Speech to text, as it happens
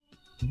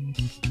Hello,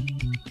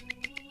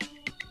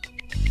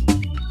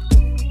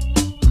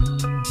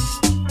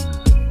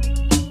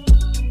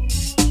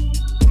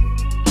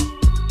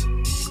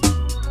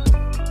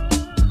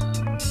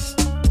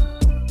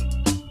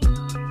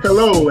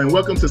 and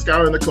welcome to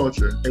Scouring the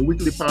Culture, a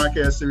weekly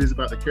podcast series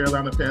about the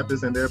Carolina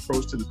Panthers and their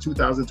approach to the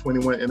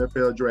 2021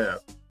 NFL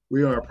Draft.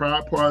 We are a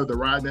proud part of the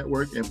Ride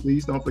Network, and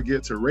please don't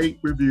forget to rate,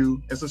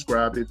 review, and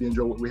subscribe if you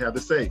enjoy what we have to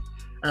say.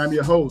 I'm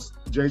your host,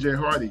 JJ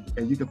Hardy,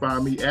 and you can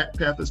find me at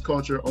Panthers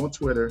Culture on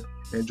Twitter.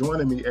 And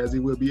joining me, as he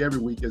will be every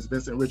week, is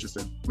Vincent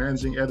Richardson,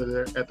 managing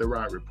editor at the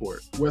Ride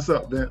Report. What's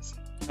up, Vince?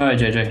 Hi,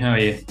 JJ. How are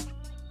you?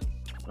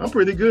 I'm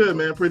pretty good,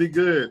 man. Pretty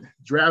good.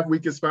 Draft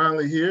week is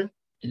finally here.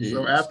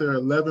 So after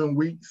 11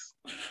 weeks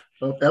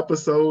of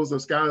episodes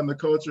of Scouting the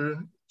Culture,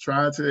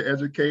 trying to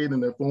educate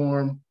and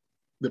inform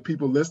the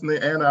people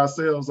listening and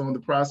ourselves on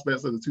the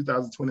prospects of the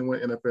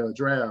 2021 NFL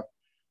Draft,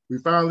 we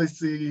finally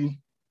see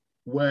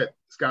what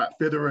Scott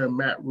Fitterer and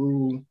Matt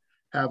Rhule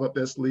have up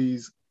their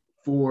sleeves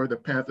for the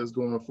Panthers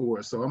going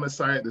forward. So I'm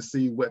excited to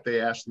see what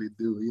they actually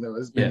do. You know,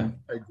 it's been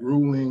a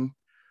grueling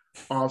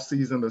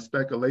offseason of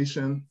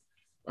speculation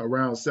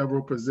around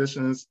several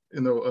positions,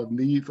 of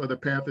need for the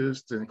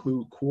Panthers, to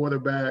include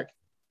quarterback,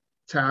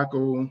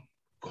 tackle,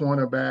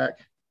 cornerback.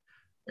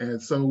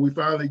 And so we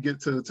finally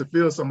get to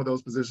fill some of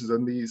those positions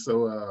of need.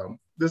 So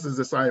this is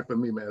exciting for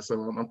me, man. So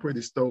I'm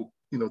pretty stoked,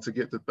 to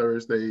get to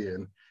Thursday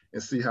and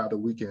see how the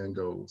weekend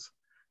goes.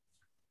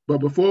 But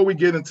before we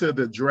get into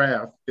the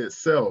draft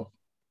itself,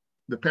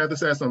 the Panthers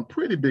had some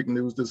pretty big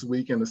news this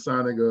week in the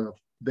signing of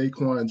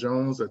Daquan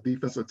Jones, a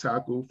defensive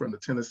tackle from the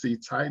Tennessee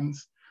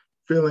Titans,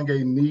 filling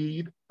a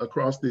need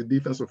across the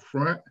defensive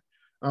front.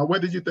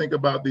 What did you think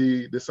about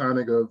the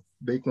signing of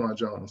Daquan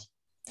Jones?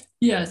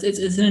 Yeah, it's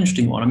an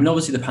interesting one. I mean,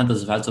 obviously the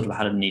Panthers have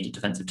had a needed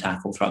defensive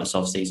tackle throughout this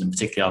offseason,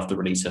 particularly after the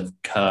release of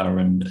Kerr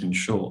and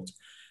Short.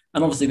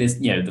 And obviously there's,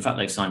 the fact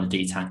they've signed a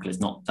D tackle is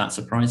not that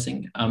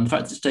surprising. The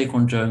fact that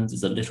Daquan Jones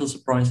is a little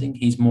surprising.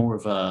 He's more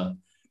of a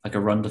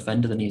run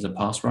defender than he is a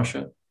pass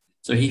rusher.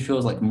 So he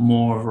feels like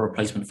more of a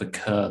replacement for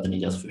Kerr than he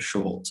does for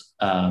Short.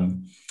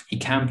 He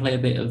can play a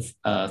bit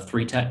of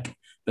three tech,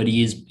 but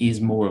he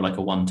is more like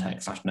a one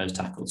tech / nose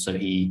tackle. So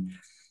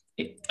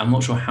I'm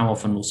not sure how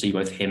often we'll see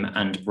both him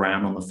and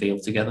Brown on the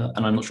field together,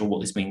 and I'm not sure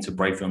what this means for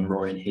Braylon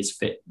Roy and his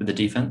fit with the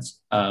defense.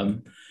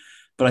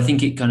 But I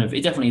think it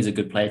definitely is a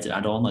good player to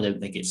add on. I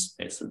don't think it's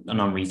an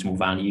unreasonable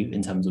value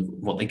in terms of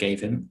what they gave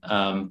him.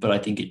 But I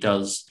think it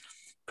does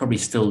probably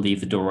still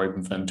leave the door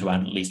open for them to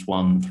add at least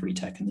one three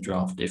tech in the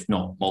draft, if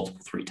not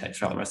multiple three techs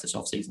throughout the rest of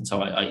this offseason.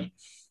 So I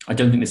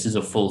don't think this is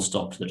a full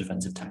stop to the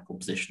defensive tackle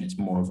position. It's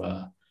more of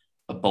a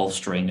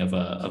bolstering of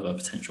a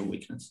potential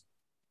weakness.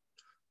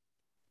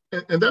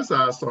 And that's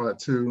how I saw it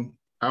too.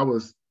 I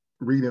was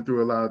reading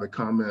through a lot of the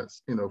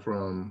comments,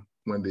 from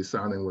when the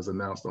signing was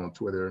announced on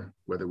Twitter,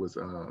 whether it was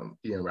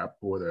Ian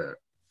Rappaport or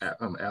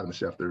Adam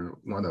Schefter,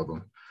 one of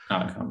them.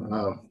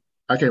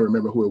 I can't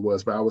remember who it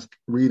was, but I was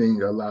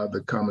reading a lot of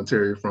the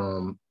commentary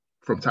from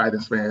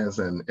Titans fans,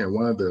 and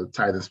one of the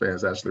Titans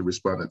fans actually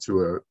responded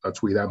to a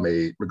tweet I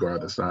made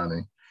regarding the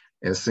signing,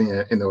 and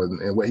seeing,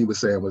 and what he was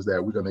saying was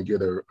that we're going to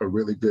get a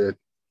really good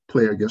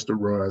player against the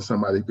run,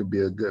 somebody who could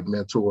be a good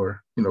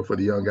mentor, for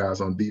the young guys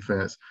on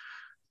defense.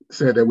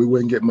 Said that we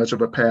wouldn't get much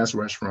of a pass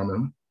rush from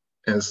him.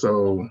 And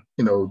so,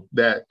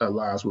 that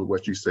aligns with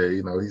what you say.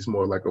 He's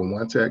more like a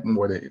one tech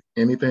more than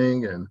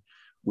anything. And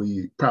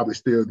we probably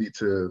still need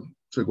to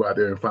go out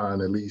there and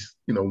find at least,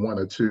 one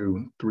or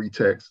two three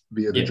techs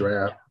via the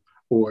draft,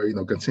 or,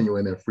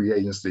 continuing in free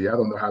agency. I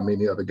don't know how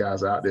many other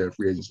guys are out there in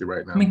free agency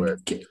right now.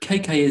 But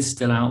KK is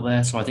still out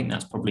there, so I think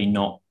that's probably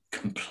not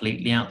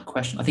completely out of the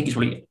question. I think it's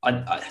really,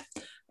 I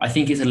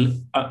think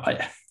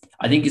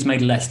it's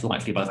made less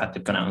likely by the fact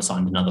they've gone out and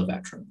signed another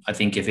veteran. I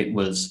think if it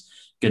was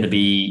going to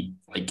be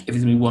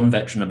one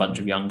veteran, a bunch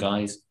of young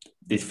guys,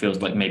 this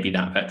feels like maybe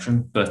that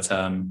veteran. But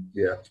I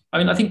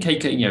mean, I think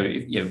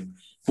KK,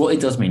 what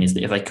it does mean is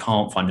that if they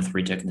can't find a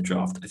three tech in the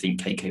draft, I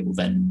think KK will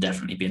then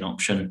definitely be an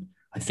option.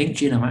 I think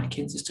Geno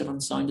Atkins is still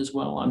unsigned as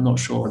well. I'm not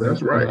sure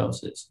who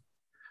else is.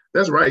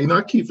 That's right.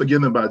 I keep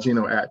forgetting about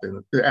Geno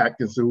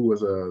Atkins, who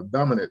was a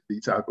dominant D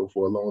tackle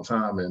for a long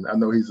time. And I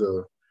know he's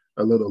a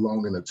little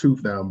long in the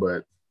tooth now,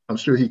 but I'm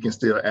sure he can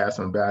still add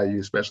some value,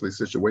 especially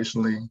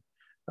situationally.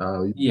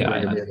 In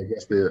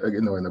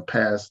the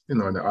past, in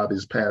the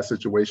obvious pass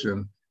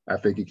situation, I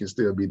think he can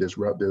still be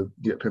disruptive,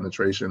 get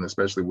penetration,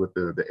 especially with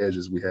the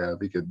edges we have.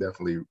 He could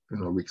definitely,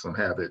 wreak some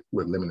havoc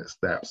with limited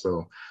snaps.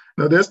 So,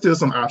 there's still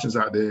some options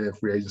out there in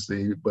free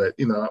agency, but,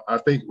 I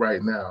think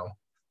right now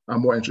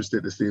I'm more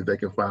interested to see if they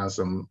can find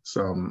some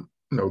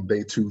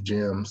day two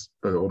gems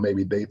or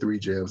maybe day three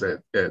gems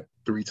at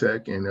three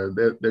tech. And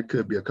there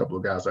could be a couple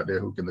of guys out there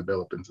who can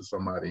develop into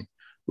somebody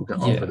who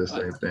can offer the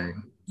same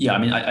thing. Yeah, I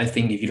mean, I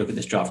think if you look at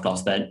this draft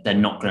class, they're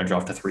not going to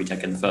draft a three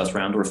tech in the first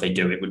round, or if they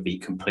do, it would be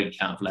completely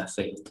out of left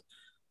field.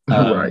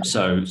 Right.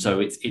 So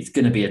it's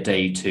going to be a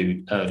day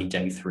two, early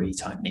day three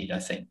type need, I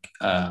think.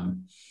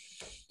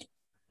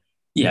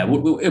 It'll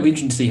be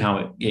interesting to see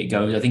how it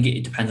goes. I think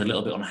it depends a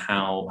little bit on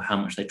how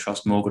much they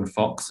trust Morgan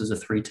Fox as a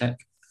three tech.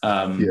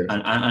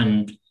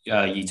 and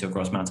Yetur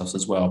Gross-Matos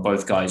as well.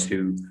 Both guys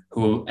who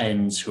are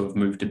ends who have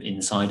moved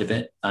inside a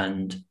bit,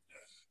 and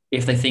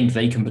if they think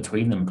they can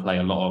between them play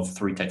a lot of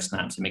three-tech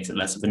snaps, it makes it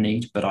less of a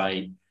need. But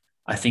I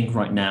think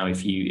right now,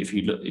 if you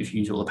thought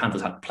the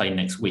Panthers had to play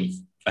next week,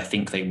 I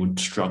think they would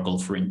struggle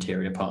for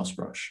interior pass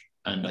rush,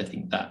 and I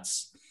think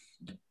that's.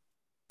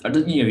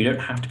 You don't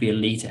have to be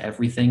elite at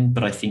everything,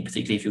 but I think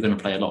particularly if you're going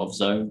to play a lot of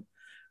zone,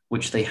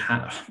 which they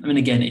have. I mean,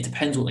 again, it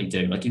depends what they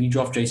do. Like if you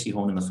draft JC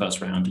Horn in the first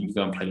round and you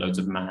go and play loads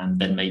of man,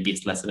 then maybe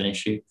it's less of an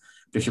issue.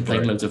 But if you're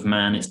playing loads of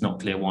man, it's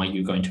not clear why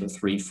you're going to a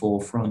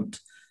 3-4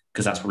 front,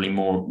 because that's probably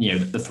more,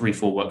 the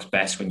 3-4 works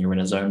best when you're in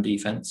a zone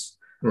defense.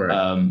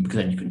 Right. Because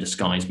then you can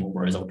disguise more.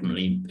 Whereas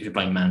ultimately, if you're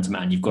playing man to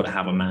man, you've got to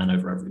have a man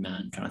over every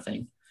man kind of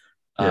thing.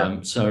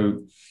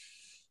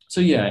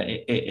 So yeah,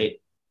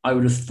 I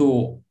would have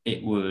thought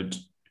it would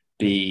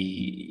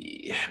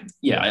be,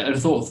 I would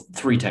have thought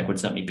 3-tech would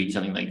certainly be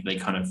something they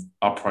kind of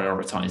are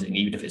prioritizing,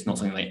 even if it's not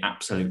something they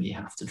absolutely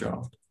have to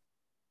draft.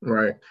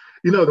 Right.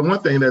 The one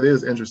thing that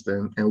is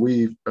interesting, and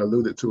we've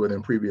alluded to it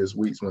in previous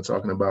weeks when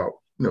talking about,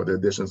 the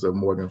additions of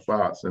Morgan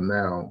Fox and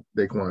now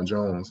Daquan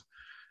Jones,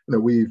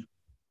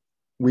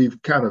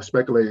 we've kind of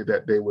speculated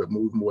that they would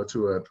move more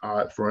to an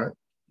odd front,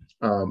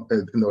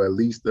 at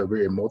least a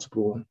very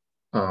multiple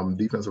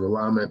defensive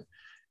alignment.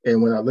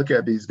 And when I look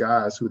at these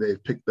guys who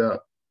they've picked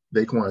up,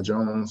 Daquan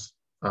Jones,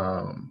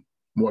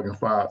 Morgan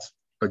Fox,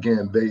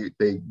 again,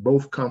 they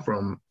both come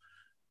from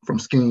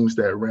schemes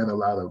that ran a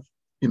lot of,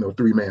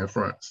 3-man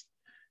fronts.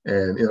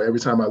 And, every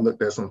time I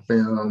looked at some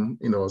film,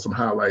 some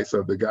highlights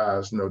of the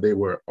guys, they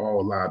were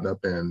all lined up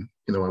in,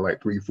 in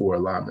like 3-4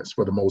 alignments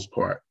for the most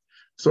part.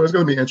 So it's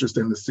going to be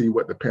interesting to see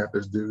what the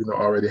Panthers do,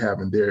 already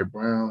having Derrick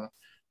Brown,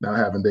 now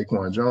having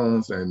Daquan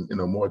Jones and,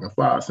 Morgan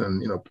Fox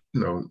and,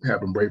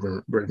 having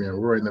Bravion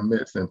Roy in the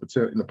midst and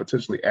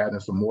potentially adding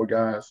some more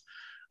guys.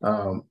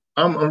 I'm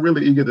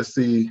really eager to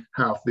see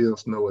how Phil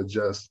Snow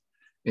adjusts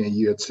in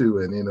year 2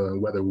 and,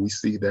 and whether we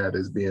see that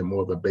as being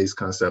more of a base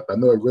concept. I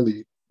know it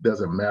really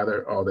doesn't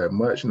matter all that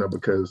much,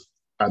 because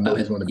I know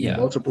he's going to be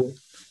multiple,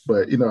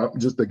 but,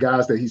 just the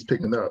guys that he's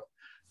picking up,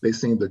 they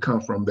seem to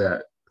come from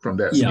that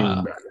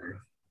scheme back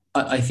there.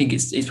 I think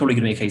it's probably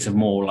going to be a case of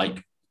more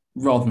like,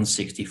 rather than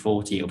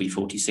 60-40, it'll be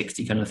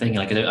 40-60 kind of thing.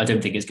 Like I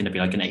don't think it's going to be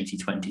like an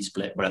 80-20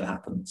 split, whatever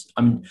happens.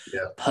 I mean,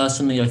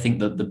 personally, I think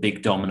that the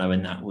big domino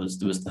in that was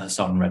the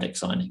Hassan Reddick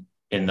signing.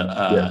 In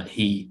that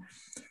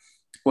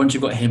once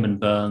you've got him and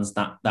Burns,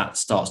 that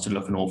starts to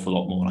look an awful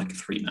lot more like a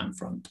 3-man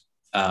front.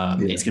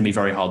 It's going to be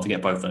very hard to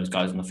get both those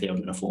guys on the field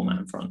in a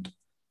 4-man front.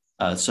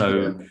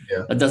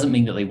 That doesn't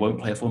mean that they won't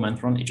play a 4-man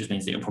front. It just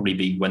means that it'll probably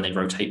be when they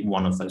rotate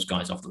one of those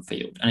guys off the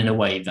field. And in a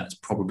way, that's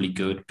probably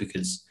good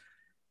because,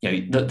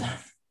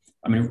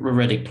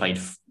 Reddick played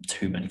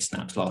too many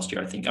snaps last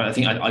year.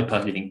 I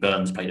personally think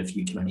Burns played a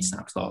few too many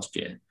snaps last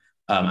year.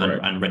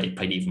 And Reddick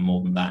played even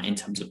more than that in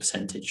terms of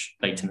percentage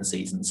late in the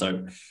season.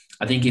 So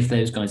I think if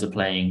those guys are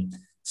playing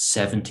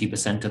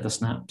 70% of the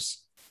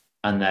snaps,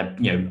 and they're,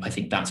 I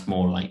think that's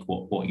more like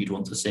what you'd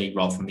want to see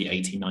rather than the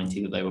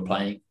 80-90 that they were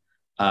playing.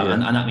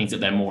 And that means that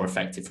they're more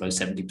effective for those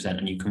 70%,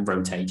 and you can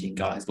rotate in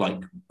guys like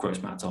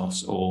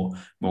Gross-Matos or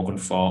Morgan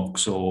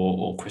Fox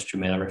or Christian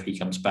Miller if he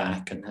comes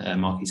back,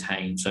 and Marquise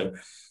Haynes. So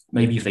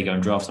maybe if they go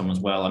and draft someone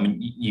as well,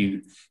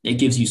 it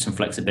gives you some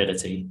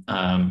flexibility.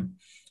 And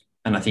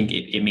I think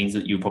it means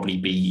that you'll probably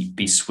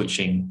be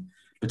switching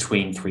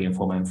between 3 and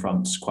 4-man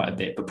fronts quite a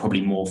bit, but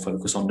probably more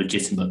focus on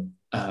legitimate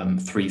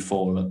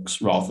 3-4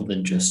 looks rather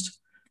than just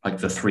like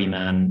the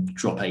 3-man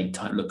drop 8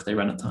 type look they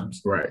ran at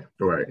times. Right,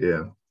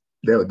 yeah.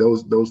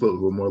 Those looks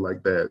were more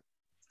like that.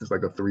 It's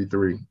like a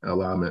 3-3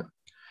 alignment.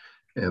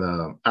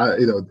 And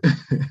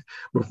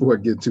before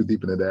I get too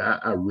deep into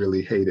that, I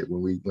really hated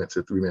when we went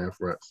to 3-man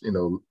fronts,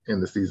 in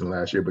the season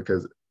last year,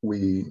 because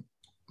we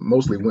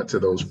mostly went to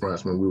those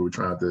fronts when we were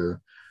trying to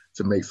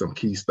make some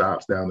key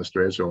stops down the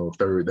stretch on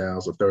 3rd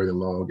downs or 3rd and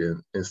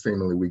long, and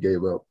seemingly we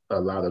gave up a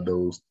lot of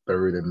those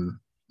 3rd and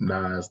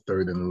 9s,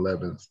 3rd and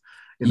 11s,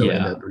 in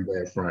that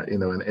 3-man front,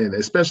 and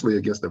especially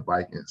against the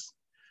Vikings.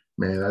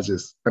 Man,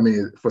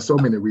 for so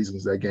many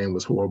reasons, that game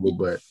was horrible,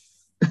 but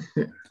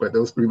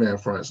those 3-man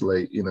fronts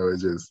late,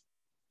 it's just.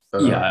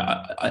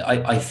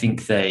 I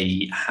think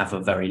they have a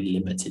very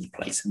limited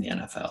place in the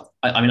NFL.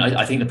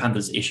 I think the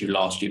Panthers' issue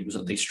last year was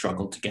that they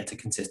struggled to get a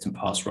consistent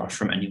pass rush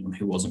from anyone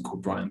who wasn't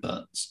called Brian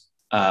Burns.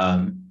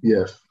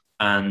 Yes.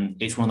 And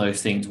it's one of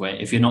those things where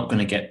if you're not going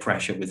to get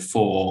pressure with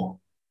 4,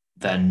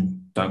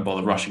 then don't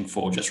bother rushing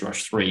 4, just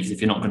rush 3. Because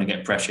if you're not going to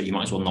get pressure, you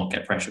might as well not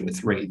get pressure with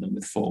 3 than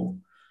with 4.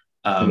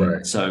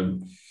 So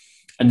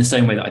in the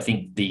same way that I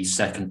think the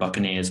second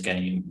Buccaneers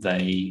game,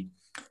 they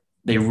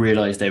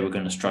realized they were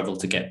going to struggle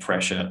to get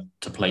pressure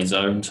to play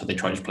zone, so they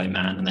tried to play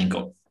man and then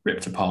got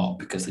ripped apart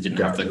because they didn't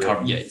have the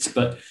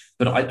cover.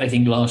 But I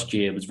think last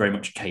year was very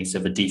much a case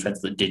of a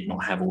defense that did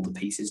not have all the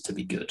pieces to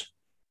be good,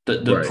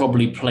 that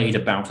probably played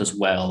about as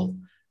well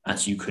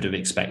as you could have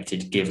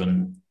expected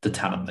given the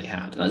talent they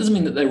had. And that doesn't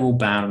mean that they were all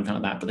bad or anything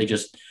like that, but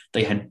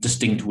they had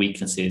distinct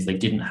weaknesses. They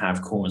didn't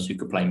have corners who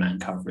could play man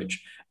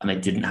coverage, and they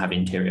didn't have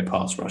interior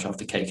pass rush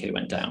after KK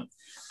went down.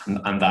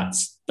 and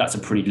that's a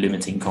pretty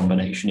limiting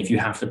combination. If you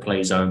have to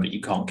play zone but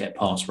you can't get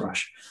pass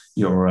rush,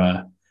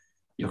 you're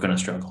going to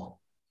struggle.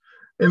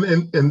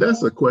 And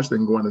that's a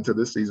question going into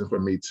this season for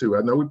me too.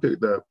 I know we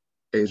picked up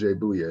AJ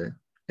Bouye,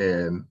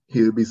 and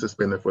he'll be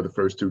suspended for the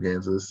first 2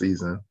 games of the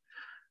season.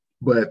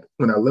 But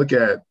when I look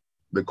at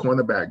the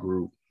cornerback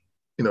group,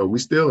 we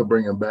still are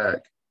bringing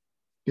back,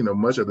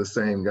 much of the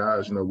same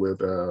guys, with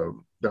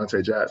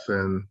Dante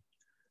Jackson,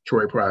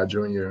 Troy Pride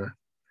Jr.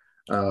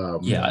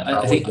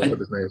 I think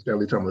his name,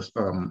 Stanley Thomas.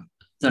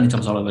 Stanley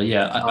Thomas Oliver.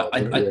 Yeah,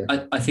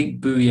 I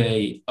think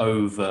Bouye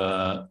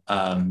over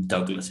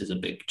Douglas is a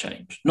big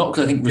change. Not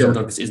because I think Rizal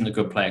Douglas isn't a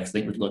good player, because I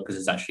think Rizal Douglas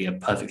is actually a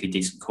perfectly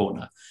decent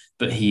corner,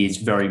 but he is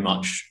very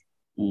much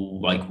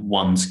like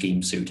one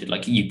scheme suited.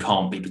 Like you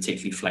can't be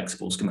particularly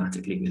flexible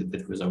schematically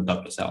with Rizal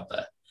Douglas out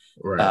there.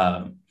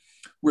 Right.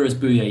 Whereas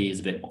Bouye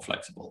is a bit more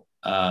flexible.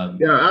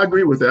 I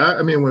agree with that.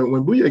 I mean,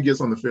 when Bouye gets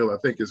on the field, I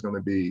think it's going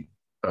to be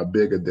a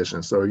big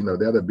addition. So,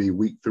 that'll be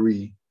week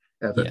 3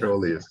 at the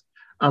earliest.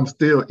 I'm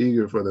still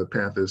eager for the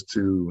Panthers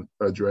to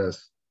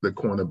address the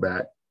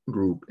cornerback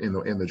group, in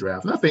the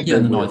draft. And I think I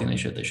think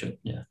they should.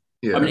 Yeah.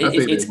 Yeah. I mean,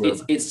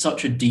 it's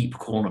such a deep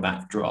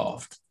cornerback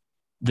draft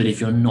that if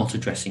you're not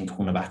addressing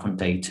cornerback on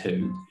day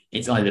 2,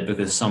 it's either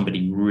because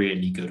somebody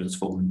really good has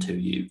fallen to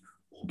you,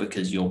 or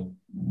because you're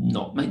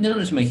not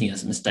just making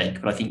a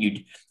mistake. But I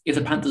think if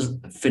the Panthers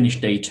finish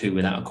day 2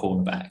 without a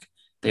cornerback,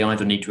 they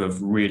either need to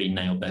have really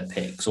nailed their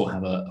picks or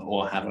have a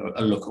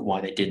look at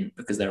why they didn't,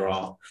 because there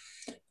are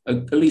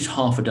at least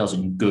half a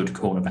dozen good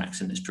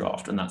cornerbacks in this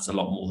draft, and that's a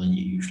lot more than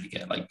you usually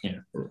get.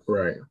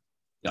 Right.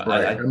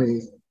 I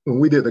mean, when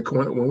we did the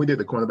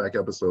cornerback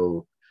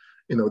episode,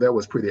 that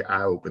was pretty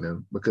eye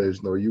opening, because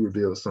you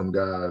revealed some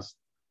guys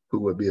who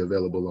would be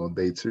available on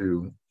day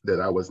 2 that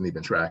I wasn't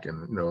even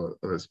tracking.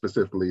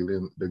 Specifically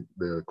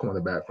the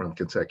cornerback from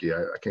Kentucky.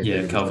 I can't.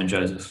 Yeah, Calvin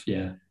Joseph.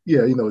 Yeah.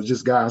 Yeah,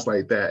 just guys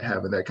like that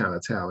having that kind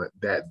of talent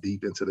that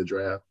deep into the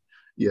draft.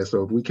 Yeah,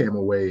 so if we came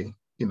away,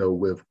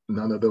 with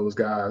none of those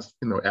guys,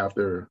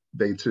 after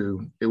day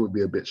 2, it would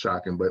be a bit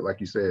shocking. But like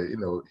you said,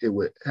 it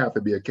would have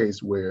to be a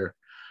case where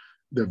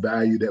the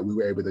value that we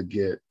were able to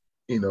get,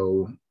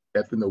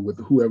 with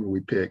whoever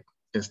we pick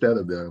instead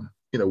of them,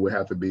 would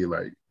have to be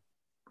like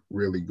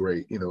really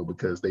great,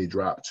 because they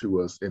dropped to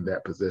us in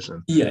that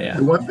position. Yeah.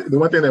 The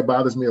one thing that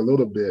bothers me a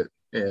little bit,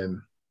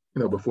 and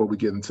before we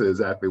get into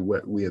exactly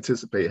what we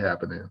anticipate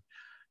happening,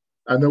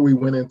 I know we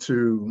went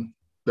into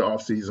the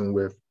offseason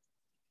with,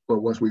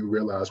 once we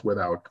realized what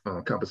our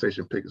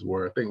compensation picks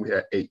were, I think we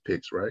had 8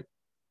 picks, right?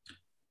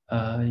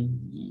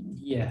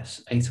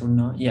 Yes, 8 or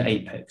 9. Yeah,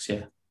 8 picks.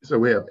 Yeah. So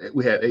we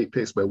had 8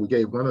 picks, but we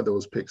gave one of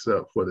those picks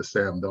up for the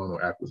Sam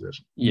Darnold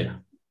acquisition. Yeah.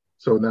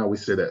 So now we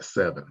sit at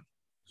 7.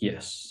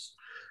 Yes.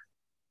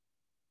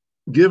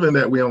 Given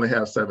that we only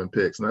have 7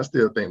 picks, and I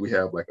still think we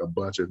have like a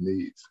bunch of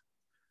needs.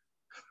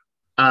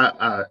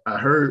 I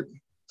heard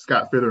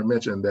Scott Fitter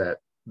mention that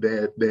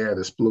they had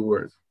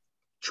explored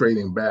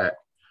trading back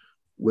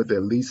with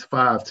at least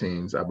 5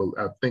 teams. I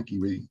think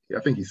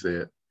he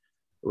said it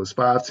was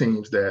 5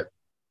 teams that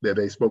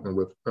they spoken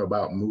with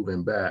about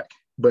moving back.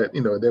 But,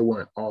 they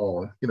weren't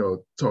all,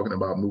 talking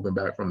about moving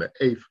back from the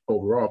 8th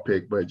overall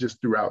pick, but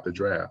just throughout the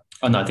draft.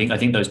 Oh, no, I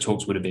think those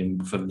talks would have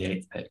been from the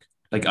 8th pick.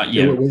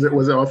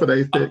 Was it all for the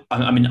 8th pick?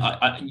 I mean,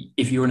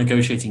 if you're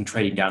negotiating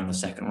trading down the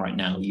 2nd right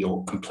now,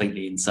 you're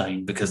completely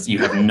insane, because you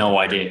have no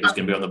idea who's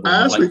going to be on the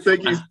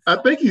board. I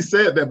think he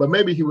said that, but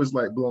maybe he was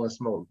like blowing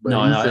smoke. But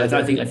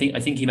I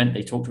think he meant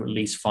they talked to at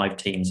least 5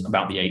 teams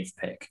about the 8th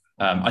pick.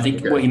 I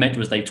think what he meant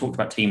was they talked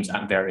about teams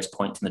at various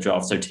points in the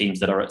draft. So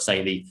teams that are at,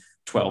 say, the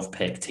 12th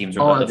pick, teams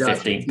are at the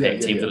 15th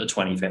pick, teams at the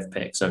 25th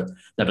pick. So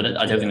no, but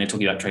I don't think they're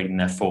talking about trading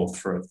their 4th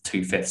for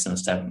 2 5ths and a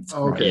 7th.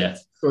 Okay. Right,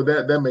 So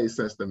that made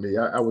sense to me.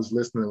 I was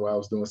listening while I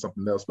was doing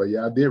something else, but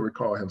I did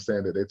recall him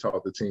saying that they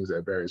talked to teams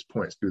at various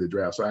points through the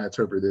draft. So I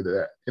interpreted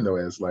that,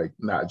 as like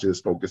not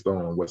just focused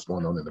on what's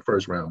going on in the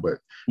first round, but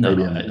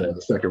maybe in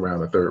the second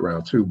round or third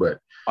round too. But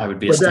I would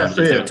be astounded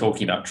if they were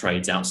talking about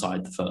trades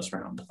outside the first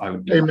round. I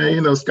would be. Hey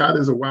man, Scott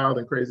is a wild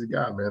and crazy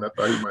guy, man. I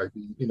thought he might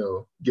be,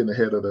 getting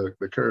ahead of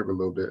the curve a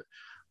little bit.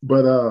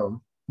 But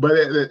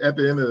at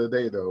the end of the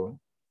day, though,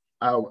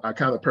 I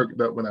kind of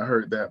perked up when I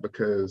heard that,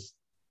 because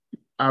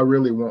I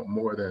really want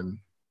more than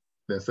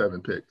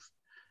 7 picks.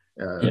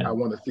 I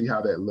want to see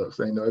how that looks.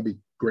 It'd be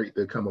great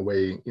to come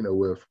away,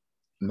 with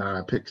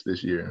 9 picks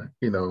this year.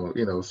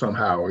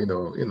 Somehow,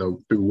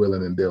 through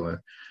willing and dealing,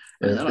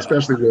 and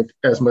especially with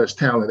as much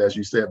talent as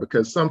you said.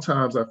 Because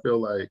sometimes I feel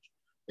like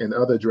in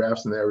other draft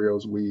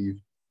scenarios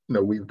we've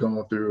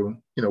gone through,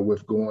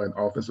 with going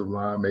offensive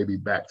line maybe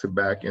back to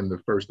back in the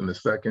first and the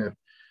second.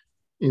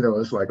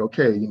 It's like,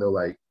 okay,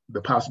 like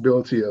the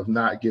possibility of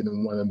not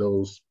getting one of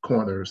those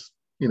corners,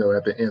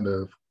 at the end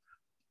of,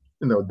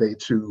 day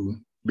 2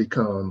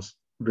 becomes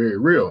very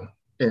real.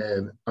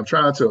 And I'm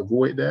trying to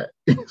avoid that.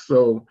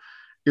 So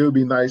it would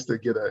be nice to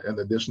get an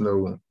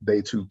additional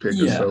day 2 pick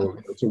or Yeah. so,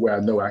 to where I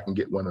know I can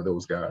get one of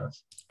those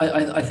guys.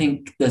 I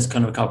think there's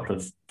kind of a couple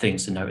of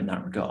things to note in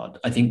that regard.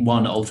 I think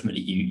one,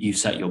 ultimately, you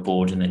set your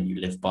board and then you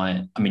live by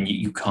it. I mean,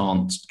 you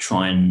can't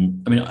try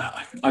and. I mean,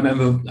 I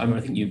remember. I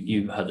think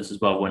you heard this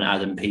as well when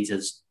Adam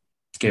Peters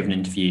gave an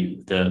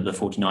interview, the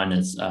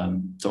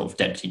 49ers sort of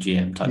deputy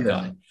GM type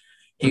guy.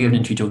 He gave an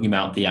interview talking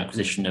about the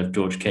acquisition of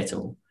George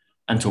Kittle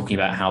and talking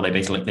about how they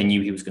basically they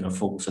knew he was going to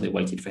fall, so they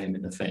waited for him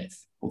in the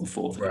 5th or the 4th. I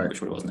can't remember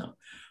which one it was now.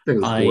 I think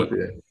it was 4th,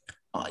 yeah.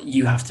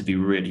 You have to be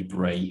really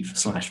brave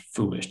 /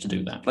 foolish to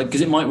do that. Like,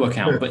 because it might work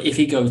out, but if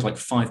he goes like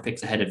 5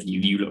 picks ahead of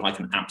you, you look like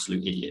an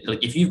absolute idiot.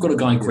 Like, if you've got a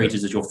guy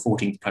created as your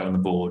 14th player on the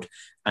board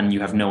and you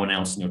have no one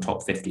else in your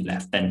top 50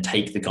 left, then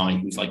take the guy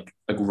who's like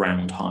a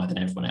round higher than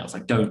everyone else.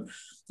 Like,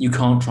 you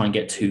can't try and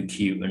get too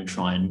cute and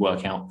try and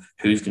work out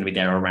who's going to be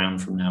there around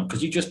from now,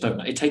 because you just don't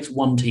know. It takes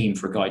one team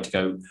for a guy to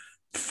go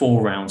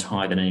 4 rounds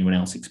higher than anyone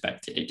else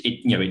expected.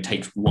 It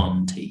takes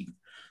one team.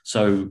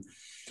 So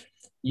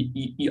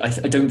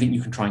I don't think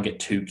you can try and get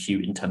too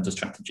cute in terms of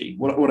strategy.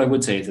 What I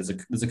would say is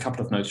there's a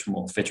couple of notes from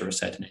what Fitterer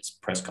said in his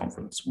press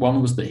conference.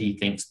 One was that he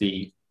thinks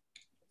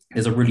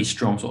there's a really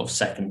strong sort of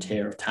second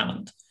tier of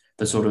talent.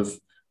 The sort of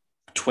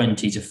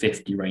 20 to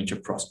 50 range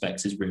of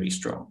prospects is really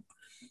strong.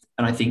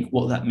 And I think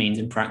what that means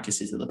in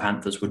practice is that the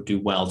Panthers would do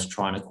well to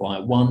try and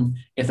acquire one.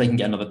 If they can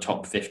get another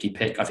top 50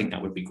 pick, I think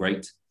that would be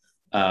great.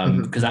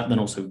 Because that then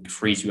also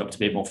frees you up to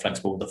be more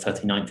flexible with the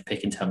 39th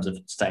pick in terms of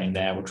staying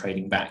there or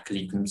trading back, because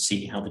you can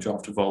see how the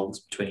draft evolves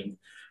between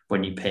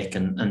when you pick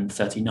and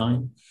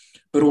 39.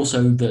 But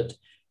also that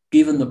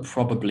given that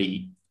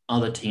probably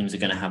other teams are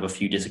going to have a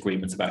few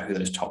disagreements about who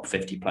those top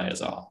 50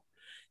 players are,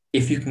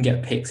 if you can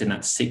get picks in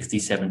that 60,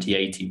 70,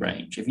 80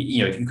 range, if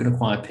you can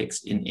acquire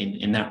picks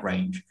in that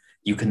range,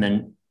 you can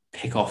then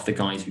pick off the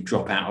guys who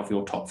drop out of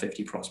your top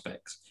 50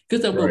 prospects.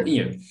 Because there will,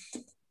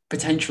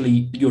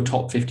 potentially your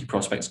top 50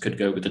 prospects could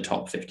go with the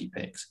top 50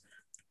 picks.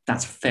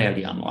 That's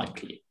fairly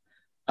unlikely.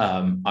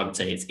 I would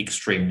say it's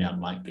extremely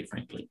unlikely,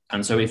 frankly.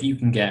 And so if you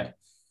can get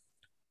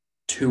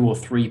 2 or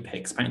 3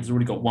 picks, Panthers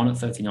already got one at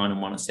 39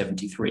 and one at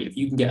 73. If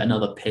you can get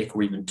another pick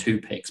or even 2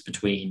 picks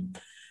between,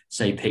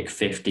 say, pick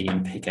 50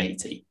 and pick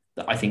 80,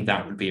 I think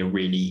that would be a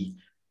really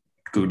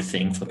good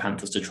thing for the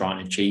Panthers to try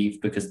and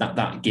achieve, because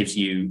that gives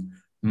you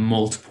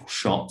multiple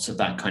shots at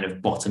that kind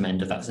of bottom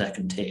end of that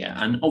second tier.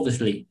 And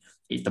obviously,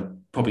 it's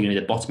probably going to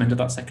be the bottom end of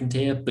that second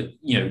tier. But,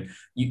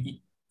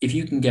 if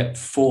you can get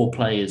 4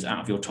 players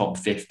out of your top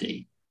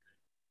 50,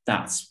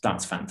 that's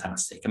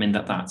fantastic. I mean,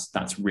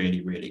 that's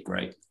really, really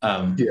great.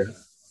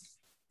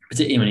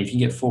 Particularly if you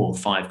get 4 or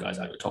 5 guys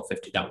out of your top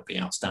 50, that would be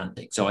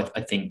outstanding. So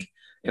I think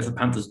if the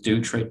Panthers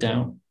do trade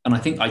down, and I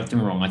think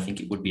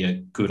it would be a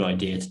good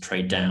idea to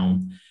trade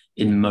down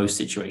in most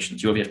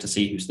situations. You obviously have to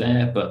see who's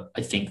there, but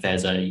I think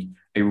there's a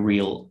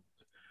real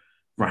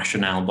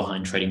rationale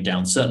behind trading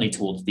down, certainly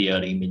towards the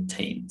early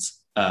mid-teens,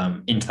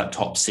 into that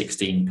top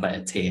 16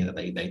 player tier that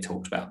they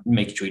talked about,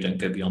 making sure you don't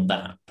go beyond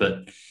that.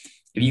 But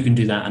if you can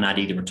do that and add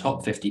either a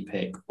top 50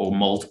 pick or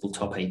multiple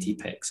top 80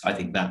 picks, I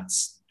think that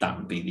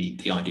would be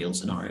the ideal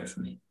scenario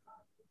for me.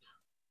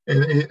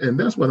 And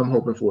that's what I'm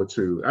hoping for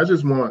too. I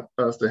just want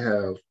us to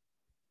have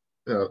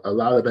a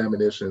lot of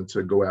ammunition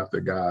to go after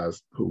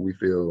guys who we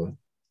feel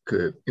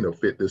could,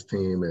 fit this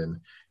team and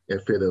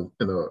fill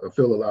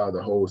a lot of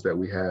the holes that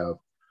we have,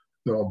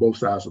 on both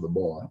sides of the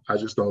ball. I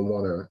just don't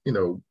want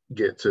to,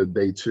 get to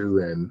day 2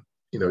 and,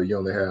 you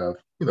only have,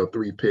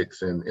 3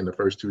 picks in the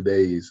first 2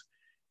 days.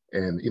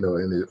 And,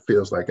 and it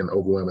feels like an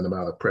overwhelming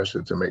amount of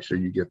pressure to make sure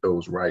you get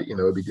those right.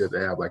 It'd be good to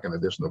have like an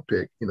additional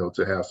pick,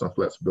 to have some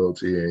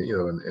flexibility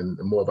and, and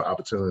more of an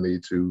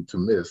opportunity to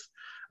miss.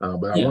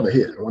 But I want to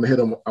hit. I want to hit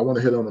them. I want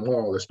to hit on them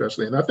all,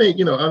 especially. And I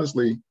think,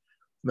 honestly,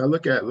 when I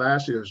look at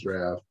last year's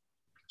draft,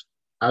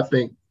 I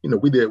think,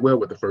 we did well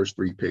with the first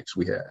 3 picks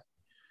we had.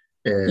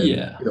 And,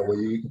 when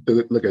you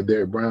look at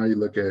Derek Brown, you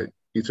look at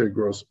Yetur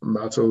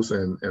Gross-Matos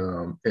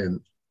and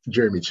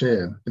Jeremy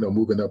Chinn,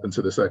 moving up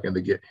into the second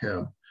to get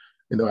him.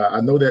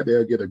 I know that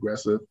they'll get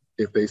aggressive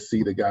if they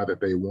see the guy that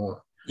they want.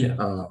 Yeah.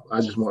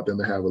 I just want them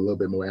to have a little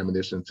bit more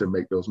ammunition to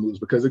make those moves,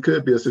 because it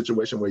could be a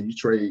situation where you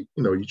trade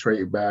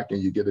back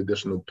and you get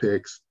additional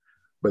picks,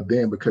 but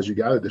then because you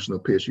got additional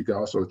picks, you can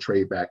also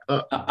trade back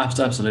up.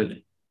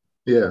 Absolutely.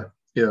 Yeah.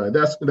 And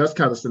that's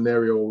kind of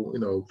scenario,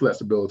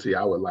 flexibility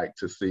I would like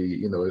to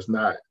see. It's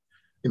not,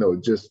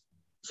 just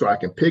so I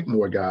can pick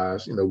more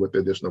guys, with the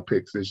additional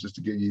picks. It's just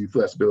to give you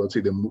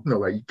flexibility to,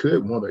 like you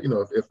could want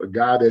to, if a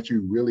guy that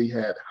you really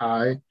had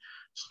high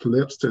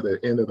slips to the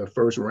end of the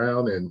first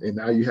round and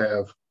now you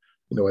have,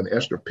 an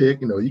extra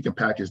pick, you can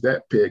package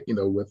that pick,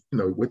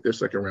 with their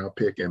second round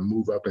pick and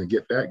move up and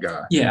get that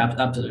guy. Yeah,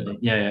 absolutely.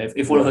 Yeah.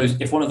 If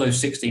one of those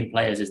 16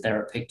 players is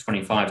there at pick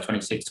 25,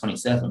 26,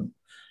 27,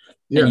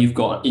 and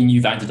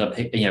you've added up,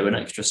 an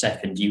extra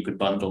second, you could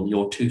bundle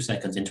your 2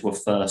 seconds into a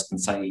first and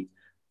say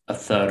a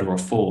third or a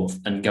fourth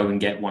and go and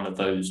get one of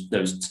those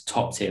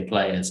top tier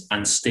players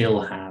and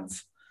still have,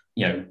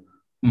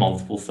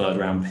 multiple third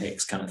round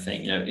picks kind of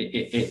thing.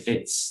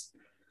 It's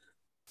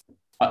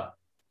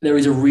there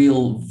is a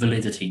real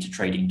validity to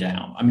trading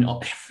down. I mean,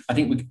 I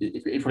think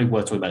it's probably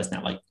worth talking about this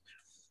now. Like,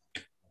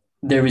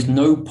 there is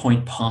no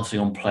point passing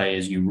on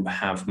players you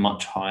have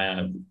much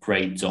higher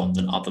grades on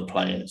than other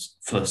players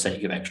for the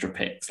sake of extra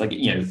picks. Like,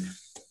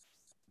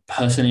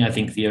 personally, I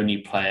think the only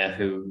player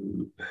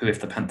who if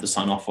the Panthers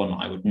sign off on,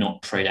 I would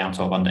not trade out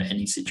of under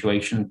any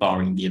situation,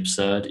 barring the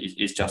absurd,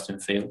 is Justin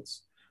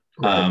Fields.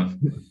 Right.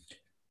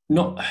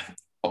 Not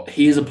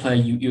he is a player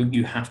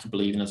you have to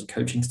believe in as a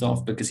coaching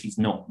staff because he's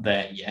not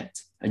there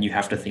yet, and you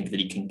have to think that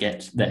he can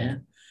get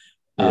there.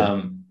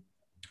 Yeah.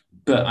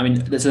 But I mean,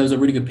 there was a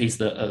really good piece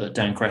that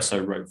Dan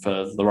Cresso wrote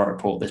for the Right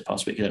Report this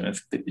past week. I don't know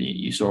if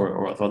you saw it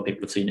or if other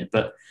people have seen it,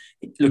 but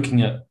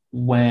looking at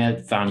where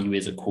value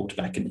is at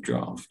quarterback in the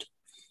draft.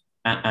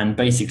 And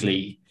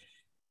basically,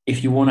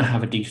 if you want to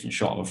have a decent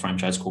shot of a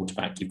franchise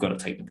quarterback, you've got to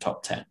take them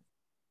top 10.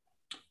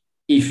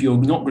 If you're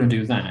not going to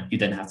do that, you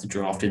then have to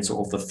draft in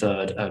sort of the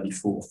third, early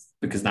fourth,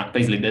 because that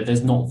basically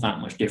there's not that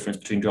much difference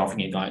between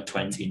drafting a guy at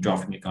 20 and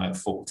drafting a guy at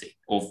 40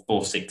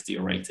 or 60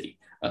 or 80.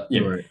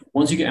 Right.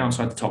 Once you get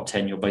outside the top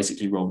 10, you're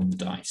basically rolling the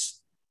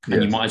dice.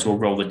 And you might as well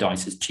roll the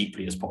dice as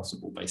cheaply as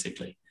possible,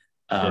 basically.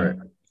 Right.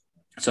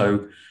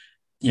 So,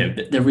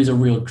 there is a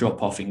real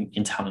drop-off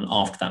in talent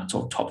after that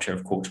top tier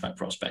of quarterback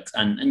prospects.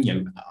 And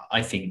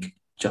I think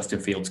Justin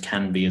Fields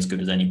can be as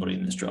good as anybody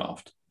in this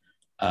draft.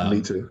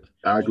 Me too.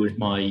 I agree.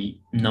 My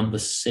number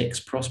 6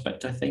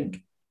 prospect, I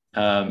think.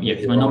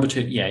 He's my number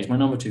 2. Yeah, he's my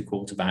number 2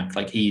 quarterback.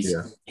 Like he's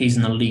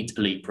an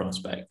elite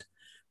prospect.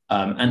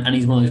 And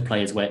he's one of those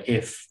players where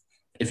if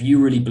you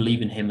really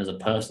believe in him as a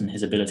person,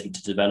 his ability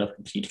to develop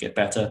and continue to get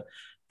better,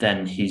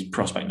 then he's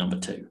prospect number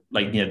 2.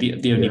 Like,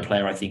 the only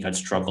player I think I'd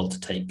struggle to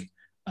take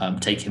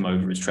him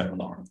over is Trevor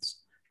Lawrence.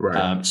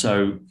 Right.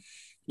 So,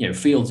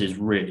 Fields is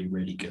really,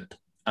 really good.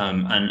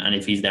 And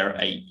if he's there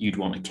at 8, you'd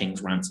want a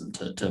king's ransom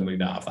to move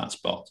out of that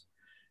spot.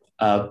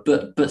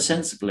 But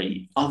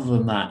sensibly, other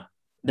than that,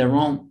 there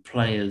aren't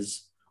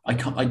players. I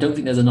don't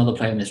think there's another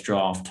player in this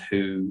draft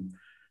who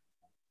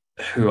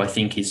I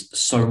think is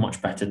so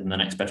much better than the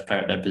next best player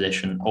at their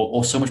position,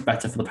 or so much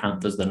better for the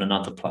Panthers than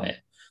another player,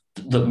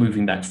 that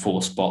moving back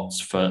 4 spots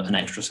for an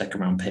extra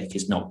second-round pick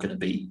is not going to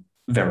be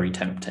very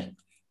tempting.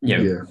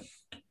 I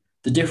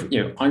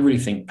really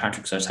think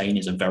Patrick Surtain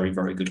is a very,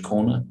 very good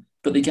corner,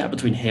 but the gap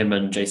between him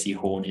and JC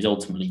Horn is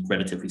ultimately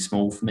relatively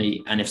small for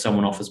me. And if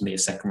someone offers me a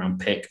second-round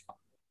pick,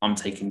 I'm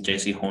taking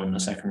JC Horn in a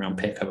second-round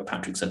pick over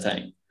Patrick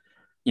Surtain.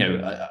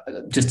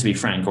 Just to be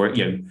frank,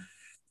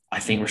 I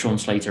think Rashawn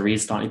Slater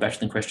is slightly better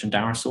than Christian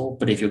Darrisaw,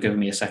 but if you're giving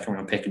me a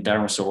second-round pick in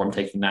Darrisaw, I'm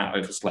taking that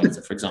over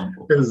Slater, for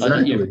example.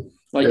 Exactly.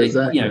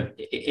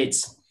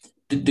 It's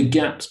the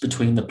gaps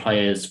between the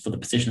players for the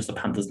positions the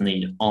Panthers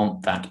need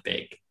aren't that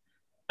big.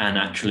 And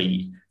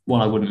actually,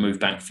 while I wouldn't move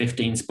back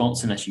 15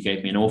 spots unless you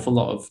gave me an awful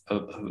lot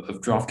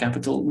of draft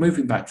capital,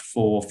 moving back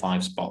 4 or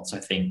 5 spots, I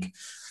think,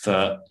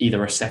 for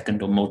either a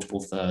second or multiple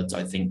thirds,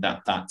 I think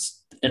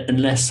that's,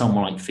 unless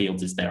someone like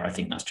Fields is there, I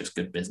think that's just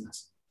good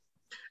business.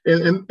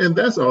 And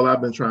that's all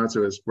I've been trying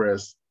to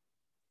express,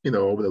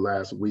 over the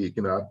last week.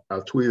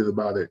 I've tweeted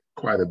about it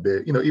quite a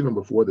bit, even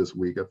before this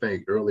week. I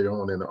think earlier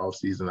on in the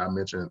offseason, I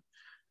mentioned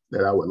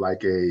that I would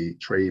like a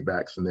trade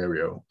back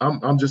scenario.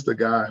 I'm just a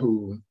guy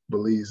who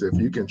believes if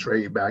you can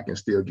trade back and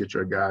still get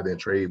your guy, then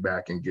trade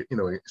back and get,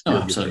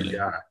 still get your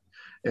guy.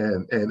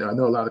 And I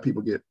know a lot of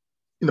people get,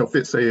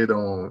 fixated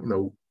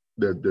on,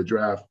 the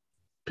draft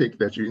pick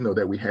that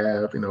that we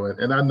have,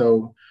 and I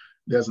know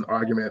there's an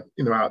argument,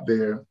 out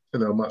there,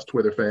 amongst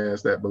Twitter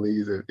fans that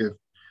believes that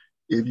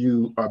if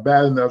you are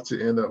bad enough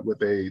to end up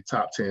with a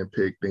top 10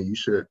 pick, then you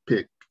should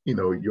pick,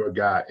 your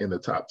guy in the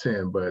top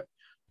 10. But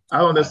I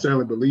don't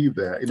necessarily believe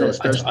that,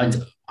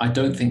 especially. I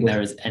don't think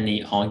there is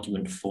any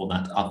argument for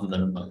that other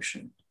than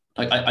emotion.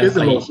 It's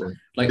emotion.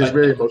 It's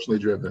very emotionally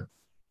driven.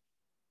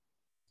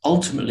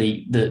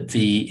 Ultimately,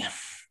 the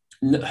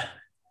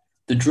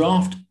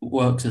draft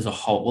works as a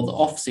whole. Well, the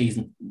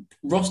off-season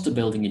roster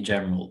building in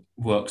general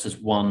works as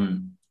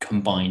one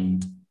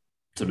combined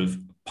sort of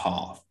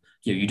path.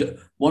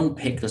 One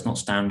pick does not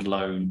stand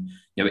alone.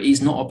 It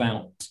is not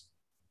about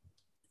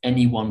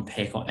any one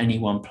pick or any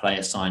one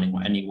player signing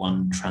or any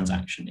one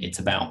transaction. It's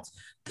about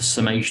the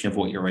summation of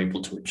what you're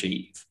able to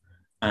achieve.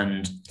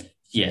 And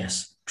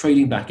yes,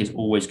 trading back is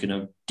always going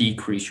to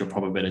decrease your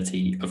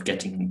probability of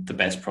getting the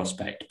best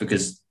prospect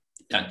because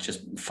that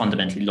just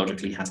fundamentally,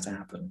 logically has to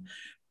happen.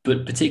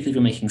 But particularly if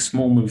you're making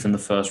small moves in the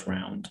first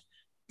round,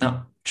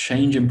 that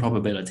change in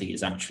probability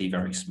is actually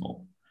very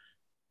small.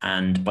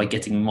 And by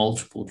getting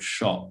multiple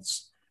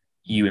shots,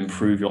 you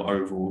improve your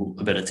overall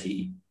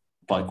ability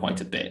by quite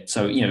a bit.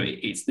 So,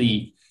 it's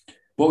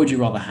what would you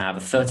rather have,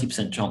 a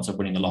 30% chance of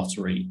winning the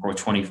lottery or a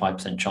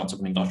 25% chance of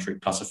winning the lottery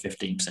plus a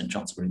 15%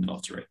 chance of winning the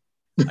lottery?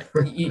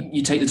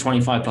 You take the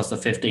 25 plus the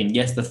 15.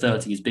 Yes, the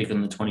 30 is bigger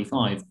than the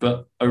 25,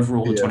 but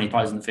overall the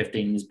 25 and the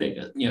 15 is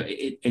bigger.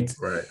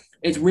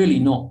 It's really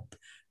not,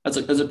 as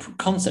a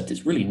concept,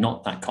 it's really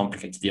not that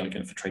complicated, the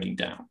argument for trading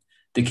down.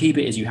 The key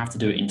bit is you have to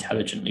do it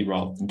intelligently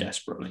rather than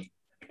desperately.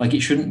 Like, it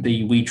shouldn't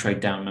be we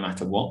trade down no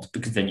matter what,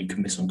 because then you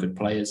can miss on good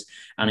players.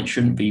 And it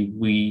shouldn't be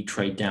we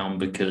trade down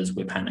because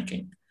we're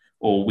panicking,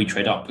 or we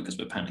trade up because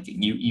we're panicking.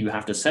 You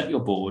have to set your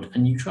board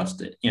and you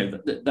trust it.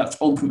 That's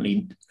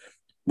ultimately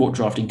what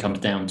drafting comes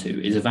down to,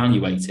 is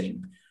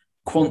evaluating,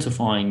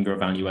 quantifying your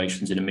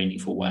evaluations in a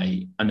meaningful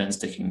way, and then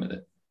sticking with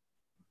it.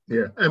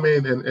 Yeah, I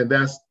mean, and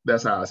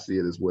that's how I see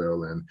it as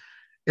well.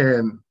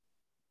 And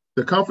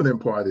the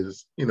confident part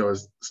is,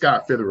 is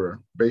Scott Fitterer,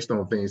 based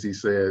on things he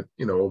said,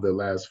 over the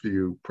last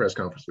few press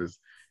conferences,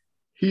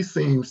 he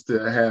seems to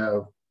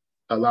have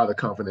a lot of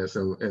confidence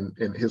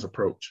in his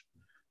approach.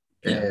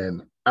 Yeah.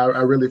 And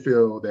I really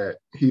feel that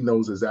he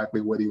knows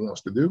exactly what he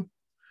wants to do.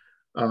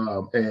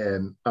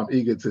 And I'm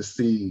eager to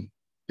see,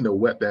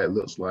 what that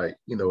looks like,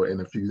 in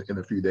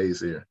a few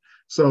days here.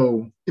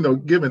 So,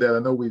 given that I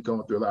know we've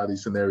gone through a lot of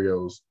these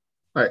scenarios,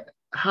 like,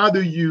 how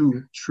do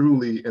you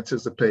truly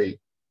anticipate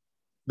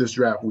this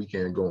draft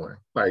weekend going?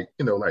 Like,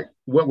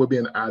 what would be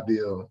an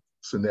ideal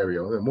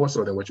scenario, and more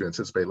so than what you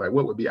anticipate? Like,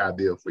 what would be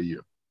ideal for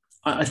you?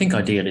 I think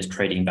ideal is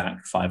trading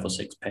back 5 or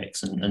 6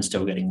 picks and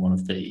still getting one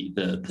of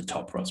the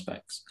top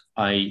prospects.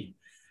 I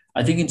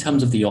think in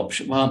terms of the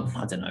option, well,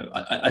 I don't know.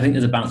 I think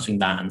there's a balance between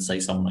that and, say,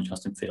 someone like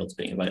Justin Fields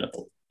being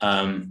available.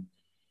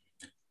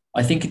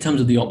 I think in terms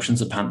of the options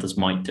the Panthers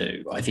might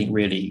do, I think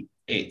really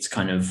it's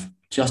kind of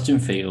Justin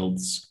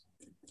Fields,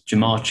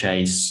 Ja'Marr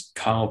Chase,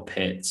 Kyle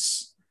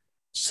Pitts,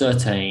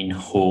 Surtain,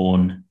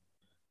 Horn,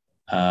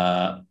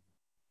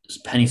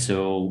 Penny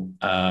Sewell,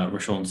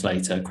 Rashawn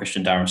Slater,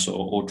 Christian Darrisaw,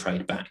 or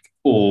trade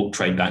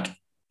back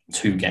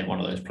to get one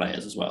of those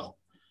players as well.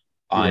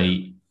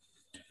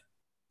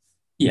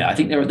 Yeah. I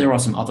think there are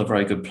some other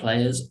very good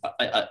players.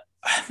 I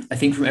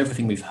think from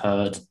everything we've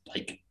heard,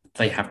 like,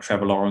 they have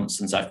Trevor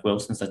Lawrence and Zach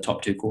Wilson as their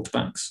top 2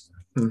 quarterbacks.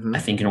 Mm-hmm. I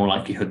think in all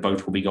likelihood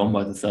both will be gone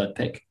by the 3rd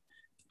pick.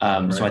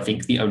 Right. So I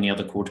think the only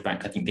other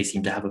quarterback I think they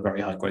seem to have a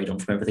very high grade on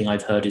from everything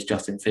I've heard is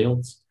Justin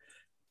Fields.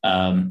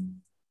 I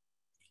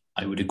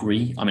would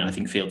agree. I mean, I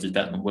think Fields is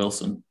better than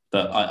Wilson,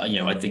 but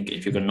I think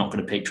if you're not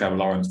going to pick Trevor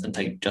Lawrence, then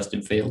take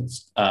Justin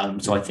Fields.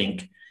 So I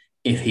think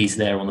if he's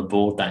there on the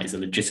board, that is a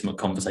legitimate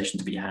conversation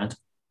to be had.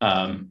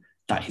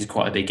 That is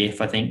quite a big if.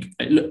 I think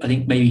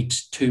maybe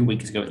 2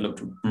 weeks ago it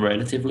looked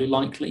relatively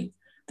likely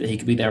that he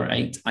could be there at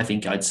 8. I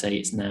think I'd say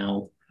it's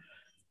now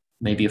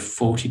maybe a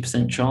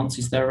 40% chance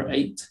he's there at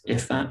 8,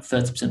 if that,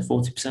 30%,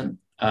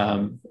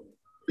 40%.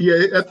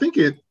 Yeah, I think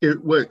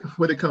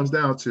what it comes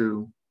down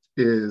to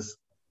is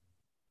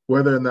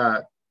whether or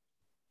not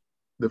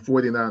the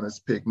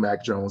 49ers pick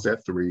Mac Jones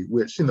at 3,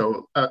 which,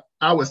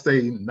 I would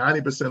say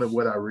 90% of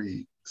what I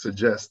read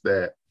suggests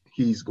that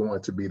he's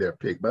going to be their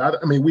pick. But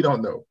I mean, we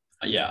don't know.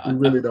 Yeah, we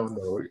really don't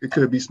know. It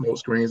could be smoke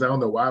screens. I don't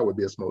know why it would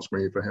be a smoke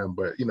screen for him,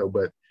 but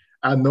but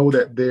I know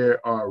that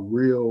there are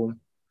real.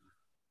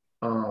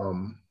 I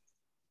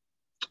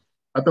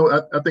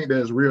think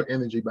there's real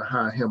energy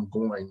behind him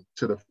going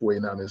to the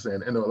 49ers,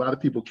 and a lot of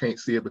people can't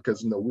see it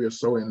because we're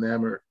so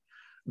enamored,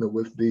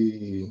 with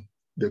the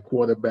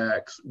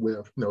quarterbacks,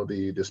 with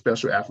the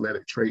special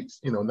athletic traits,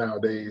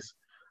 nowadays.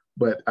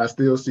 But I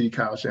still see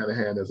Kyle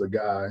Shanahan as a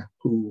guy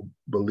who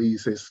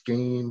believes his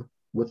scheme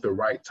with the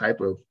right type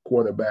of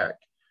quarterback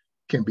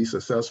can be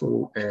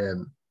successful.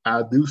 And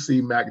I do see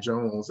Mac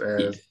Jones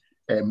as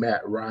a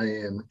Matt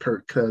Ryan,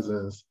 Kirk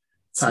Cousins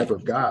type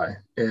of guy.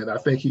 And I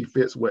think he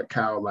fits what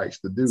Kyle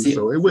likes to do.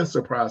 So it wouldn't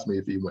surprise me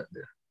if he went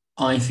there.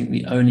 I think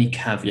the only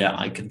caveat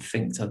I can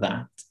think to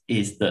that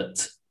is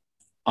that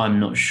I'm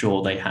not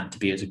sure they had to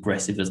be as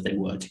aggressive as they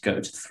were to go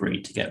to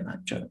 3 to get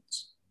Mac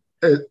Jones.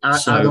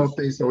 I don't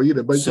think so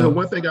either. But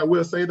one thing I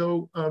will say,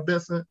 though,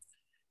 Vincent,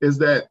 is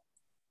that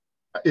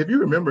if you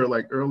remember,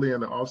 like, early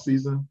in the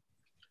offseason,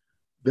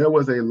 there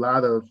was a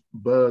lot of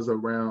buzz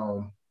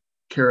around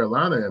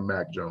Carolina and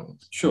Mac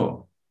Jones.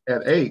 Sure.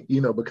 At 8,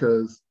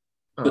 because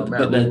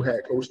Matt Rule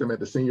had coached him at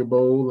the Senior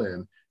Bowl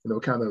and,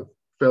 kind of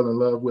fell in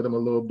love with him a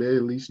little bit.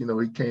 At least, he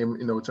came,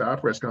 to our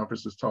press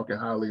conferences talking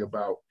highly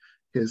about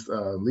his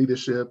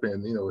leadership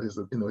and,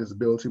 his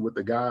ability with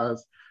the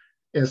guys.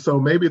 And so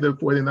maybe the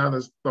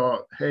 49ers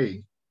thought,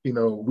 hey, we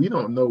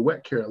don't know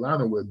what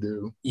Carolina would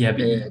do. Yeah,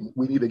 and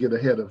we need to get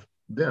ahead of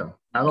them.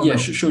 I don't know.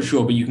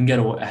 Sure. But you can get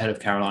ahead of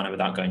Carolina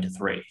without going to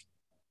 3.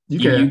 You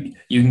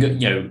can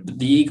go,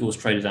 the Eagles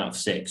traded out of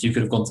 6. You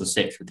could have gone to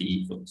 6 with the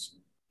Eagles.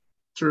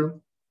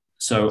 True.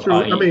 So True.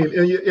 I mean,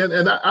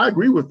 and I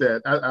agree with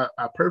that.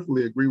 I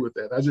perfectly agree with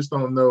that. I just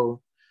don't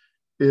know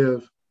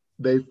if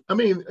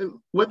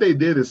what they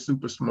did is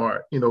super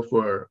smart,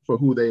 for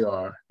who they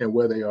are and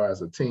where they are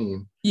as a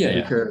team.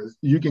 Yeah. Because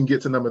you can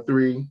get to number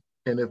 3,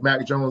 and if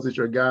Mac Jones is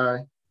your guy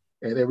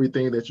and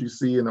everything that you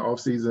see in the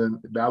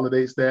offseason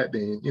validates that,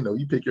 then,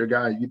 you pick your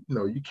guy,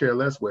 you care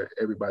less what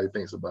everybody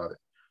thinks about it.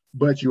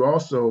 But you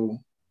also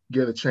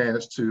get a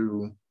chance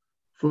to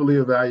fully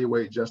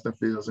evaluate Justin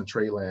Fields and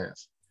Trey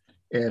Lance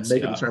and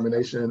make a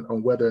determination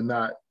on whether or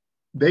not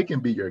they can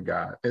be your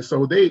guy. And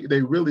so they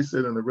really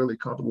sit in a really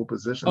comfortable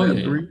position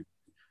at 3.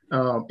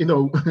 And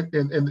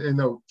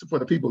for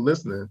the people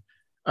listening,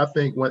 I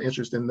think one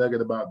interesting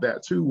nugget about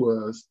that too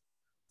was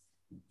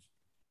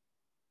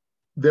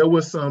there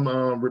was some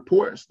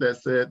reports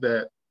that said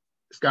that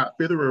Scott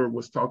Fitterer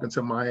was talking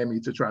to Miami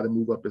to try to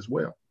move up as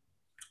well.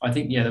 I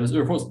think, there was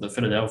reports that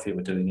Philadelphia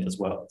were doing it as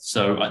well.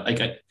 So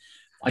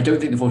I don't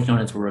think the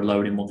 49ers were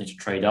alone in wanting to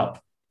trade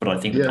up, but I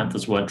think the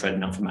Panthers weren't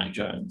trading up for Mac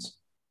Jones.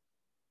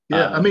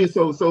 Yeah, I mean,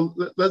 so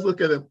let's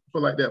look at it for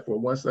like that for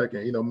 1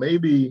 second.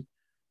 Maybe,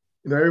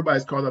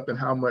 everybody's caught up in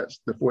how much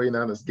the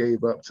 49ers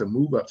gave up to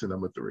move up to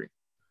number 3.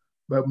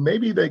 But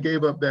maybe they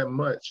gave up that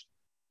much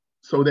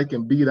so they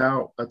can beat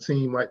out a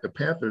team like the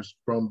Panthers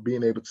from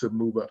being able to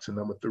move up to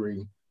number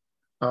 3.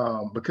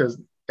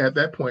 Because at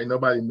that point,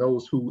 nobody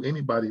knows who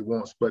anybody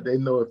wants, but they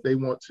know if they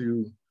want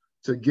to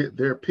get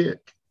their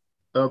pick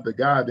of the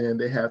guy, then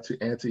they have to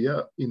ante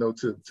up,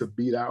 to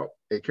beat out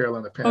a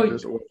Carolina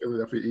Panthers or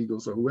Philadelphia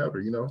Eagles or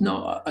whoever,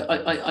 No,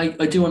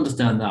 I do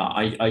understand that.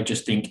 I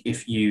just think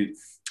if you,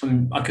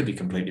 I could be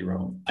completely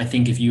wrong. I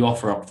think if you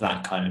offer up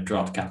that kind of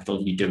draft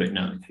capital, you do it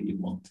knowing who you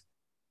want.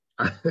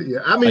 Yeah,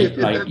 I mean,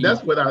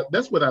 that's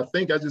what I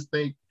think.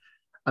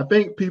 I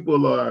think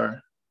people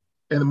are,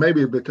 and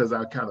maybe because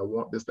I kind of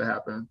want this to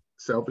happen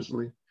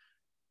selfishly,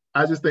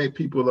 I just think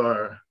people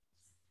are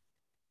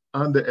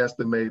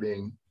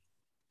underestimating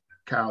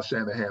Kyle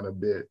Shanahan a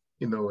bit,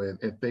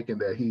 and thinking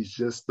that he's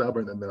just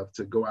stubborn enough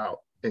to go out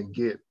and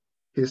get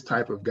his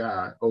type of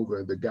guy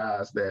over the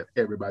guys that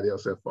everybody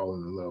else has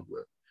fallen in love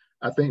with.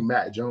 I think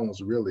Mac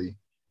Jones really,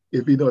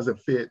 if he doesn't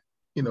fit,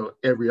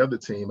 every other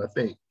team, I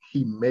think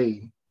he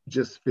may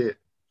just fit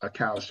a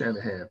Kyle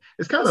Shanahan.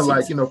 It's kind of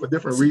like, for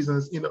different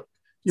reasons, you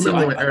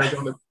remember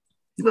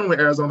when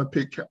Arizona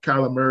picked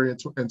Kyler Murray in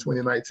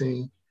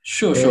 2019?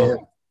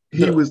 Sure.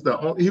 He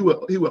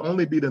would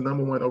only be the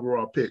number 1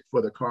 overall pick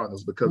for the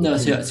Cardinals because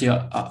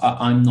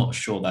I'm not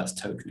sure that's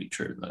totally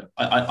true though.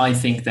 I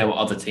think there were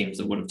other teams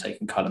that would have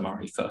taken Kyler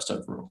Murray first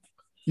overall.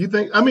 You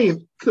think? I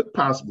mean, could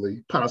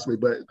possibly,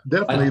 but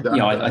definitely.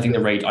 I think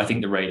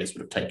the Raiders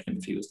would have taken him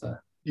if he was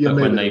there. Yeah,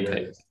 maybe when they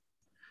picked.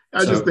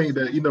 I just think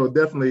that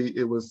definitely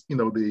it was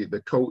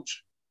the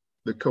coach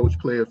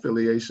player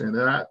affiliation,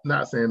 and I'm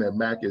not saying that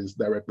Mac is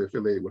directly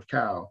affiliated with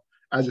Kyle.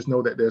 I just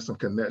know that there's some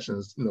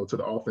connections, to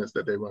the offense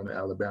that they run in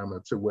Alabama,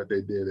 to what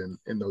they did and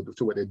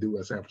to what they do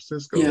in San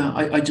Francisco. Yeah,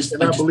 I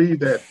believe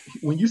that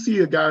when you see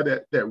a guy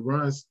that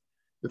runs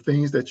the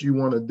things that you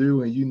want to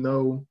do, and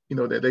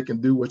that they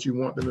can do what you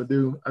want them to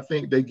do, I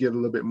think they get a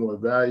little bit more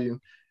value.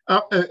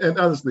 And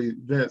honestly,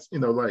 Vince,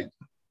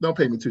 don't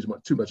pay me too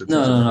much attention.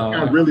 No.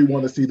 I really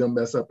want to see them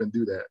mess up and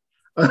do that.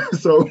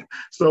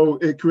 So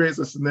it creates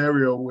a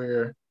scenario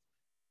where,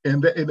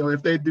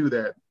 if they do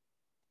that,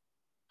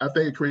 I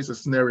think it creates a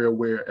scenario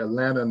where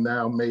Atlanta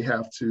now may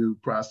have to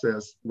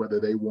process whether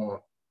they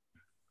want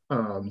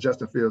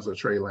Justin Fields or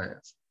Trey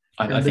Lance.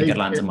 I think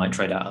Atlanta might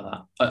trade out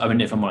of that. I mean,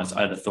 if I'm honest,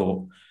 I had a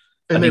thought.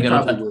 I think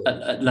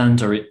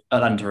Atlanta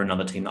are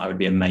another team that I would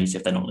be amazed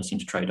if they're not listening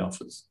to trade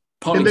offers.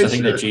 Partly because I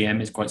think their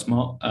GM is quite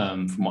smart,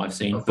 from what I've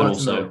seen, but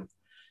also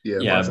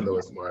is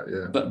smart,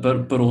 yeah.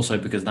 But also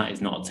because that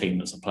is not a team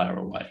that's a player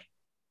away.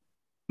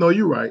 No,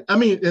 you're right. I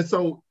mean,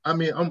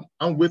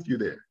 I'm with you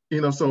there.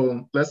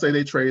 So let's say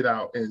they trade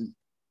out, and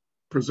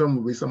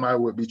presumably somebody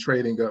would be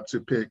trading up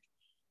to pick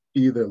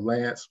either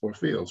Lance or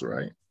Fields,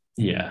 right?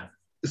 Yeah.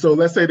 So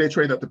let's say they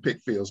trade up to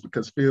pick Fields,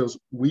 because Fields,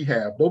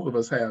 both of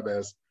us have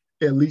as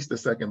at least the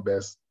second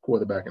best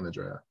quarterback in the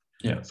draft.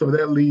 Yeah. So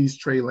that leaves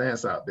Trey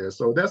Lance out there.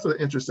 So that's an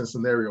interesting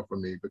scenario for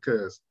me,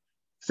 because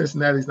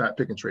Cincinnati's not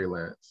picking Trey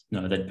Lance.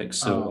 No, they'd pick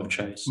Sewell or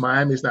Chase.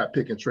 Miami's not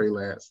picking Trey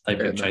Lance. They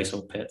pick Chase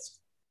or Pitts.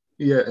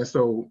 Yeah, and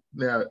so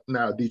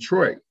now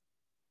Detroit,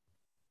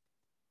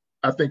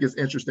 I think it's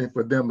interesting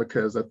for them,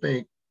 because I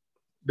think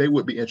they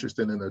would be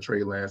interested in a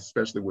Trey Lance,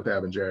 especially with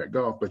having Jared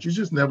Goff, but you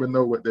just never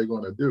know what they're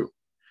going to do.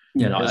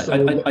 Yeah, no,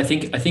 I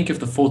think if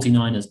the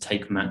 49ers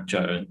take Mac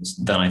Jones,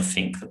 then I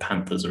think the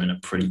Panthers are in a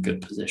pretty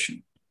good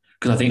position.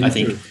 Because I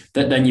think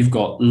that then you've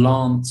got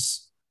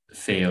Lance,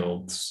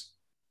 Fields,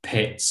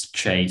 Pitts,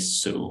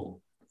 Chase,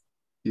 Sewell.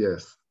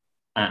 Yes.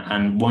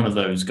 And one of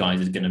those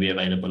guys is going to be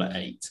available at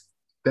 8.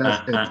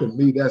 And to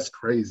me, that's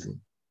crazy.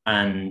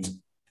 And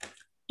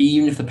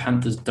even if the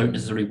Panthers don't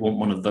necessarily want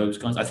one of those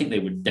guys, I think they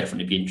would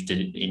definitely be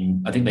interested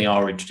in. I think they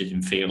are interested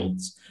in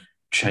Fields,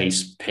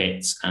 Chase,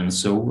 Pitts, and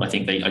Sewell. I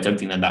don't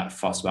think they're that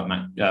fussed about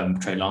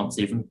Trey Lance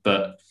even.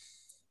 But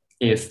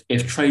if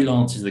Trey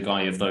Lance is the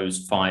guy of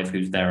those 5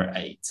 who's there at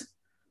 8,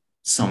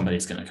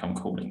 somebody's going to come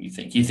calling. You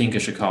think a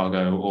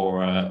Chicago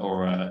or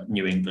a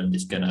New England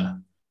is going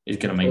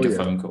to make a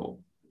phone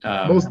call?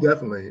 Most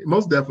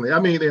definitely. I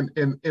mean,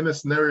 in a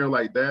scenario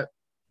like that,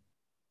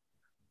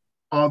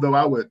 although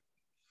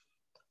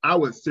I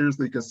would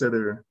seriously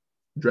consider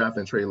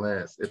drafting Trey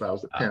Lance if I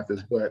was the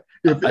Panthers. But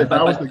if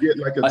I was to get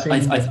like a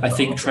team, I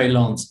think Trey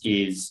Lance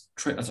is.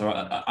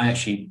 I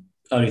actually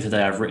earlier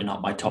today I've written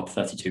up my top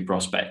 32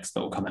 prospects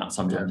that will come out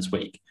sometime this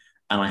week,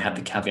 and I had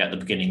the caveat at the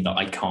beginning that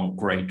I can't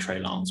grade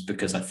Trey Lance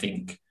because I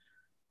think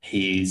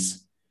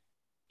he's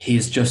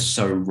just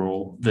so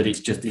raw that it's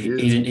just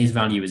his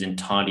value is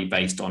entirely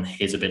based on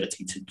his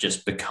ability to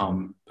just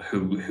become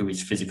who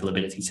his physical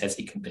ability says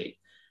he can be.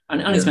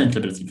 And his mental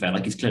ability, fair,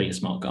 like he's clearly a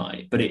smart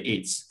guy, but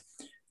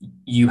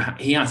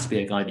he has to be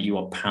a guy that you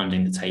are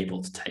pounding the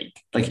table to take.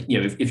 Like,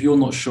 if you're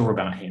not sure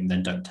about him,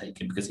 then don't take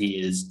him, because he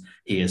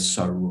is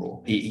so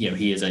raw.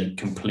 He is a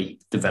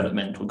complete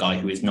developmental guy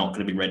who is not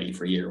going to be ready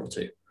for a year or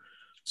two.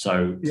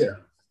 So yeah,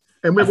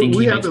 and I think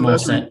we he have makes the more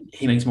luxury. sense.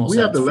 He makes more We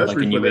have sense the for like a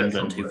luxury for New that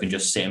England who somewhat. can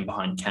just sit in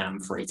behind Cam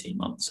for 18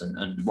 months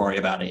and worry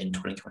about it in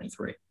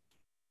 2023.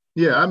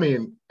 Yeah, I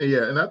mean,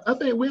 yeah, and I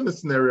think we're in the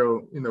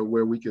scenario,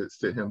 where we could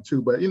sit him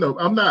too. But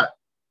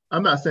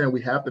I'm not saying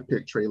we have to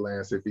pick Trey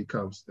Lance if he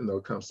comes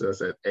to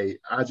us at 8.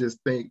 I just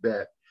think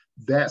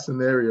that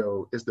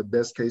scenario is the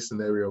best case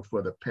scenario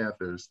for the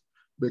Panthers,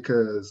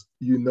 because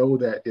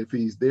that if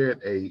he's there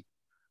at 8,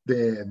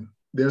 then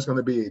there's going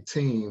to be a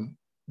team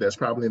that's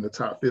probably in the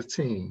top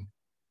 15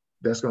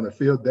 that's going to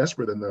feel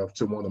desperate enough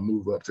to want to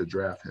move up to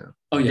draft him.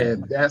 Oh yeah,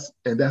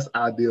 And that's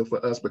ideal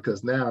for us,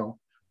 because now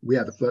we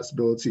have the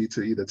flexibility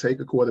to either take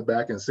a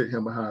quarterback and sit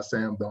him behind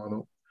Sam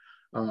Darnold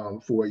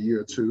for a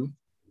year or two,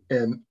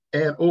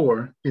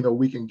 or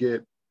we can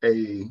get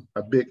a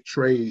big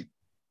trade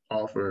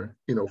offer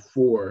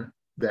for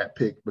that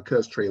pick,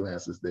 because Trey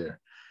Lance is there.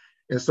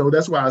 And so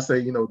that's why I say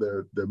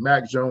the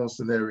Mac Jones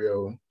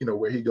scenario,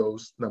 where he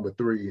goes number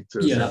 3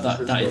 to San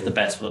Francisco, that is the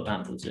best for the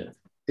Panthers. Yeah,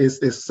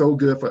 it's so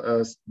good for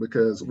us,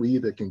 because we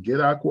either can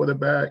get our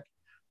quarterback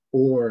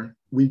or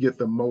we get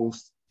the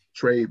most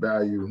trade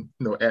value,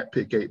 at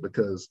pick 8,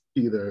 because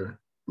either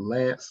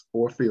Lance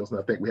or Fields, and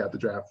I think we have to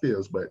draft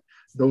Fields, but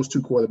those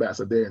 2 quarterbacks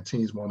are there and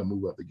teams want to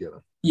move up to get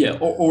them. Yeah,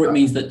 or it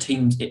means that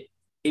teams,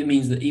 it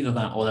means that either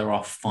that or there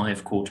are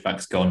 5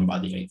 quarterbacks gone by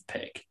the 8th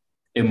pick,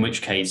 in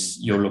which case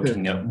you're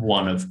looking at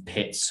one of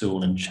Pitt,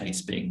 Sewell, and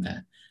Chase being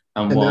there.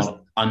 And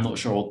while I'm not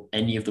sure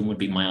any of them would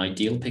be my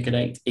ideal pick at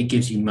 8, it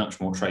gives you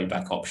much more trade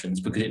back options,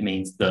 because it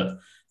means that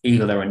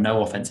either there are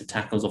no offensive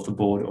tackles off the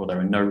board or there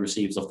are no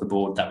receivers off the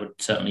board. That would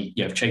certainly,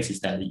 if Chase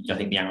is there, I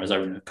think the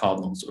Arizona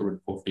Cardinals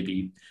would probably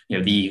be,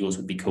 the Eagles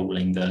would be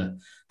calling, the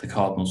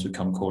Cardinals would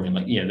come calling.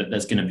 Like,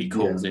 there's going to be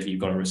calls if you've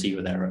got a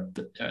receiver there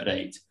at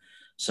 8.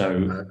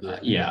 So,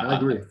 I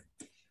agree.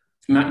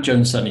 Mac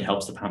Jones certainly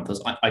helps the Panthers.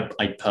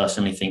 I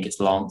personally think it's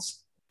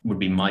Lance would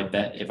be my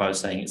bet. If I was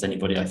saying it's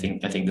anybody, I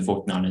think the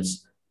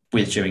 49ers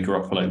with Jimmy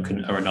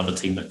Garoppolo are another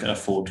team that can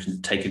afford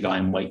to take a guy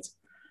and wait.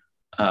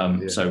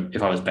 So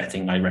if I was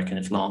betting, I reckon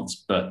it's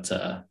Lance. But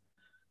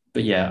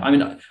yeah, I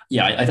mean,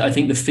 I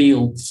think the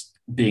Fields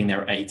being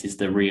there at 8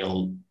 is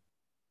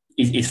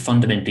is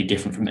fundamentally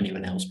different from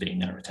anyone else being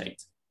there at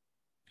 8.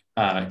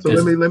 So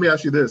let me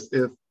ask you this: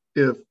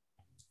 if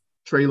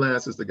Trey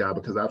Lance is the guy,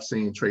 because I've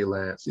seen Trey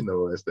Lance,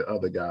 as the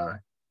other guy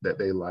that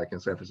they like in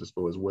San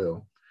Francisco as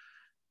well.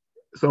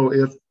 So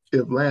if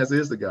Lance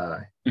is the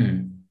guy,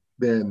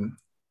 then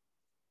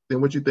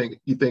what you think?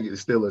 You think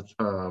it's still a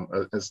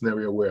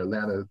scenario where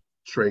Atlanta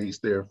trades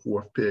their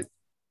 4th pick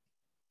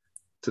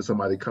to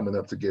somebody coming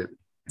up to get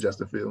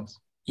Justin Fields?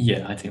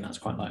 Yeah, I think that's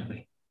quite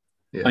likely.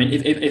 Yeah. I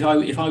mean,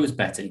 if I was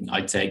betting,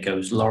 I'd say it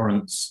goes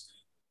Lawrence,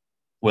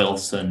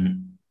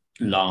 Wilson,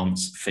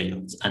 Lance,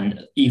 Fields,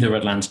 and either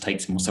Atlanta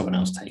takes him or someone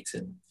else takes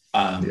him.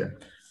 I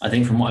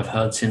think from what I've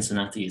heard,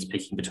 Cincinnati is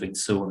picking between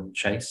Sewell and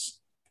Chase.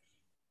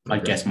 Okay.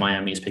 I guess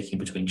Miami is picking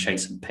between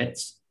Chase and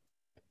Pitts.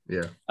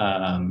 Yeah.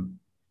 I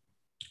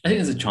think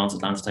there's a chance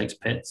Atlanta takes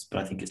Pitts, but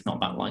I think it's not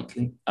that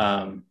likely.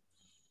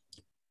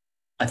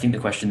 I think the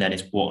question then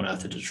is, what on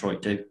earth did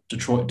Detroit do?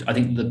 I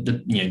think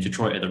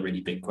Detroit are the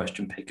really big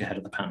question pick ahead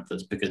of the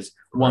Panthers, because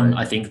one,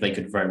 I think they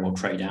could very well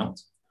trade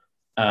out,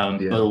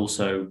 but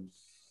also,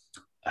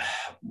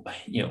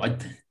 I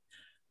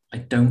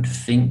don't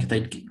think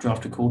they'd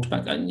draft a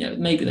quarterback.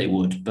 Maybe they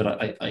would, but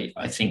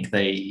I think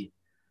they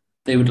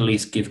would at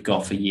least give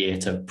Goff a year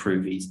to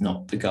prove he's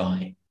not the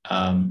guy.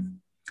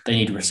 They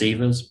need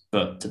receivers,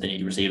 but do they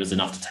need receivers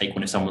enough to take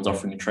one if someone's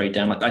offering a trade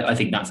down? Like, I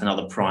think that's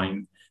another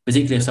prime,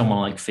 particularly if someone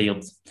like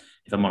Fields,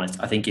 if I'm honest.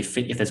 I think if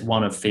there's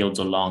one of Fields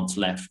or Lance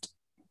left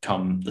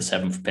come the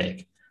 7th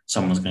pick,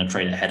 someone's going to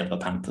trade ahead of the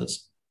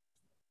Panthers.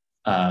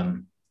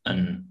 And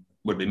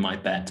would be my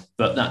bet.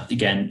 But that,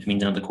 again,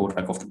 means another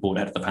quarterback off the board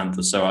ahead of the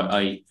Panthers. So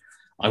I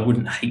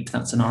wouldn't hate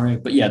that scenario.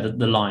 But yeah,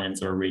 the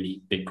Lions are a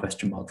really big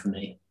question mark for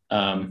me.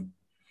 I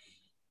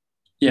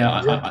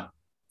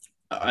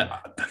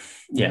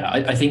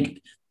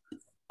think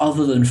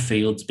other than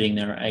Fields being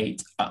there at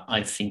 8,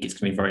 I think it's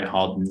going to be very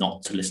hard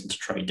not to listen to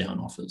trade down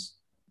offers.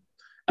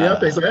 Yeah, I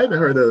think so. I even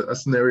heard a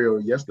scenario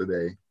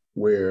yesterday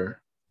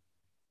where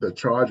the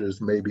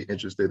Chargers may be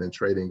interested in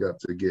trading up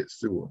to get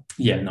Sewell.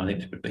 Yeah, no, I think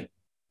they would be.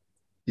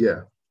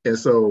 Yeah, and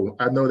so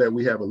I know that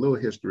we have a little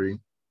history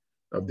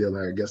of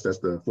dealing. I guess that's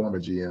the former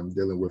GM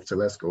dealing with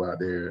Telesco out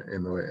there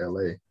in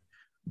LA.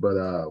 But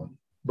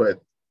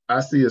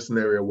I see a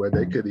scenario where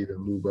they could even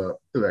move up.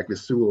 Like if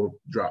Sewell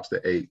drops to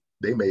 8,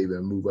 they may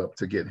even move up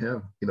to get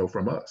him,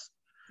 from us.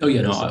 Oh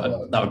yeah,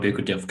 that would be a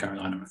good deal for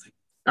Carolina, I think.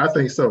 I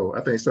think so.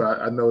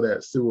 I know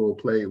that Sewell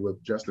played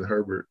with Justin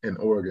Herbert in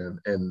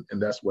Oregon, and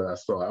that's what I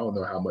saw. I don't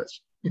know how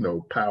much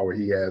power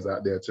he has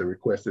out there to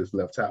request his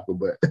left tackle,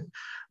 but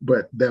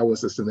that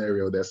was a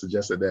scenario that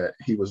suggested that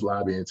he was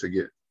lobbying to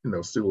get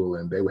Sewell,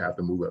 and they would have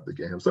to move up to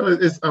get him. So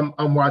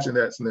I'm watching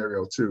that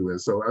scenario too, and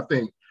so I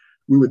think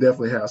we would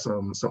definitely have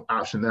some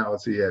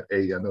optionality at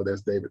 8. I know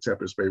that's David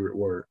Tepper's favorite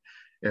word.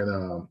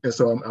 And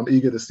so I'm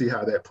eager to see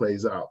how that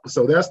plays out.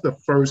 So that's the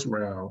first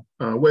round.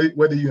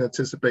 What do you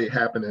anticipate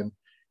happening?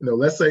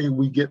 Let's say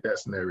we get that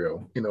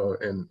scenario,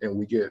 and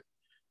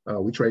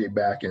we trade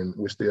back and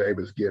we're still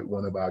able to get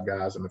one of our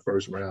guys in the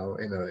first round.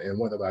 And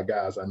one of our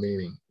guys,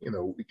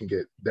 we can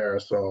get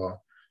Darrisaw,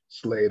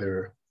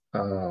 Slater,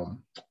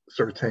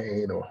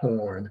 Surtain or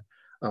Horn,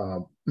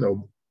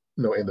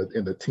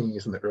 in the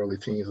teens, in the early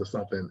teens or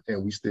something,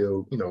 and we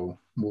still,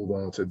 move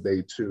on to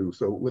day 2.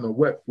 So,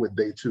 what would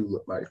day 2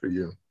 look like for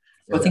you?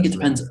 I think it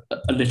depends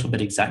a little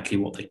bit exactly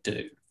what they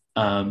do.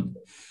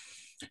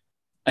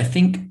 I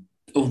think,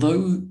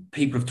 although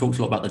people have talked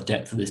a lot about the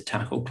depth of this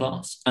tackle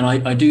class, and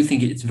I do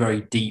think it's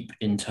very deep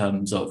in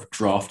terms of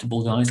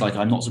draftable guys. Like,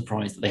 I'm not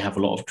surprised that they have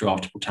a lot of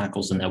draftable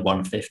tackles in their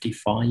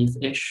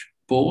 155-ish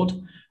board.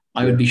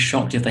 I would be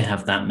shocked if they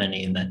have that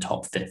many in their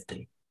top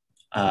 50.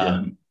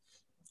 I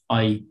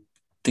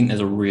think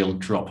there's a real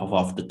drop-off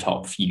after the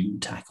top few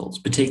tackles,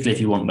 particularly if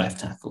you want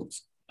left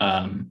tackles.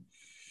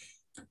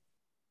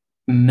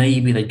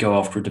 Maybe they go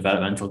after a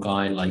developmental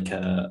guy like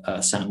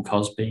Sam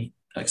Cosmi,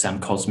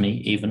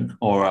 even,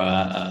 or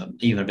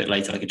even a bit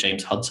later like a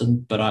James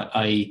Hudson. But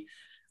I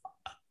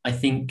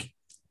think,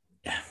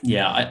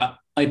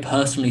 I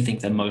personally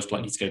think they're most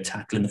likely to go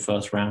tackle in the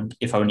first round,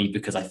 if only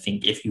because I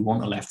think if you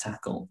want a left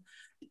tackle,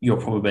 your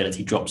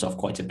probability drops off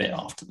quite a bit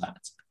after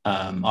that.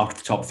 After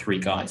the top 3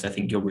 guys, I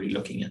think you're really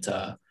looking at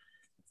a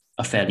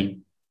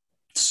fairly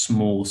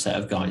small set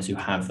of guys who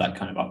have that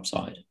kind of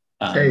upside.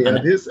 I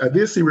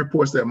did see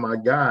reports that my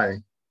guy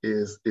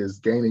is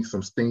gaining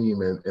some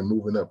steam and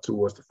moving up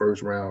towards the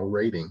first round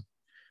rating.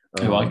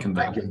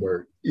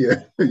 Eichenberg.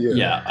 Yeah.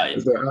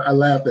 I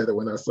laughed at it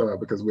when I saw it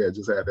because we had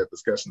just had that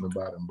discussion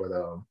about him.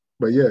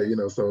 But yeah,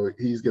 so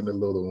he's getting a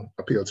little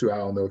appeal too. I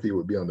don't know if he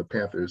would be on the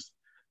Panthers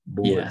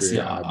board.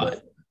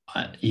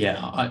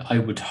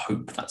 I would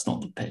hope that's not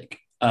the pick.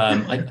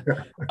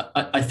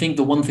 I think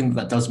the one thing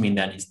that does mean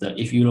then is that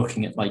if you're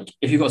looking at,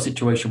 if you've got a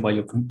situation where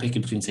you're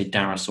picking between, say,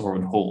 Darrisaw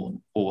and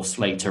Horn, or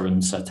Slater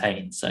and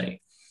Surtain, say,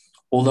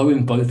 although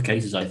in both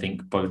cases I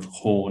think both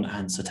Horn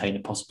and Surtain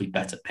are possibly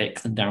better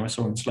pick than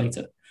Darrisaw and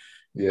Slater.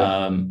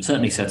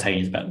 Certainly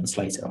Surtain is better than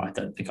Slater. I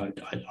don't think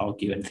I'd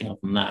argue anything other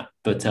than that.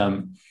 But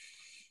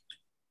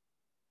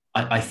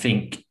I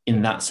think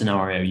in that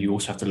scenario, you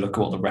also have to look at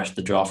what the rest of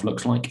the draft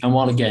looks like. And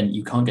while, again,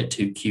 you can't get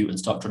too cute and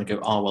start trying to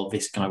go,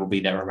 this guy will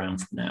be there around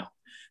from now.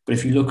 But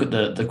if you look at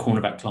the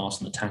cornerback class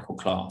and the tackle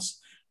class,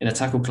 in the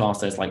tackle class,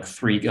 there's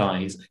 3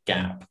 guys, a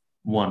gap,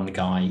 1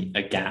 guy,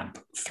 a gap,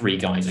 3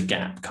 guys, a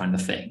gap kind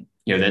of thing.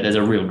 There's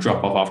a real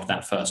drop-off after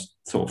that first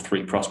sort of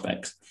 3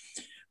 prospects.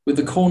 With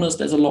the corners,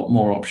 there's a lot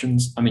more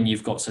options. I mean,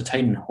 you've got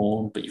Surtain and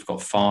Horn, but you've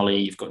got Farley,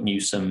 you've got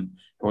Newsome,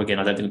 or again,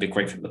 I don't think it'd be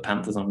great for the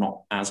Panthers. I'm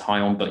not as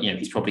high on, but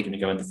he's probably going to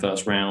go in the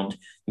first round.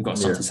 You've got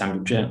Santi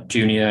Samuel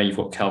Jr., you've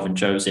got Kelvin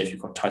Joseph,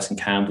 you've got Tyson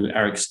Campbell,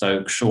 Eric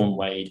Stokes, Sean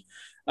Wade,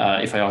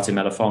 Ifeatu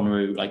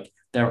Melifonwu.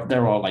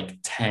 There are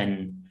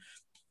 10,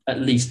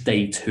 at least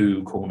day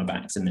 2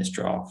 cornerbacks in this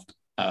draft.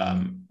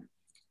 I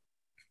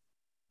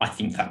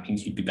think that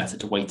means you'd be better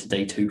to wait to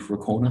day 2 for a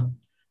corner.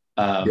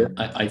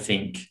 I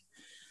think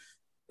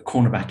a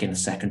cornerback in the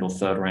 2nd or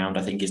 3rd round,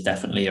 I think, is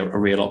definitely a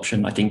real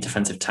option. I think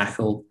defensive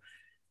tackle,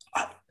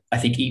 I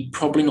think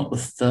probably not the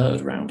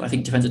 3rd round. I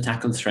think defensive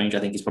tackle is strange.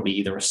 I think it's probably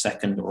either a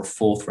 2nd or a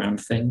 4th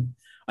round thing.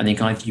 I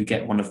think either you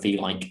get one of the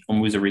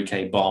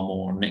Onwuzurike,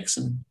 Barmore, or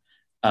Nixon,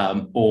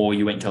 or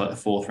you wait until the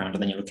 4th round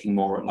and then you're looking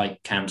more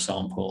at Cam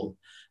Sample,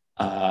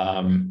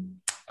 the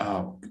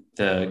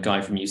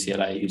guy from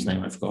UCLA whose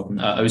name I've forgotten,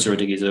 Osa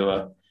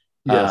Odigizua.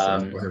 Yes, I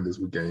saw him this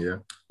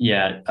weekend.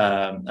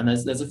 And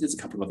there's a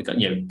couple of other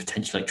guys,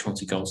 potentially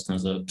Chauncey Golston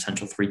as a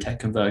potential 3-tech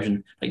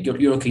conversion.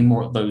 You're looking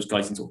more at those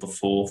guys in sort of the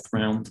 4th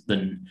round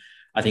than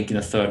I think in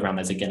the 3rd round.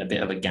 There's again a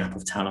bit of a gap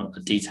of talent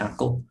at D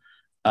tackle,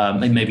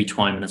 and maybe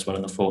Twyman as well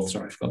in the 4th.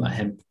 Sorry, I forgot about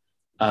him.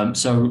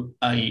 So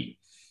I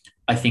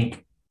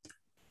think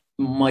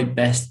my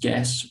best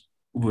guess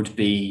would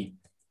be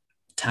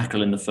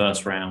tackle in the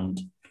 1st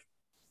round,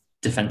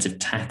 defensive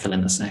tackle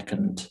in the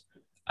 2nd.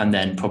 And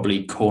then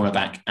probably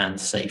cornerback and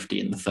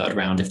safety in the 3rd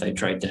round if they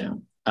trade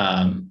down.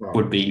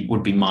 Would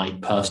be my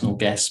personal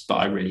guess, but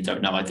I really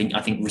don't know. I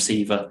think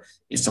receiver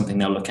is something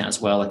they'll look at as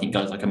well. I think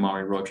guys like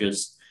Amari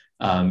Rogers,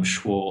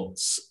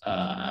 Schwartz,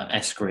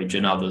 Eskridge,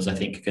 and others, I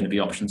think, are going to be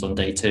options on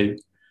day 2.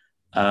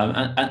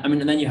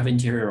 And then you have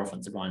interior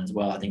offensive line as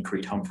well. I think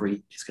Creed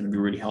Humphrey is going to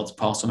be really hard to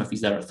pass on if he's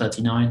there at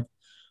 39.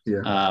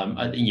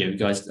 I think you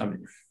guys.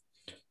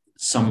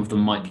 Some of them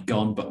might be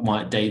gone, but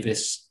Wyatt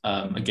Davis,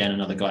 again,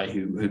 another guy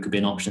who could be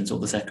an option until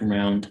the 2nd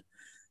round.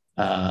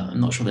 I'm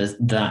not sure there's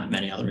that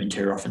many other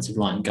interior offensive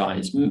line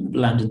guys.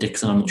 Landon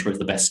Dixon, I'm not sure is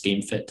the best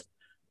scheme fit.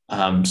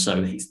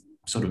 So he's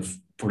sort of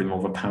probably more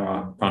of a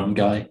power run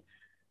guy.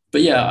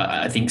 But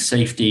I think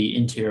safety,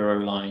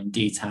 interior line,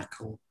 D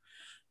tackle.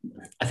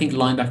 I think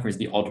linebacker is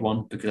the odd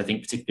one because I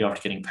think particularly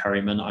after getting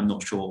Perryman, I'm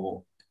not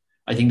sure.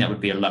 I think that would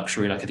be a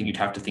luxury. I think you'd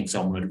have to think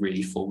someone would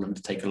really fallen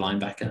to take a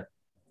linebacker.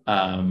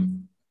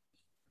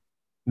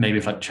 maybe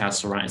if like Chaz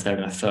Surratt is there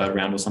in a third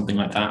round or something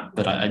like that.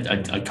 But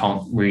I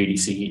can't really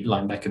see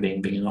linebacker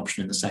being an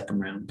option in the second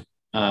round.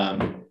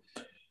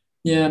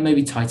 Yeah,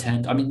 maybe tight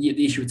end. I mean,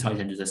 the issue with tight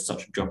end is there's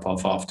such a drop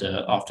off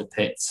after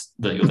Pitts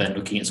that you're then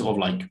looking at sort of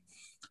like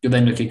you're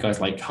then looking at guys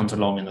like Hunter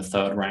Long in the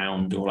third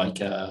round, or like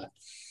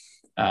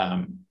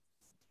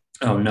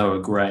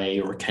Noah Gray,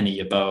 or a Kenny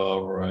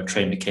Yeboah, or a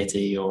Trey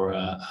McKitty, or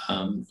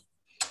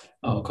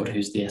oh god,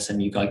 who's the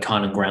SMU guy,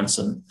 Kylan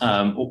Granson.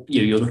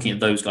 You're looking at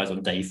those guys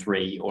on day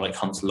 3, or like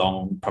Hunter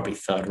Long, probably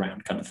third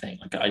round kind of thing.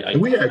 Like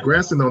and we had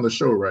Granson on the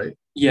show, right?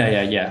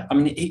 Yeah. I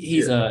mean,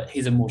 he's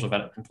a more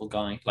developmental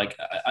guy. Like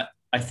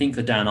I think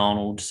the Dan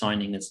Arnold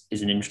signing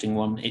is an interesting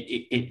one.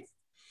 It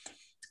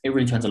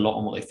really depends a lot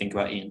on what they think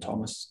about Ian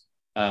Thomas.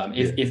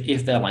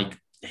 If they're like,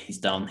 he's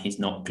done, he's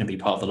not going to be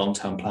part of the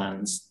long-term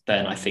plans,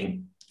 then I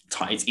think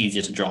it's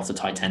easier to draft a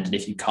tight end. And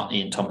if you cut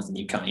Ian Thomas, then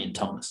you cut Ian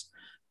Thomas.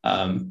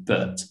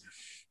 But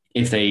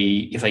if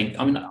they,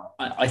 I mean,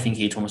 I think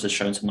Ian Thomas has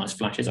shown some nice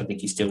flashes. I think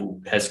he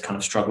still has kind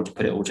of struggled to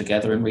put it all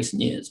together in recent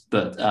years,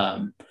 but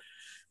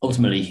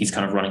ultimately he's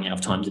kind of running out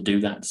of time to do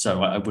that.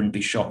 So I wouldn't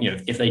be shocked,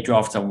 if they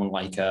draft someone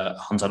like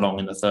Hunter Long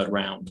in the third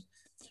round,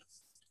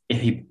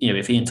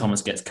 if Ian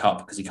Thomas gets cut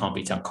because he can't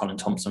beat out Colin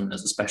Thompson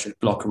as a specialist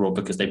blocker, or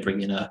because they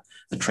bring in a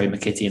Trey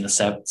McKitty in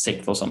the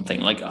sixth or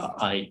something, like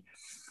I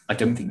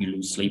don't think you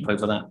lose sleep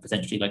over that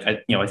potentially. Like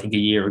I think a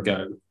year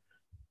ago,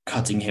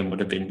 cutting him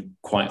would have been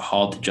quite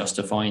hard to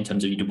justify in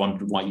terms of you'd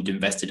wondered why you'd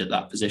invested at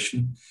that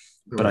position.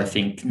 Mm-hmm. But I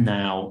think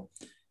now,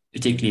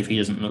 particularly if he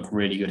doesn't look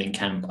really good in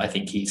camp, I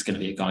think he's going to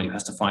be a guy who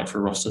has to fight for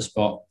a roster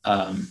spot.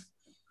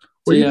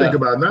 You think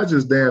about not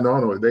just Dan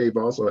Arnold, they've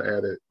also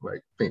added, like,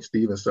 I think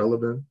Stephen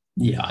Sullivan.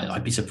 Yeah,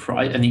 I'd be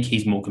surprised. I think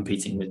he's more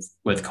competing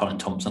with Colin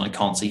Thompson. I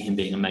can't see him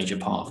being a major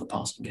part of the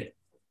passing game.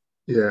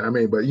 Yeah, I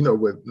mean, but we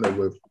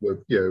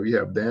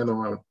have Dan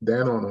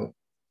Arnold,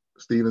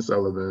 Stephen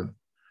Sullivan,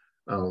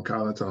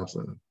 Colin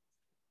Thompson.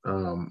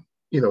 I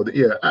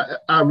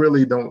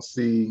really don't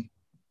see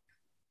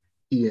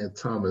Ian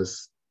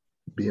Thomas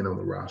being on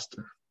the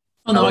roster.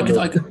 Oh no, I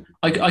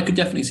could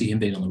definitely see him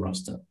being on the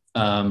roster.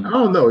 I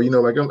don't know,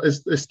 like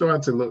it's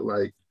starting to look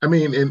like. I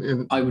mean,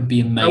 and I would be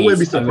amazed. I wouldn't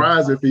be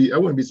surprised if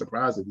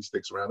he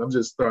sticks around. I'm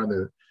just starting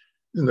to,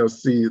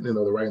 see,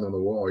 the writing on the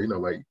wall.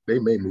 Like they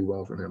may move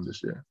on from him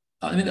this year.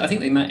 I mean, I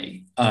think they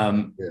may. I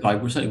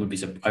would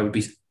be.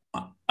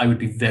 I would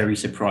be very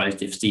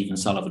surprised if Stephen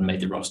Sullivan made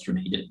the roster and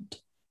he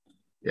didn't.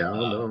 Yeah, I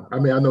don't know. I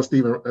mean, I know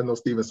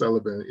Stephen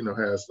Sullivan,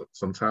 has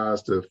some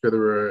ties to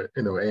Fitterer,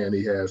 and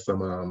he has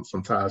some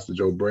ties to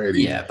Joe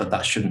Brady. Yeah, but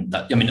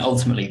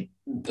ultimately,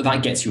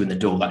 that gets you in the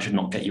door. That should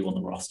not get you on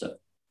the roster.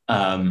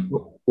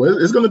 Well,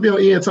 it's going to be on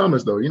Ian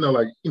Thomas, though. Ian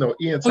Thomas. Oh,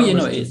 yeah,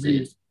 no, it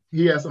is.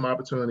 He had some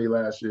opportunity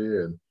last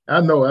year, and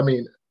I know. I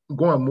mean,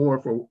 going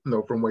more from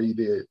what he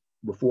did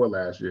before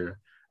last year,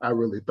 I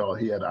really thought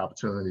he had the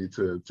opportunity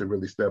to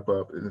really step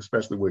up, and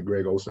especially with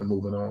Greg Olsen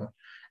moving on.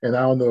 And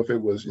I don't know if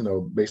it was,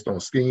 based on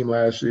scheme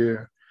last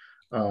year,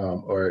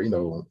 or,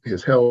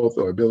 his health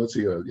or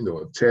ability, or,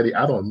 Teddy,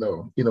 I don't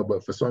know,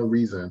 but for some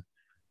reason,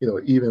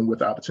 even with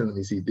the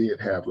opportunities he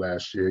did have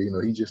last year,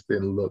 he just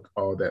didn't look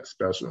all that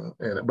special.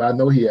 But I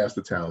know he has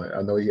the talent.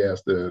 I know he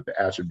has the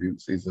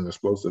attributes. He's an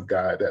explosive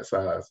guy at that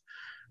size.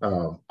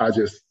 I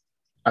just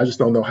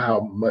don't know how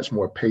much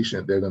more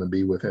patient they're going to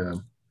be with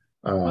him,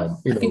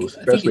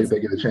 especially if they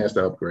get a chance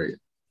to upgrade.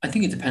 I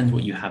think it depends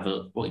what you have,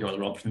 what your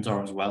other options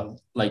are as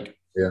well. Like,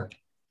 yeah,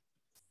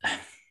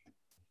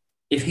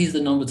 if he's the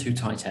number 2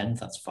 tight end,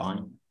 that's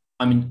fine.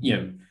 I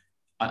mean,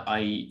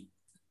 I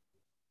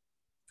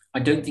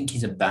don't think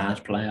he's a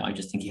bad player. I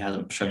just think he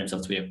hasn't shown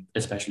himself to be an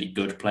especially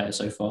good player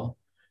so far.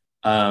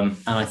 And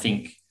I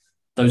think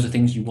those are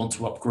things you want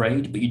to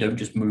upgrade, but you don't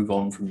just move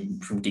on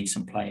from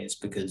decent players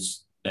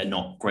because they're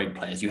not great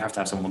players. You have to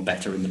have someone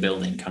better in the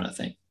building, kind of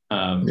thing.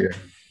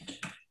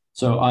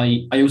 So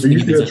I also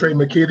think you see a Trey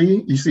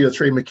McKitty. You see a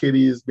Trey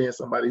McKitty as being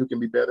somebody who can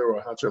be better,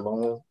 or Hunter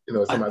Long,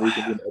 somebody who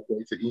can be an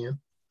upgrade to Ian.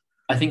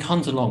 I think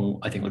Hunter Long,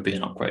 would be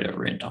an upgrade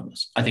over Ian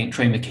Thomas. I think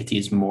Trey McKitty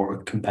is more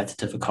a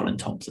competitor for Colin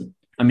Thompson.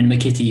 I mean,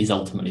 McKitty is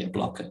ultimately a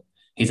blocker.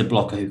 He's a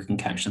blocker who can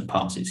catch some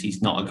passes.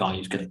 He's not a guy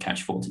who's going to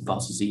catch 40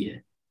 passes a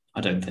year,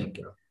 I don't think.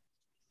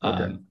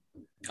 Okay.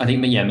 I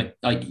think,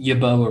 like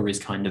Yeboah is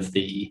kind of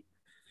the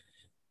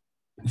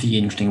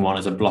interesting one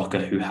as a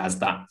blocker who has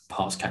that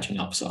pass catching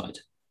upside.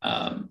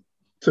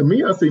 To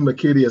me, I see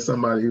McKitty as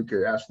somebody who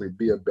could actually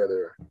be a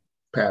better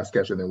pass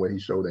catcher than what he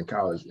showed in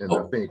college. And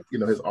I think,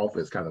 his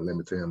offense kind of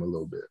limited him a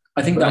little bit.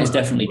 I think that is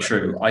definitely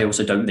true. I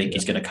also don't think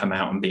he's going to come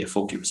out and be a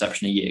 40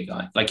 reception a year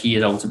guy. Like, he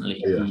is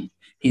ultimately,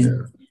 he's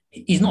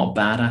not a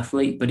bad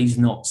athlete, but he's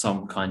not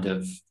some kind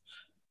of,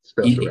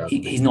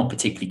 he's not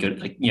particularly good.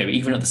 Like,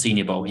 even at the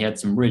Senior Bowl, he had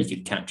some really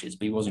good catches,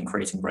 but he wasn't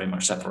creating very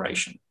much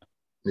separation.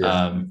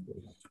 Yeah.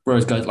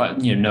 Whereas guys like,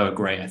 Noah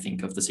Gray, I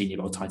think, of the Senior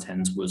Bowl tight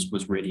ends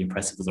was really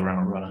impressive as a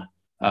round runner.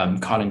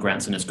 Kylan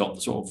Granson has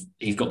got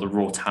he's got the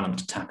raw talent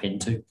to tap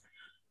into.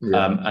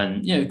 Yeah.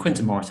 And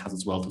Quinton Morris has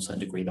as well to a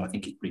certain degree, though I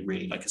think he'd be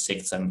really like a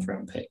 6th, 7th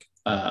round pick.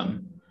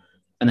 And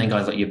then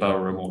guys like Yeboah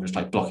are more just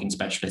like blocking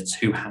specialists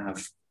who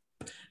have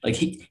Like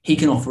he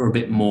can offer a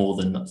bit more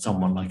than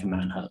someone like a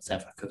Manhurts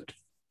ever could,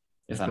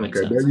 if that makes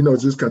sense. But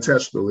just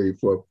contextually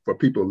for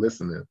people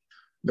listening,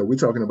 we're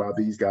talking about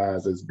these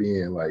guys as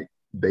being like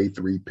day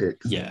 3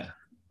 picks. Yeah.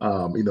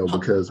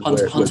 Because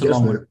Hunter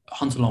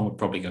Long would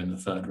probably go in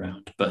the 3rd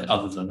round, but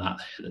other than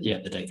that,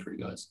 the day 3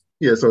 guys.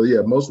 Yeah, so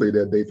mostly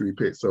they're day 3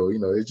 picks. So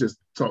it just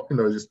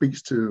it just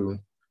speaks to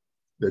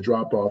the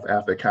drop off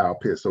after Kyle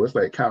Pitts. So it's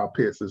like Kyle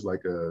Pitts is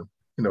like the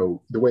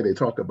way they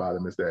talk about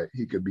him is that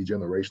he could be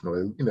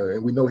generational,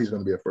 and we know he's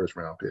going to be a 1st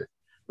round pick.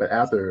 But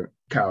after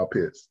Kyle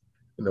Pitts,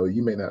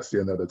 you may not see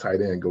another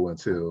tight end go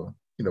until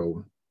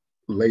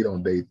late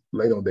on day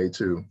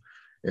 2.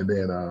 And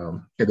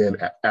then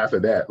after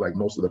that, like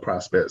most of the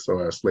prospects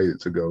are slated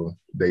to go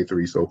day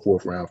 3, so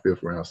 4th round,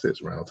 5th round,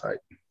 6th round type.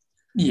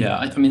 Yeah,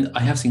 I mean,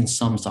 I have seen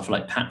some stuff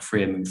like Pat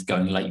Freiermuth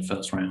going late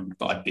 1st round,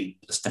 but I'd be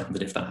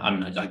astounded if that. I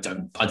mean, I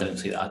don't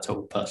see that at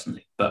all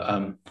personally.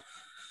 But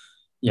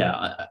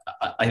yeah,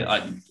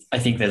 I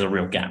think there's a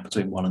real gap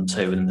between 1 and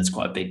 2, and then there's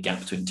quite a big gap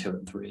between 2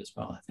 and 3 as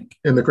well, I think.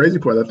 And the crazy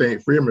part, I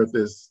think Freiermuth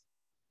is,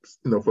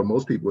 for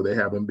most people, they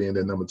have him being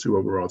their number 2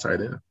 overall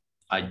tight end.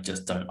 I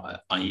just don't.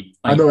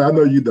 I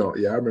know you don't.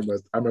 Yeah, I remember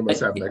us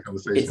having that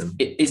conversation.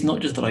 It's not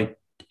just that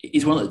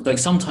it's one of, like,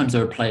 sometimes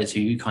there are players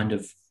who you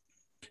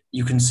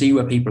can see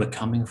where people are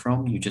coming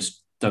from. You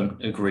just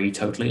don't agree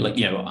totally. Like,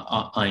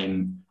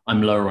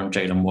 I'm lower on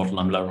Jalen Waddle.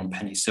 I'm lower on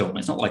Penny Sewell.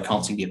 It's not like I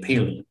can't see the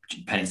appeal of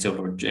Penny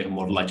Sewell or Jalen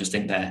Waddle. I just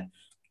think they're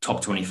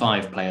top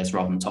 25 players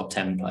rather than top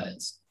 10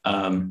 players.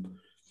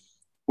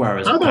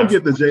 Whereas I don't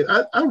get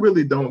the I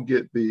really don't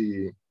get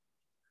the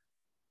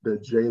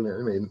Jalen.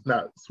 I mean,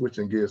 not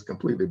switching gears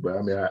completely, but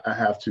I mean, I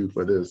have to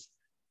for this.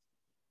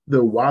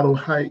 The Waddle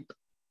hype,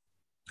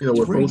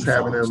 with really folks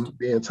having him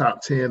being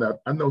top 10,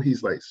 I know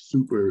he's like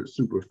super,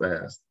 super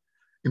fast,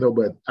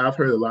 but I've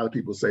heard a lot of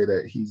people say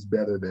that he's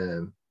better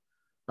than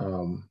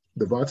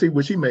Devontae,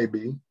 which he may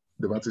be,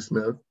 Devontae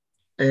Smith,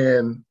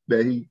 and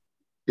that he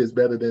is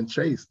better than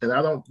Chase. And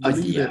I don't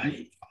believe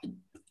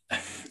that.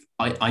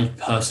 I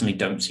personally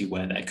don't see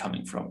where they're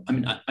coming from. I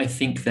mean, I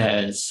think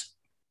the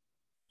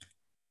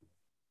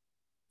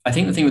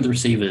thing with the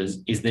receivers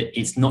is that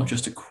it's not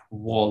just a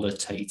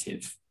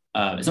qualitative.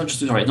 It's not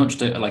just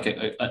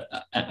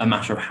a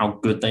matter of how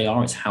good they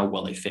are. It's how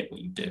well they fit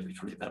what you do. It's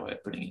probably a better way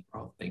of putting it,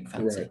 rather than being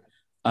fancy.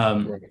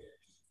 Right.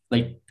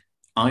 Like,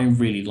 I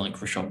really like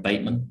Rashad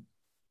Bateman,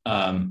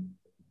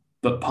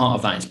 but part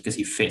of that is because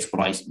he fits what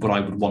I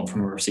would want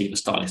from a receiver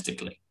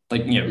stylistically.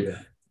 Like,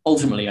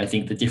 ultimately, I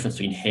think the difference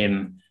between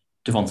him,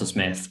 Devonta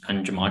Smith,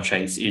 and Ja'Marr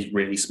Chase is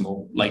really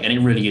small. Like, and it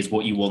really is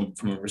what you want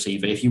from a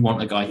receiver. If you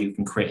want a guy who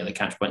can create the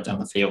catch point down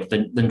the field,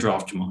 then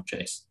draft Ja'Marr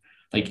Chase.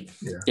 Like,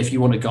 if you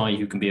want a guy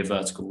who can be a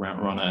vertical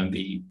route runner and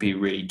be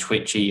really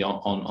twitchy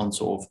on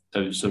sort of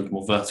those sort of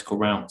more vertical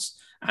routes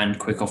and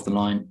quick off the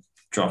line,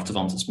 draft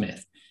Devonta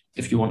Smith.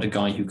 If you want a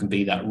guy who can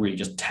be that really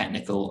just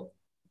technical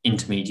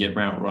intermediate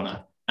route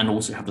runner and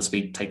also have the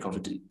speed to take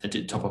off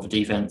the top of a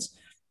defense,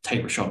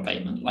 take Rashad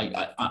Bateman. Like,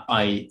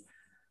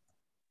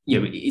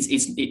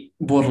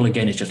 Waddle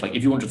again is just like,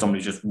 if you want someone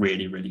who's just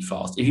really, really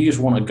fast, if you just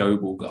want a go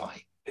ball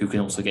guy who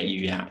can also get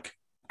you yak,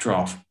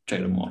 draft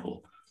Jalen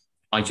Waddle.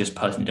 I just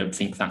personally don't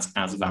think that's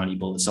as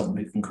valuable as someone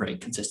who can create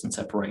consistent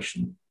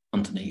separation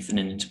underneath and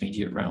in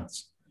intermediate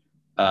routes.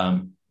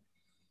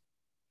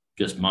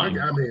 Just my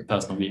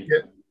personal view.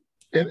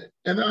 Yeah,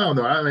 and I don't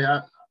know. I mean,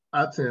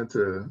 I tend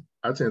to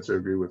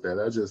agree with that.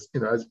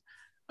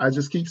 I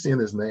just keep seeing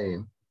his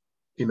name,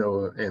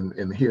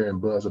 and hearing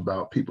buzz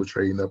about people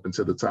trading up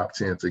into the top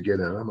 10 to get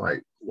him. I'm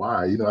like,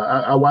 why?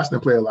 I watched him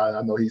play a lot.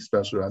 I know he's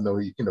special. I know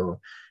he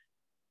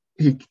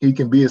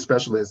can be as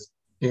special as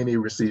any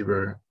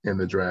receiver in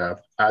the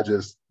draft. I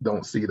just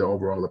don't see the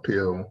overall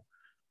appeal,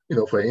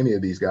 for any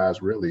of these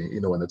guys really,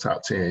 in the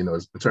top 10, in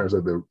terms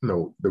of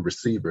the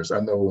receivers. I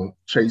know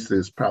Chase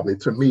is probably,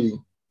 to me.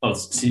 Oh,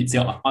 see,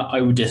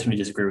 I would definitely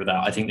disagree with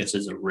that. I think this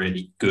is a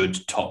really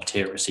good top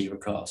tier receiver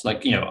class.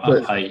 Like,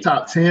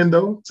 top 10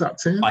 though, top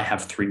 10. I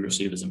have 3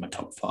 receivers in my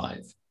top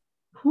 5.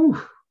 Whew.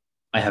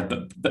 I have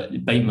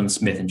Bateman,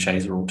 Smith, and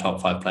Chase are all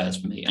top 5 players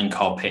for me, and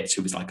Kyle Pitts,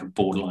 who is like a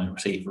borderline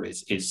receiver,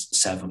 is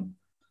 7.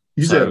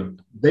 You said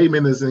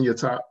Bateman is in your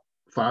top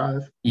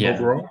 5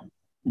 overall?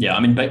 Yeah, I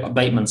mean,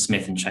 Bateman,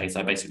 Smith, and Chase,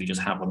 I basically just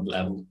have on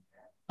level.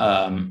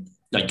 I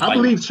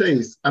believe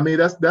Chase. I mean,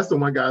 that's the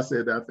one guy I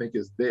said that I think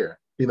is there,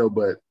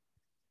 but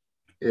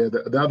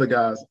the other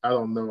guys, I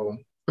don't know.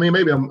 I mean,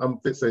 maybe I'm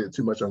fixated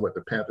too much on what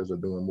the Panthers are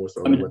doing more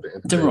so than what the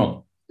don't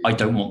wrong. I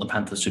don't want the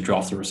Panthers to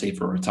draft a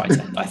receiver or a tight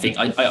end. I think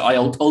I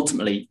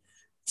ultimately,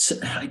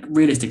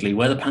 realistically,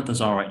 where the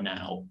Panthers are right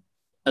now,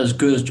 as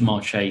good as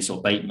Ja'Marr Chase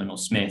or Bateman or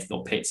Smith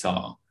or Pitts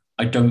are,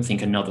 I don't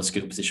think another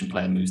skill position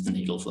player moves the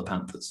needle for the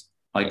Panthers.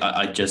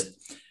 I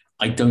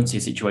don't see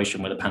a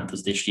situation where the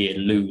Panthers this year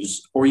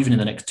lose, or even in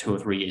the next 2 or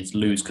 3 years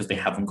lose because they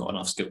haven't got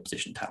enough skill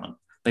position talent.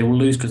 They will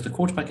lose because the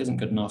quarterback isn't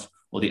good enough,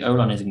 or the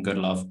O-line isn't good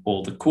enough,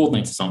 or the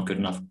coordinators aren't good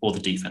enough, or the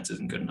defense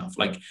isn't good enough.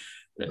 Like,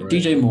 right.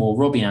 DJ Moore,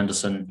 Robbie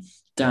Anderson,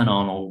 Dan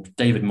Arnold,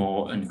 David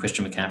Moore, and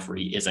Christian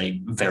McCaffrey is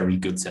a very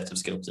good set of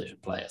skill position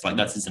players. Like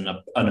that is an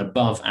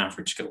above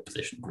average skill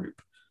position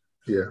group.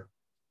 Yeah.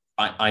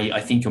 I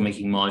think you're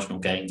making marginal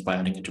gains by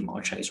adding a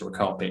Ja'Marr Chase or a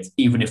Kyle Pitts,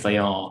 even if they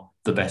are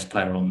the best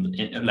player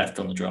left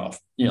on the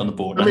draft, on the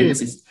board.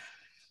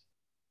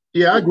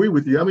 Yeah, I agree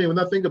with you. I mean, when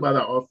I think about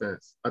our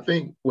offense, I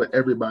think what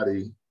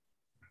everybody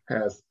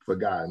has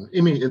forgotten, I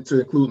mean,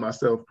 to include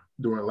myself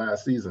during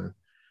last season,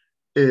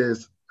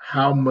 is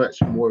how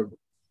much more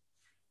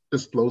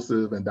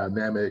explosive and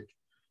dynamic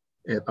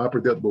and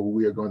unpredictable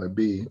we are going to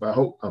be. I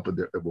hope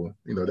unpredictable.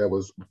 That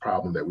was a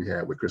problem that we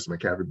had with Christian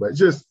McCaffrey, but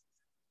just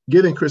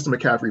getting Christian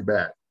McCaffrey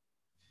back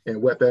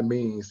and what that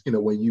means,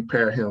 when you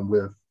pair him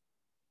with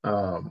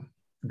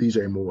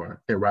DJ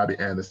Moore and Robbie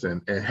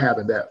Anderson and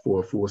having that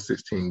for a full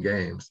 16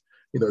 games,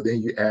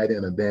 then you add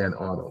in a Dan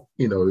Arnold.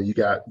 You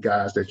got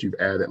guys that you've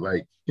added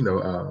like,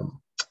 I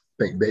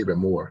think David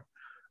Moore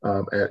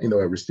at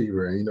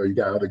receiver. And, you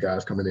got other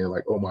guys coming in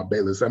like Omar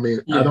Bayless. I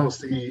mean, yeah. I don't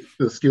see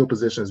the skill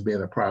positions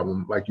being a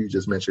problem like you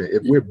just mentioned.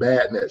 If we're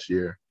bad next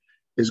year,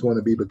 it's going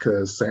to be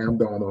because Sam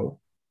Darnold,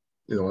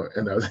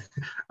 and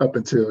up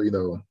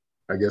until,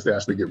 I guess they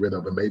actually get rid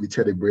of him, maybe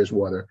Teddy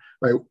Bridgewater.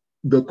 Like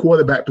the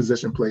quarterback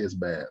position play is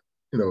bad,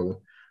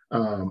 or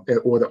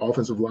the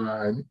offensive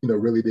line,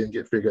 really didn't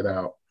get figured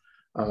out.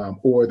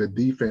 Or the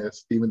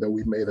defense, even though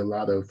we've made a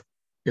lot of,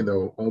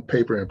 on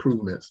paper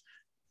improvements,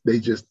 they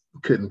just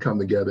couldn't come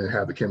together and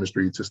have the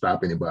chemistry to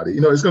stop anybody.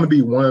 It's going to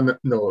be one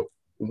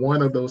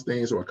of those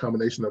things or a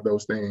combination of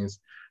those things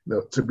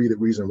to be the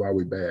reason why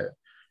we're bad.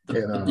 But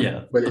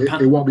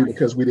it won't be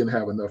because we didn't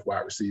have enough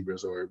wide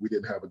receivers or we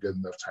didn't have a good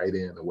enough tight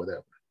end or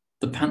whatever.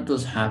 The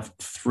Panthers have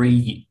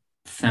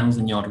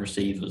 3,000-yard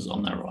receivers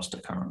on their roster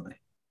currently.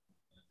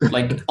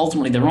 Like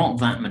ultimately, there aren't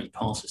that many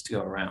passes to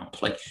go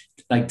around. Like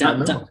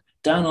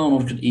Dan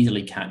Arnold could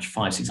easily catch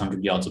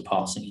 500-600 yards of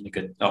passing in a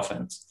good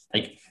offense.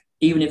 Like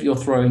even if you're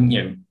throwing,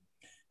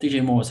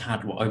 DJ Moore has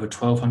had over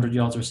 1,200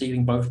 yards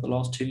receiving both of the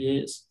last 2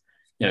 years.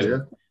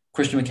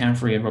 Christian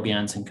McCaffrey and Robbie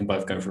Anderson can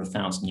both go for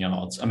 1,000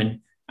 yards. I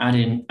mean, add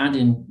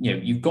in,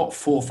 you've got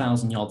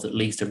 4,000 yards at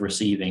least of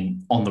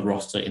receiving on the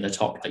roster in the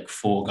top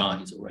 4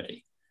 guys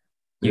already.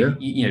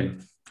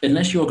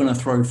 Unless you're going to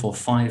throw for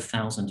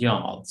 5,000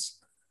 yards.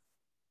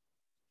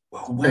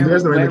 And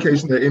there's no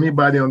indication that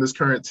anybody on this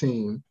current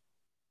team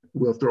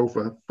will throw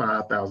for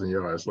 5,000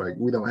 yards. Like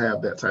we don't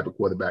have that type of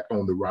quarterback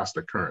on the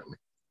roster currently.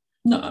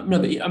 No,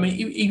 but I mean,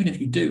 even if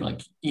you do,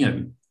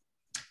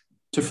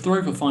 to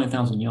throw for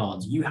 5,000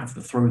 yards, you have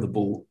to throw the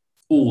ball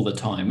all the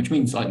time, which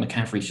means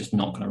McCaffrey's just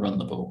not going to run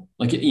the ball.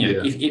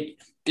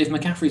 If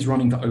McCaffrey's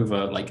running for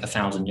over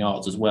 1,000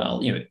 yards as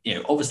well,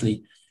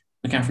 obviously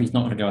McCaffrey's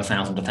not going to go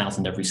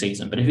 1,000 every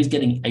season, but if he's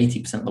getting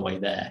 80% of the way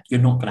there, you're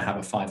not going to have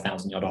a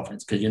 5,000-yard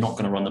offense because you're not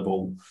going to run the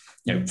ball,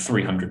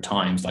 300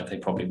 times like they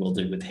probably will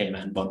do with him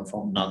and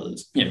Bonifant and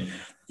others.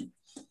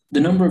 The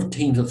number of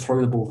teams that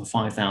throw the ball for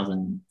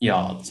 5,000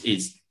 yards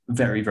is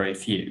very, very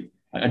few.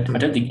 I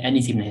don't think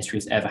any team in history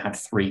has ever had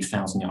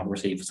 3,000-yard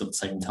receivers at the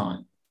same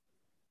time.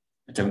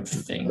 I don't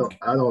think.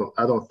 I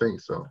don't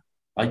think so.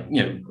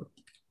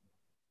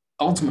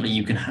 Ultimately,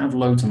 you can have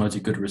loads and loads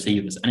of good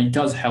receivers, and it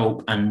does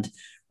help. And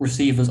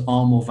receivers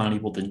are more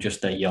valuable than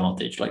just their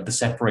yardage. The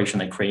separation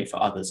they create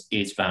for others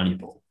is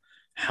valuable.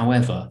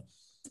 However,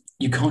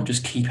 you can't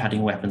just keep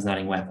adding weapons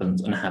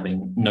and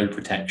having no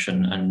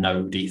protection and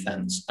no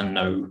defense and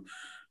no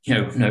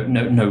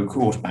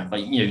quarterback.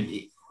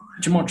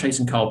 Ja'Marr Chase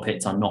and Kyle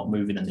Pitts are not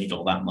moving the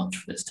needle that much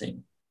for this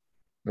team.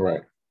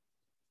 Right.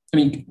 I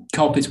mean,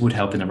 Kyle Pitts would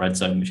help in the red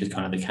zone, which is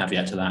kind of the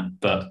caveat to that.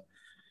 But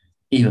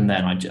even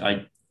then,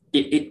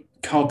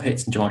 Kyle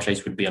Pitts and Ja'Marr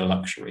Chase would be a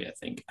luxury, I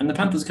think. And the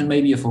Panthers can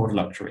maybe afford a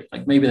luxury.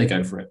 Maybe they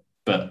go for it.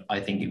 But I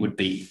think it would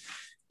be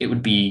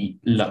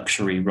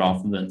luxury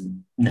rather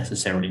than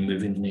necessarily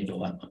moving the needle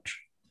that much.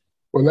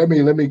 Well, let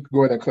me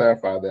go ahead and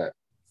clarify that.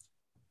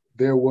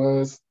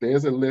 There's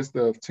a list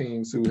of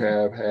teams who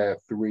have had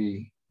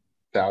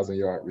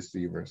 3,000-yard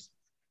receivers.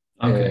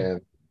 Okay.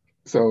 And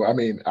so, I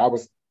mean, I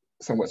was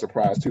somewhat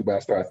surprised too, but I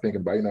started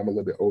thinking about, I'm a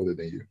little bit older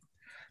than you.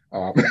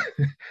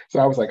 So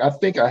I was like, I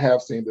think I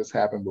have seen this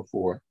happen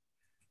before.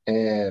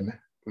 And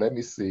let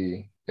me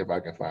see if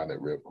I can find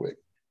it real quick.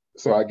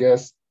 So I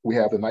guess we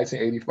have the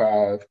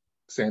 1985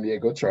 San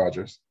Diego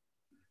Chargers.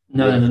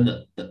 No.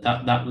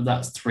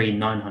 That's 3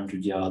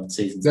 900-yard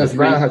seasons. That's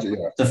 900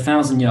 yards. The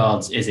 1,000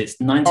 yards it's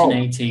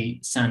 1980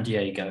 San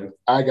Diego.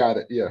 I got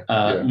it. Yeah.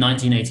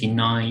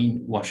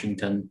 1989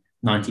 Washington,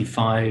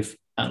 95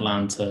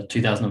 Atlanta,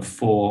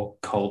 2004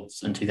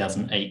 Colts, and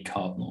 2008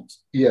 Cardinals.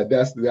 Yeah,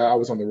 I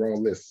was on the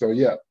wrong list. So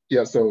yeah.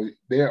 So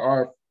there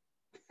are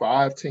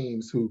 5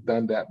 teams who've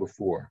done that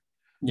before.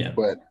 Yeah.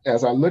 But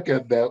as I look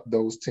at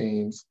those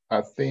teams,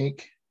 I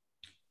think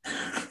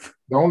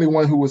the only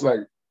one who was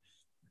the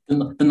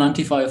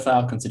 95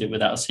 Falcons did it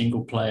without a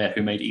single player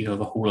who made either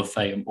the Hall of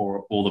Fame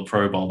or the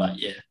Pro Bowl that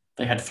year.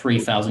 They had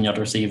 3,000-yard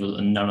receivers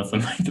and none of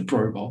them made the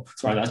Pro Bowl.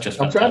 Sorry, that's just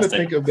fantastic. I'm trying to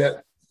think of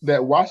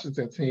that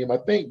Washington team. I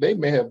think they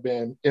may have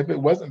been, if it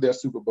wasn't their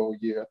Super Bowl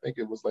year, I think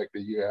it was the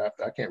year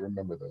after. I can't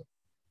remember though.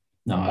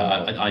 No,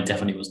 I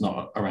definitely was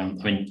not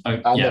around. I mean,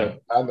 I yeah. know,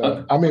 I know.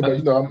 Uh, I mean, but uh,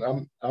 you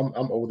know,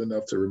 I'm old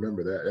enough to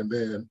remember that.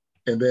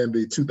 And then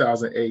the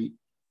 2008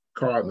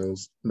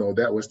 Cardinals,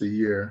 that was the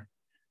year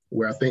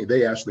where I think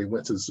they actually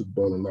went to the Super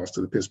Bowl and lost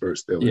to the Pittsburgh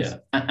Steelers. yeah,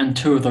 and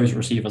two of those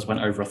receivers went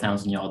over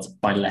 1,000 yards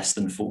by less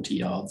than 40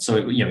 yards. So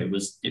Yeah, it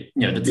obviously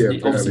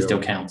barely still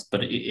over. counts,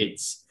 but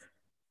it's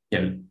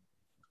you know,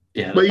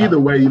 yeah, But either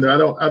way, I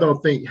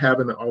don't think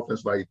having an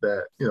offense like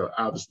that,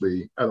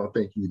 obviously, I don't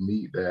think you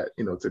need that,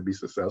 to be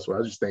successful.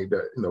 I just think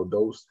that,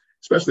 those,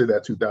 especially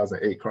that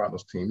 2008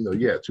 Cardinals team,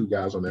 you had two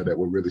guys on there that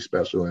were really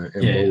special, and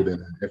yeah,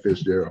 Bolden and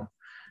Fitzgerald.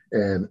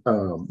 And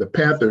the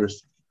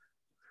Panthers,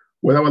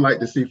 what I would like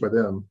to see for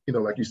them,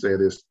 like you said,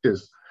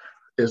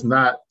 is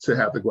not to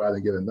have to go out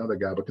and get another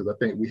guy, because I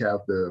think we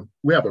have the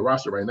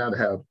roster right now to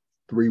have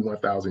three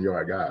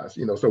 1,000-yard guys.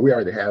 So we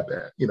already have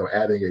that.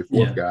 Adding a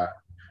fourth yeah, guy,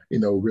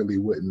 really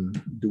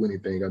wouldn't do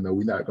anything. I know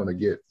we're not going to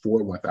get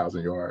four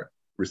 1,000-yard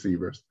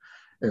receivers,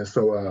 and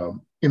so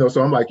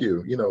I'm like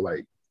you,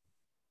 like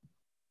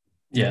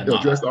yeah. No,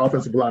 address the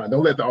offensive line.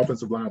 Don't let the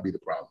offensive line be the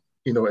problem.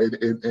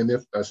 And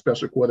if a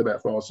special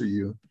quarterback falls to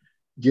you,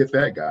 get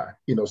that guy,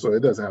 so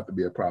it doesn't have to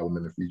be a problem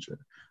in the future.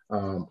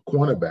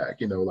 Cornerback,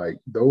 like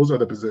those are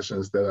the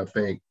positions that I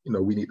think,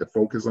 we need to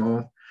focus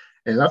on.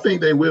 And I think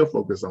they will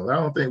focus on. I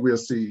don't think we'll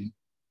see,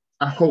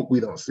 I hope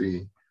we don't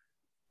see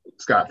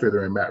Scott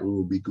Fitter and Matt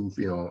Rule be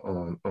goofy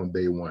on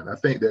day one. I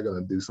think they're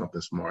going to do something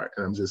smart,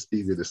 and I'm just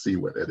eager to see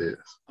what that is.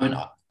 I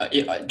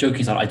mean,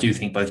 joking aside, I do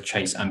think both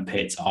Chase and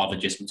Pitts are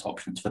legitimate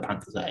options for the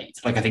Panthers at 8.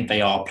 Like, I think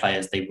they are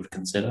players they would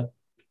consider.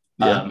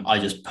 Yeah. I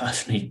just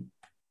personally,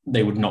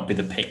 they would not be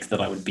the pick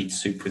that I would be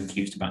super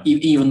enthused about.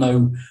 Even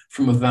though,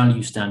 from a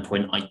value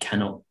standpoint, I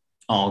cannot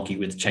argue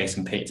with Chase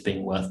and Pitts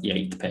being worth the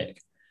 8th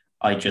pick.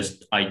 I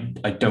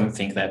don't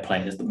think they're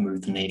players that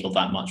move the needle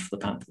that much for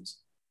the Panthers.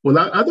 Well,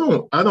 I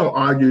don't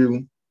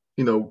argue,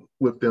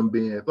 with them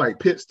being like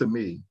Pitts to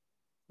me.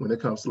 When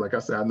it comes to, like I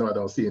said, I know I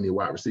don't see any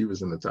wide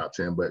receivers in the top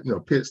 10, but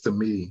Pitts to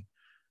me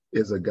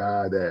is a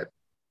guy that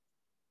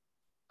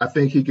I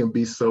think he can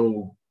be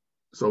so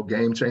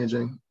game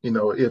changing. If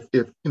I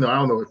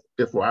don't know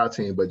if for our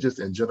team, but just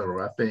in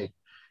general, I think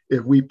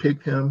if we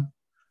pick him,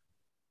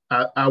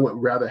 I would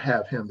rather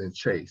have him than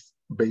Chase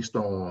based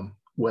on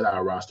what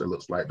our roster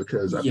looks like,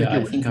 because I think Yeah, it I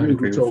was think I would you who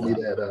agree with told me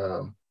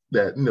that.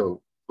 that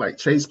like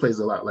Chase plays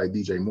a lot like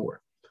DJ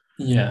Moore.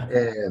 Yeah.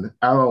 And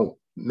I don't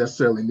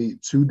necessarily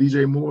need two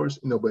DJ Moores,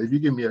 but if you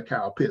give me a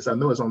Kyle Pitts, I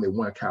know it's only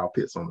one Kyle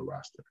Pitts on the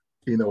roster,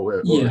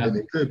 Yeah. and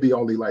it could be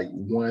only like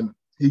one.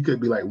 He could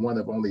be like one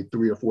of only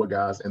 3 or 4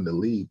 guys in the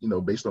league,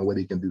 based on what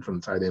he can do from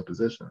the tight end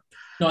position.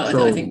 No, I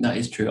So think that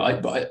is true.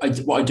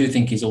 What I do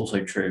think is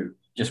also true,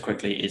 just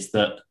quickly, is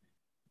that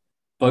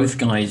both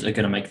guys are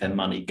going to make their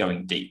money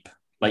going deep.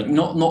 Like,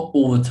 not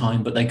all the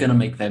time, but they're going to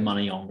make their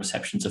money on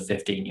receptions of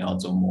 15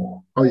 yards or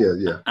more. oh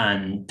yeah.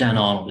 And Dan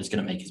Arnold is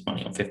going to make his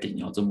money on 15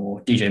 yards or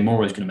more. DJ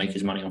Moore is going to make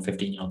his money on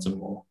 15 yards or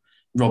more.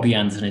 Robbie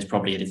Anderson is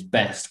probably at his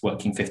best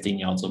working 15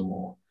 yards or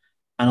more.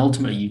 And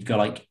ultimately, you've got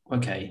like,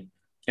 okay,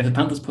 if the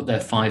Panthers put their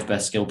 5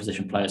 best skill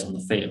position players on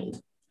the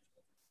field,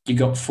 you've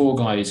got 4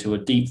 guys who are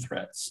deep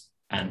threats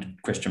and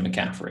Christian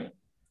McCaffrey.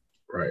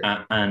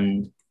 Right.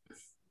 And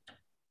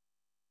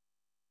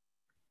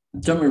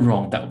don't get me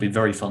wrong, that would be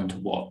very fun to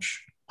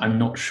watch. I'm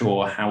not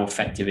sure how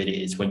effective it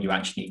is when you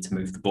actually need to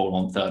move the ball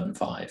on 3rd and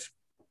 5,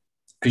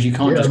 because you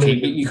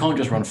can't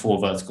just run 4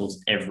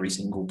 verticals every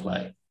single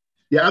play.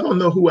 Yeah, I don't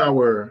know who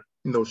our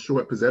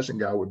short possession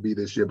guy would be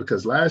this year,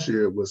 because last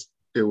year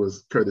it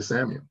was Curtis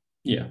Samuel.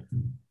 Yeah.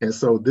 And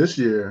so this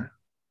year,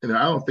 I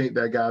don't think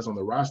that guy's on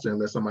the roster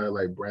unless somebody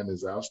like Brandon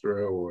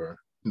Zylstra or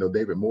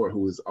David Moore,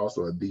 who is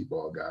also a deep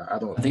ball guy. I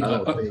think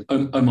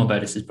Omar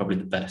Bayless is probably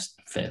the best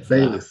fit for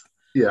Bayless.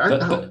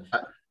 that.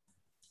 Yeah,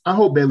 I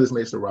hope Bayless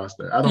makes the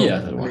roster. I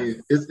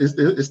mean,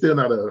 it's still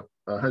not a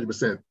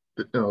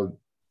 100%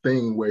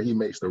 thing where he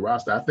makes the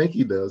roster. I think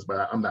he does,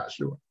 but I'm not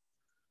sure.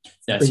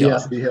 I think he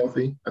has to be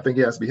healthy.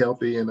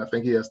 And I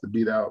think he has to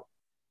beat out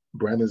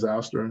Brandon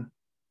Zylstra.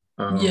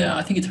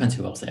 I think it depends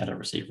who else they had at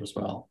receiver as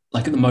well.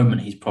 Like, at the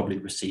moment, he's probably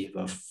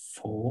receiver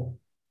 4.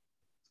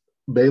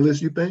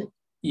 Bayless, you think?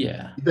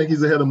 Yeah. You think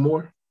he's ahead of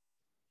Moore?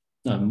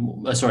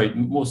 No, sorry,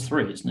 Moore's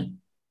 3, isn't he?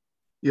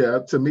 Yeah,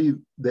 to me,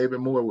 David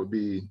Moore would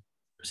be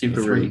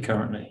receiver 3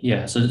 currently.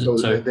 Yeah. So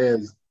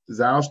then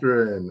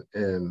Zylstra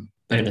and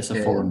Bayless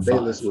are 4 and 5.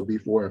 Bayless would be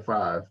 4 and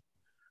 5.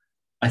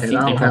 I think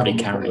they probably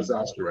carry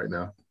Zylstra right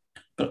now.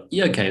 But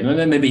yeah, okay,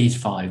 maybe he's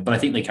 5, but I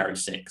think they carry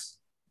 6.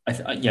 I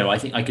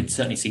think I could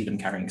certainly see them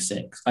carrying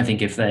 6. I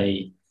think if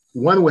they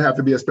one would have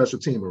to be a special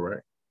teamer,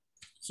 right?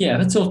 Yeah,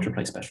 that's all to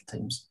play special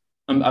teams.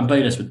 And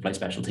Bayless would play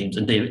special teams,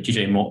 and David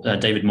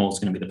Moore's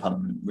going to be the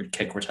punt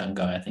kick return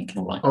guy, I think, in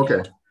all likelihood.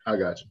 Okay, I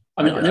got you.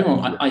 I mean,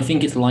 I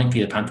think it's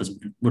likely the Panthers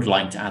would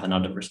like to add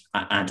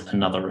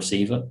another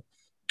receiver,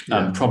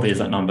 probably as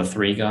that number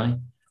 3 guy.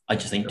 I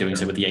just think doing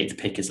so with the 8th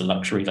pick is a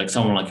luxury. Like,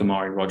 someone like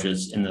Amari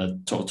Rodgers in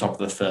the top of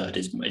the 3rd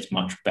is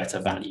much better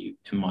value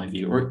in my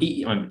view, or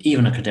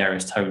even a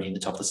Kadarius Toney in the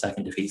top of the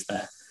 2nd if he's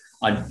there.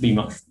 I'd be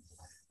much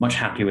much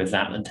happier with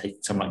that than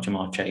taking someone like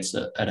Jamar Chase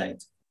at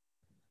 8.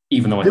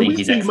 Even though I Did think we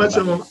he's speak excellent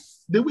much value. on?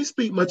 Did we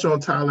speak much on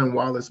Tylen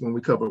Wallace when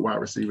we covered wide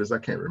receivers? I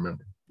can't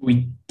remember.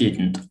 We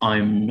didn't.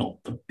 I'm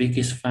not the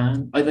biggest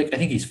fan. I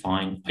think he's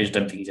fine. I just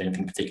don't think he's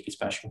anything particularly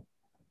special.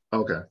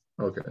 Okay.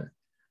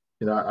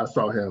 You know, I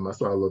saw him. I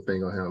saw a little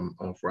thing on him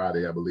on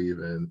Friday, I believe,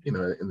 and you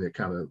know, and it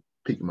kind of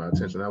piqued my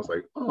attention. I was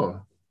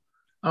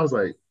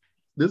like,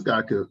 this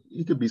guy could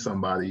be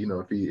somebody, you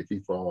know, if he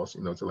falls,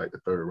 you know, to like the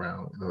third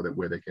round, you know, that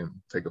where they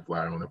can take a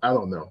flyer on him. I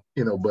don't know,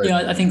 you know, but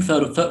yeah, I think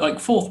third, like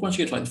fourth. Once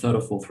you get to like the third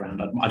or fourth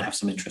round, I'd have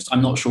some interest.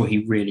 I'm not sure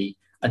he really.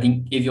 I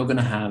think if you're going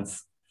to have,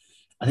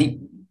 I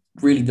think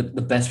really the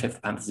best fit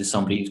for Panthers is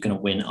somebody who's going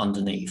to win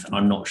underneath, and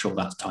I'm not sure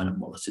that's Tylen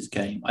Wallace's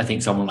game. I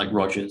think someone like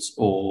Rodgers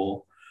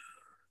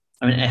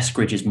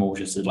Eskridge is more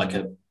just like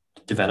a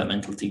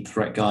developmental deep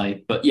threat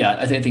guy. But yeah,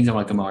 I think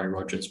someone like Amari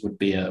Rodgers or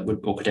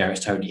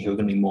Kadarius Toney, who are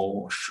going to be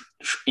more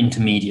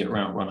intermediate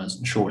route runners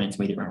and short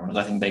intermediate route runners.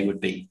 I think they would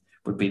be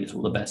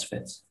the best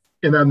fits.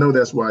 And I know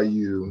that's why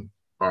you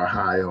are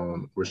high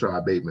on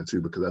Rashad Bateman too,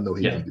 because I know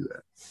he can do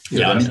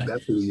that.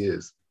 That's who he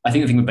is. I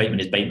think the thing with Bateman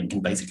is Bateman can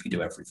basically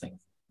do everything.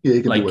 Yeah,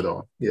 he can do it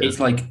all. Yeah. It's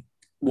like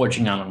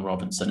watching Allen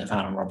Robinson. If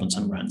Allen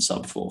Robinson ran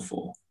sub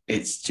 4.4,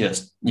 it's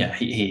just I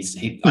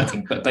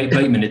think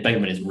Bateman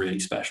is really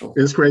special.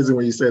 It's crazy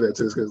when you say that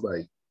too, because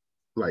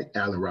like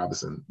Allen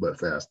Robinson but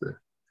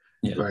faster.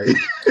 Yeah, like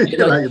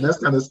that's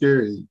kind of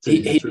scary.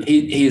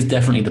 He is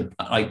definitely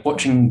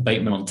watching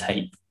Bateman on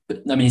tape.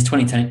 But I mean, his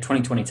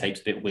 2020 tape's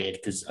a bit weird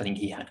because I think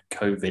he had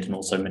COVID and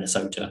also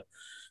Minnesota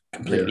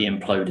completely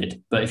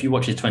imploded. But if you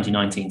watch his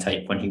 2019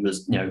 tape when he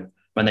was, you know,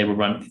 when they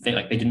were they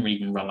didn't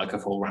even run like a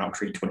full route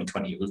tree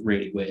 2020. It was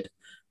really weird.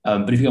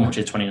 But if you go and watch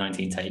his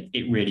 2019 tape,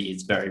 it really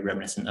is very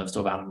reminiscent of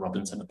sort of Allen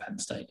Robinson at Penn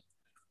State.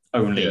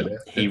 Only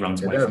he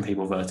runs away from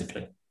people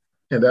vertically.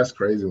 And that's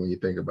crazy when you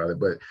think about it.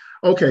 But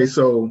okay,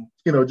 so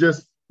you know,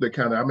 just the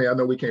kind of, I mean, I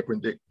know we can't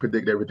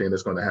predict everything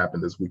that's going to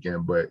happen this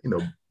weekend, but you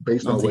know,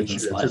 based on what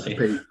you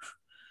anticipate,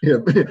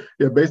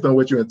 based on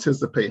what you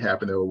anticipate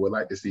happening or would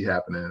like to see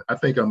happening, I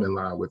think I'm in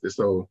line with it.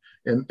 So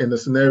in the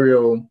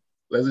scenario,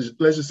 let's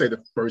just say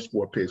the first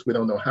 4 picks, we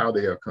don't know how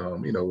they'll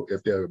come, you know,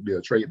 if there'll be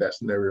a trade that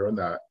scenario or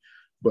not.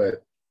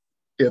 But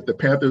if the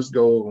Panthers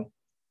go,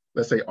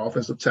 let's say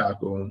offensive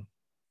tackle,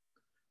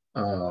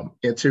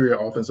 interior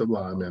offensive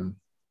lineman,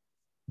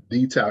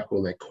 D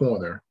tackle, and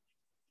corner,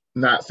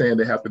 not saying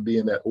they have to be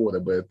in that order,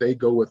 but if they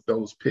go with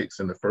those picks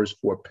in the first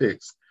 4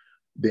 picks,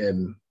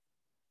 then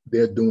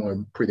they're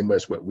doing pretty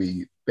much what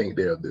we think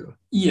they'll do.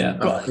 Yeah,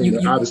 but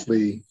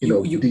obviously,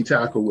 D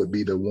tackle would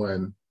be the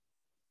one,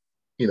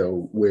 you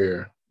know,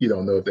 where you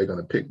don't know if they're going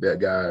to pick that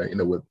guy, you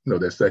know, with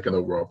their second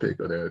overall pick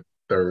or their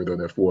third or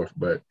their fourth,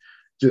 but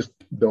just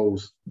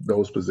those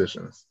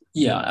positions.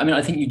 Yeah, I mean,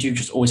 I think you do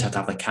just always have to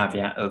have the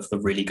caveat of the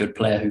really good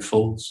player who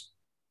falls.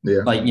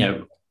 Yeah, like, you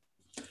know,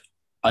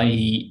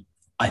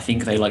 I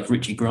think they like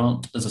Richie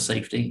Grant as a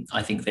safety.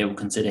 I think they will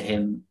consider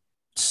him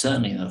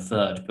certainly in the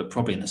third, but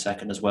probably in the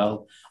second as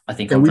well. I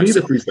think, and we need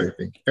a free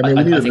safety. I mean,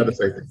 we need another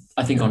safety.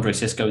 I think Andre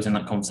Cisco is in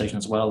that conversation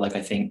as well. Like,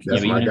 I think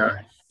that's my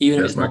guy. Even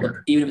if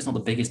it's not the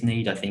biggest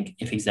need, I think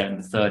if he's there in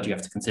the third, you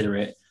have to consider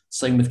it.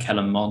 Same with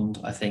Kellen Mond,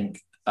 I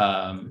think,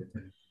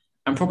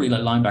 and probably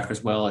like linebacker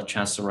as well, a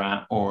Chaz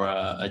Surratt or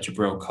a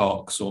Jabril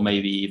Cox, or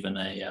maybe even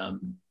a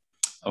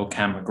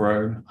Cam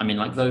McGrone. I mean,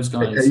 like those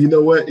guys. Hey, you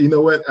know what?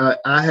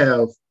 I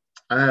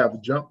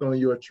have jumped on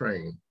your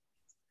train,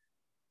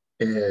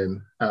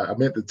 and I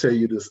meant to tell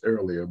you this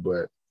earlier,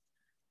 but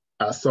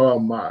I saw a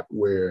mock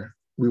where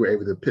we were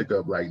able to pick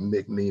up like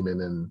Nick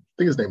Niemann, and I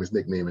think his name is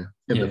Nick Niemann,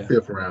 in the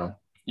 5th round.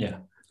 Yeah.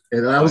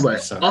 And I was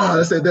like,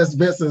 I said, that's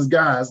Vincent's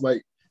guy. It's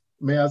like,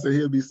 man, I said,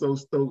 he'll be so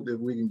stoked if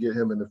we can get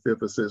him in the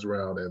 5th or 6th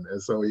round.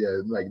 And so,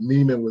 yeah, like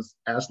Niemann was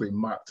actually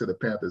mocked to the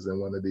Panthers in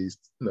one of these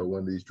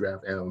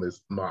draft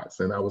analyst mocks.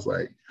 And I was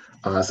like,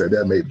 I said,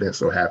 that made Vince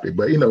so happy.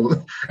 But,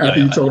 after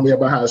you told me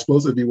about how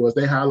explosive he was,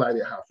 they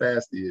highlighted how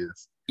fast he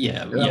is.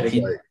 Yeah. And I was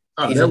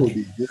like, that would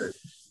be good.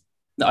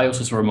 I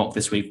also saw a mock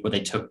this week where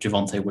they took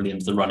Javonte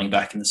Williams, the running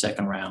back, in the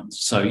 2nd round.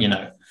 So,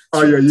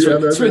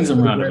 swings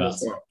and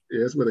roundabouts.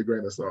 Yeah, it's with a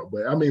grain of salt.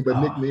 But I mean,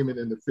 Nick Niemann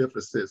in the 5th or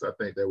 6th, I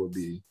think that would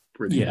be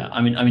pretty good. I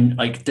mean,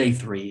 like day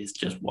 3 is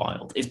just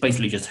wild. It's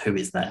basically just who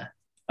is there.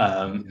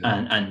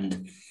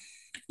 And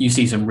you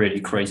see some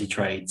really crazy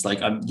trades. Like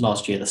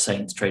last year, the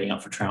Saints trading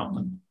up for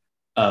Troutman.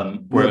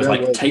 Where it was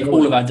like, take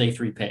all of our day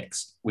 3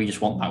 picks. We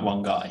just want that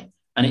one guy.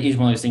 And it is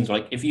one of those things where,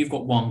 like, if you've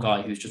got one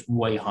guy who's just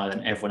way higher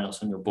than everyone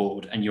else on your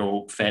board and you're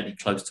all fairly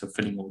close to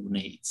filling all the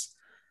needs.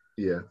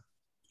 Yeah.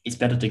 It's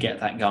better to get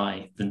that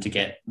guy than to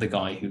get the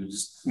guy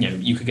who's,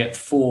 you could get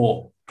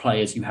 4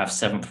 players you have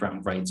 7th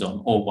round grades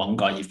on, or one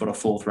guy you've got a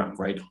 4th round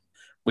grade on.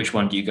 Which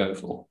one do you go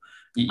for?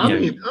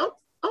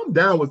 I'm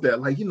down with that.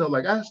 Like,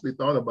 I actually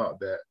thought about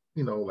that,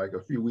 like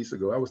a few weeks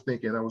ago. I was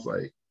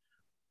like,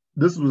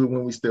 this was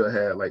when we still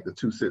had like the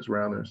 2 6th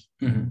rounders.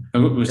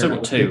 Mm-hmm. We still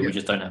got 2, we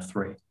just don't have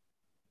 3.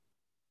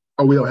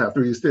 Oh, we don't have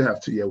 3. We still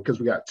have 2, because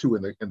we got 2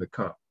 in the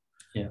comp.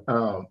 Yeah.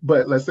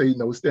 But let's say,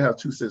 we still have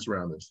 2 6th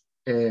rounders.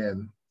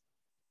 And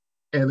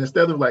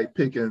instead of like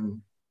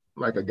picking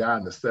like a guy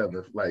in the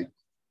seventh, like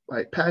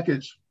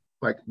package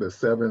like the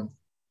seventh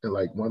and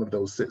like one of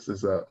those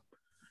sixes up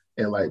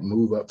and like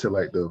move up to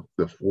like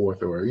the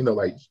fourth, or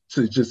like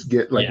to just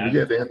get like if you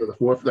get at the end of the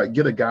fourth, like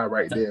get a guy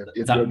right there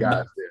if your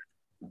guy's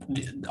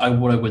there.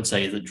 What I would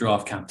say is that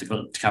draft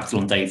capital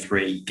on day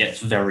 3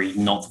 gets very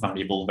not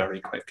valuable very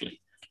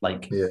quickly.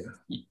 Like,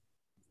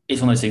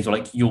 it's one of those things where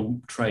like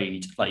you'll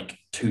trade like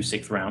 2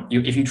 6th round.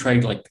 If you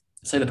trade, like,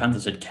 say the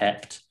Panthers had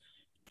kept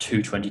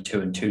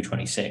 222 and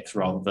 226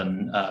 rather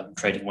than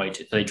trading away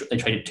to, they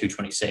traded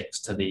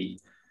 226 to the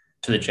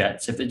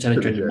Jets. If they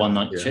traded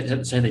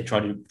 190, say they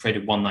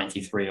traded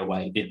 193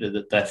 away,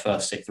 their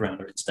first 6th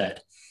rounder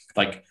instead,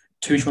 like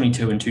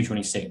 222 and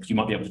 226, you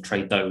might be able to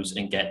trade those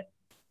and get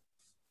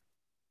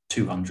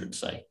 200.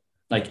 Say,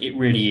 like, it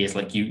really is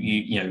like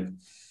you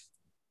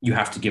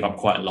have to give up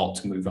quite a lot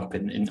to move up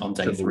in on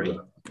day 3.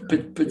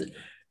 But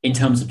in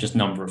terms of just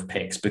number of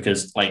picks,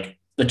 because like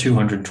the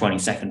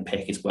 222nd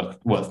pick is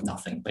worth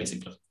nothing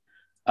basically.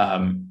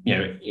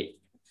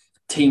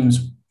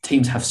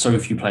 Teams have so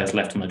few players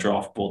left on the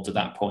draft boards at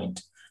that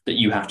point that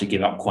you have to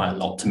give up quite a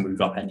lot to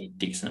move up any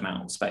decent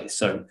amount of space.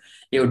 So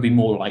it would be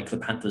more like the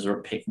Panthers are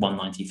at pick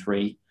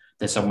 193.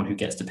 There's someone who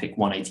gets to pick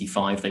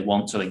 185 they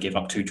want, so they give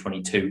up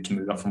 222 to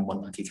move up from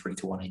 193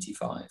 to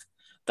 185.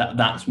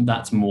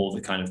 That's more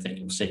the kind of thing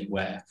you'll see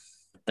where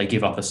they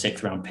give up a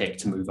 6th round pick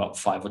to move up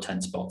 5 or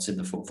 10 spots in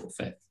the 4th or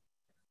 5th.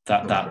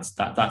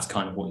 That's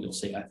kind of what you'll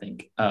see, I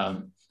think.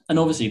 And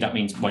obviously that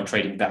means by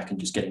trading back and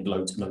just getting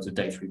loads and loads of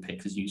day 3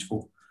 picks is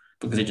useful,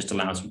 because it just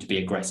allows you to be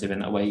aggressive in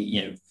that way.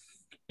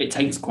 It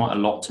takes quite a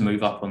lot to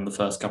move up on the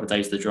first couple of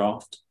days of the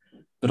draft,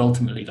 but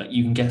ultimately, like,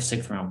 you can get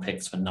 6th round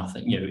picks for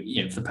nothing.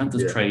 If the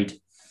Panthers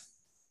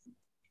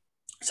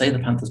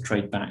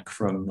trade back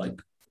from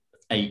like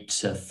 8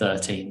 to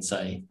 13,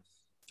 say,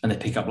 and they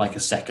pick up like a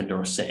 2nd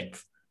or a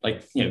 6th,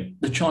 like,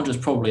 the Chargers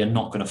probably are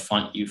not going to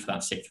fight you for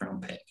that 6th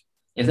round pick.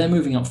 If they're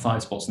moving up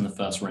 5 spots in the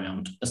first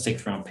round, a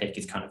 6th round pick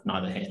is kind of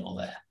neither here nor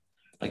there.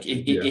 Like,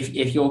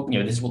 if you're,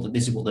 this is what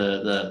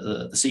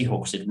the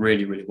Seahawks did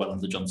really, really well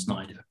under John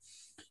Snyder,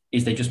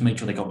 is they just made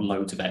sure they got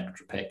loads of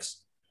extra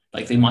picks.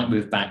 Like, they might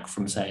move back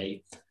from,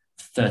 say,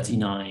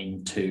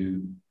 39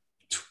 to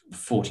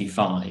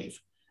 45,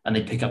 and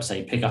they pick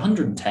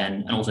 110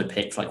 and also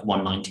pick like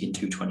 190 and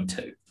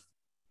 222.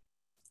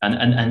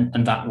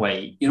 And that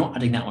way, you're not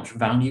adding that much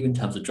value in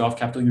terms of draft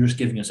capital. You're just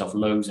giving yourself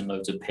loads and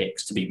loads of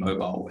picks to be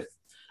mobile with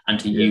and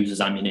to use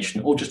as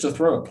ammunition, or just to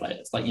throw at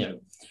players. Like,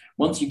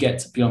 once you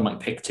get beyond like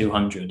pick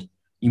 200,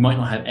 you might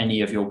not have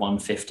any of your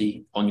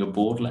 150 on your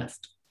board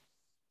left.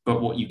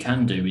 But what you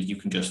can do is you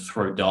can just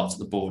throw darts at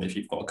the board if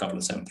you've got a couple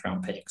of 7th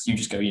round picks. You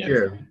just go,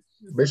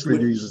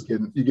 basically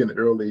you get an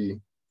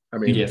early. I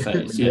mean,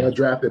 UDFAs, you're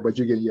drafted, but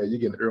you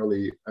get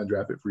early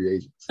undrafted free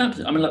agents.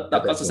 Absolutely. I mean,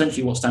 that's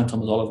essentially what Stan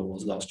Thomas Oliver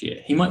was last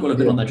year. He might well have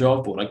been on their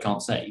draft board, I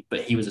can't say,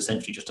 but he was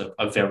essentially just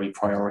a very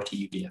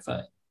priority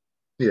UDFA.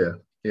 Yeah,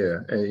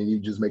 and you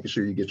just making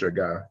sure you get your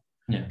guy.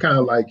 Yeah. Kind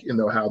of like,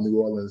 how New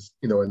Orleans,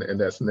 in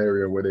that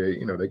scenario where they,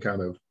 they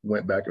kind of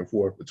went back and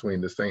forth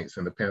between the Saints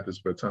and the Panthers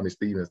for Tommy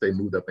Stevens, they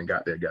moved up and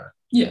got their guy.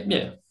 Yeah.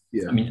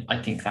 I mean, I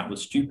think that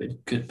was stupid,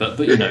 but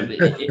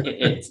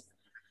it's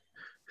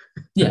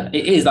it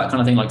is that kind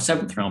of thing. Like,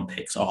 7th round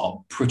picks are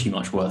pretty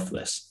much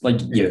worthless. Like,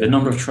 the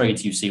number of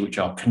trades you see which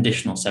are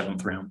conditional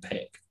 7th round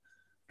pick,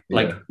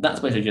 like, that's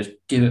basically just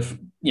give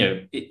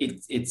it.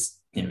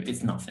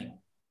 It's nothing.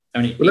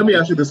 I mean, let me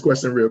ask you this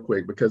question real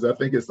quick, because I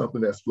think it's something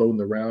that's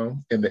floating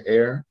around in the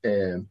air,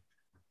 and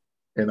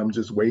I'm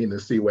just waiting to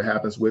see what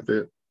happens with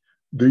it.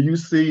 Do you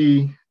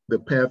see the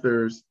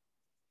Panthers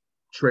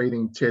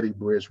trading Teddy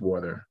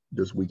Bridgewater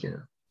this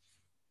weekend?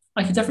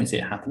 I can definitely see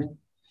it happening.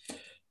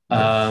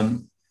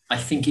 I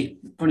think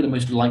probably the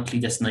most likely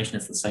destination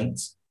is the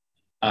Saints.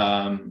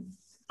 I'm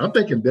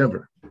thinking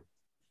Denver.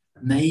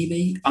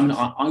 Maybe. I mean,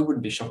 I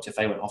wouldn't be shocked if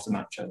they went after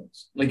Mac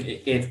Jones. Like,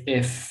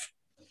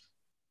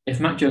 if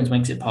Mac Jones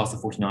makes it past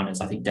the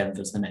 49ers, I think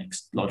Denver's the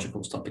next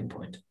logical stopping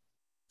point.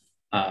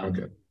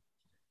 Okay.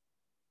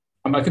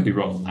 I mean, I could be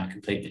wrong on that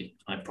completely.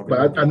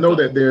 But I know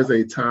that there's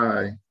a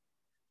tie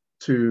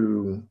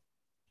to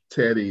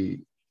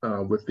Teddy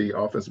with the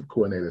offensive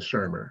coordinator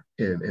Shermer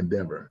in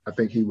Denver. I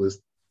think he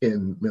was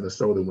in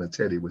Minnesota when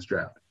Teddy was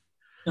drafted.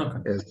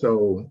 Okay. And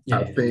so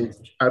I think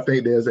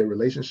there's a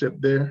relationship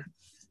there.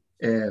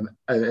 And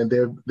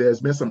there's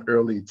been some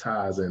early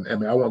ties. And I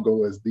mean, I won't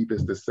go as deep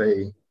as to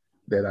say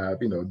that I've,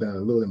 done a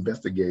little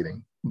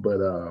investigating,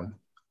 but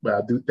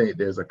I do think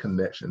there's a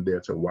connection there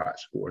to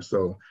watch for.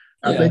 So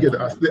I think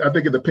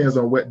it depends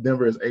on what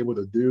Denver is able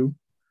to do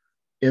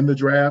in the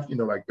draft,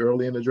 like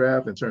early in the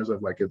draft, in terms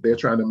of like if they're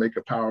trying to make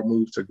a power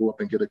move to go up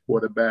and get a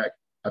quarterback.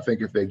 I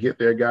think if they get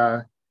their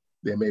guy,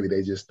 then maybe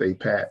they just stay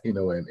pat,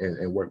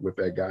 and work with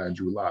that guy and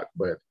Drew Lock.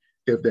 But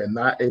if they're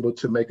not able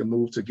to make a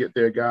move to get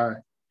their guy,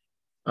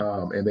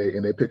 and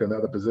they pick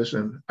another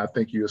position, I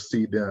think you'll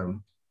see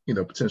them,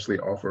 potentially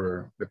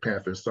offer the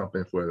Panthers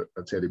something for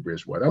a Teddy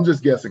Bridgewater. I'm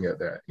just guessing at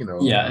that,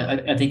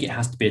 Yeah, I think it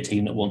has to be a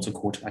team that wants a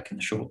quarterback in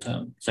the short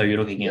term. So you're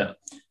looking at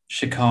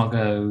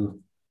Chicago,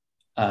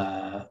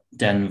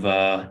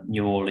 Denver,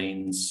 New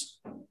Orleans.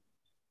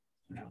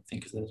 I don't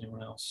think there's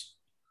anyone else.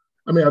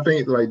 I mean, I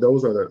think like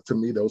those are to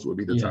me, those would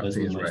be the top those are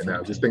the teams most right now.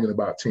 likely. Just thinking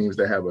about teams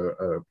that have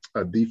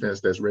a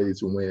defense that's ready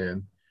to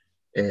win,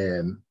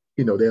 and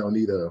they don't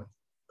need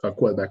a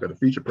quarterback of the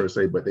future per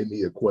se, but they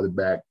need a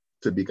quarterback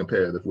to be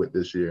competitive with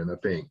this year. And I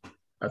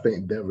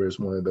think Denver is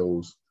one of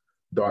those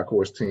dark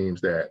horse teams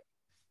that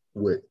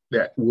would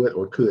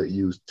or could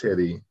use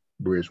Teddy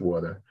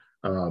Bridgewater,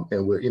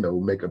 and would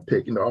make a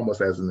pick,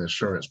 almost as an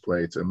insurance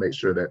play to make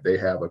sure that they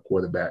have a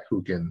quarterback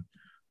who can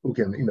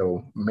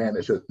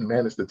manage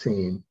the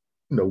team,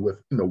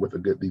 with a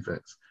good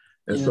defense.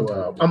 And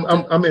so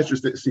I'm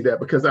interested to see that,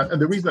 because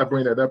and the reason I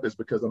bring that up is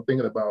because I'm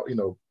thinking about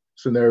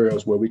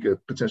scenarios where we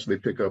could potentially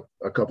pick up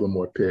a couple of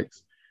more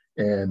picks,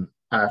 and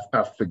I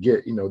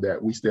forget that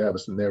we still have a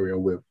scenario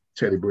with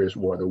Teddy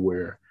Bridgewater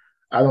where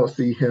I don't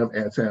see him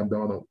and Sam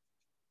Darnold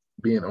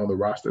being on the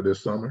roster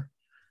this summer,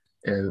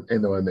 and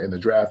the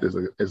draft is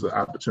an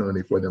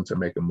opportunity for them to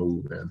make a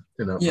move. And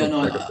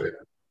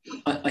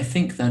I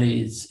think that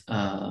is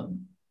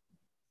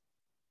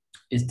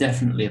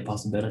definitely a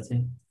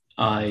possibility.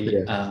 How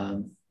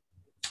can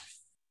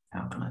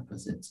I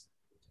put it?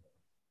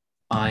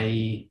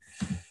 I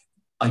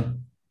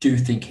do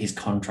think his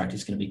contract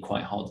is going to be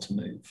quite hard to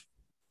move.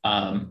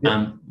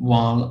 And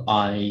while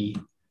I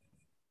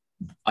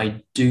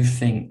do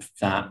think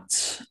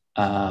that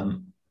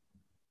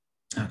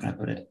how can I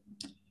put it?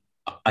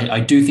 I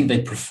do think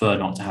they prefer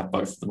not to have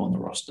both of them on the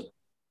roster.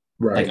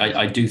 Right. Like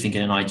I do think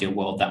in an ideal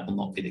world that will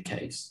not be the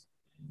case.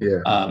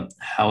 Yeah.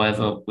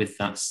 However, with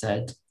that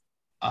said,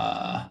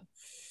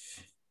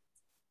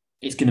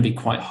 it's going to be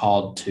quite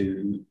hard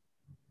to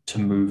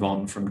move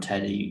on from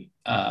Teddy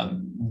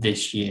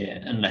this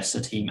year unless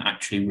the team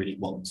actually really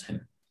wants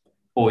him,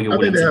 or you're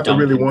willing to have to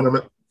really him. want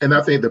him. And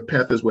I think the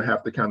Panthers would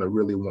have to kind of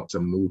really want to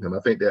move him. I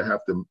think they'll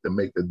have to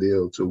make the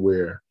deal to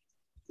where,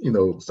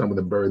 some of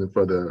the burden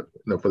for the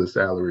for the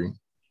salary,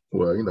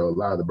 well, a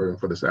lot of the burden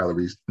for the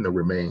salaries,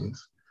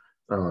 remains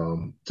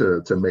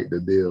to make the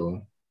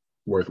deal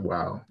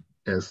worthwhile.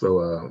 And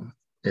so,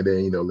 and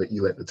then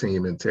you let the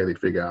team and Teddy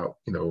figure out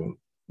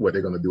what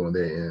they're going to do on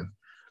their end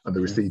on the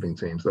receiving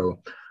team.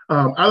 So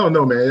I don't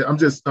know, man. I'm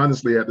just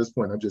honestly at this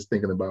point, I'm just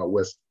thinking about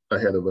what's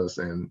ahead of us,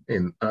 and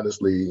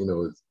honestly,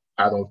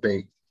 I don't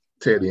think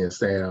Teddy and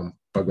Sam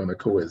are going to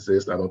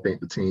coexist. I don't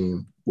think the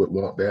team would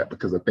want that,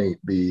 because I think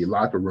the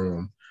locker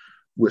room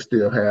would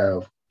still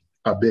have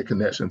a big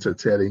connection to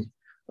Teddy.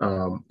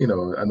 I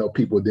know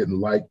people didn't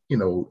like,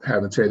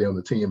 having Teddy on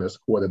the team as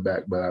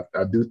quarterback, but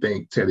I do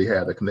think Teddy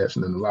had a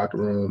connection in the locker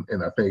room.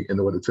 And I think in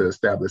order to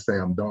establish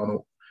Sam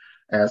Darnold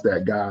as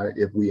that guy,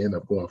 if we end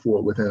up going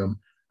forward with him,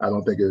 I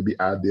don't think it would be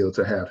ideal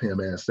to have him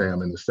and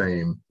Sam in the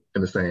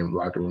same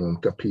locker room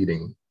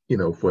competing,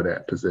 for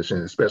that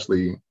position,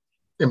 especially,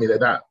 they're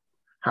not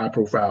high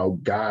profile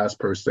guys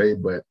per se,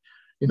 but,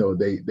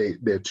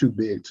 they're too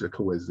big to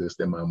coexist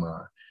in my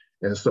mind.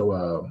 And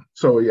so,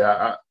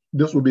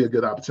 this would be a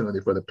good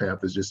opportunity for the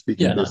Panthers, just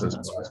speaking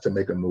business-wise, to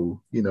make a move,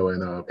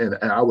 and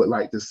I would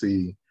like to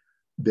see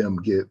them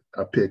get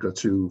a pick or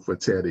two for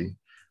Teddy,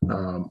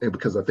 and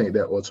because I think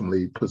that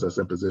ultimately puts us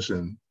in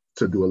position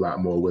to do a lot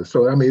more with.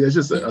 So, it's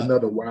just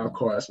another wild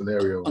card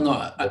scenario.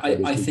 No,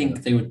 I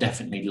think they would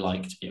definitely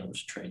like to be able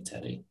to trade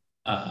Teddy.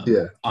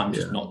 I'm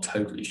just not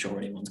totally sure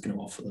anyone's going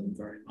to offer them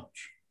very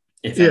much.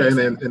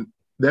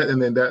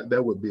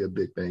 That would be a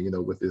big thing,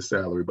 with his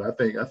salary. But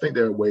I think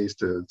there are ways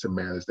to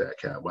manage that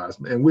cap-wise,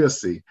 and we'll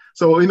see.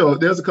 So,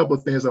 there's a couple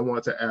of things I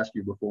wanted to ask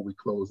you before we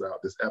close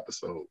out this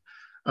episode.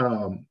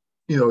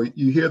 You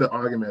hear the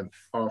argument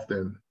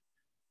often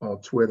on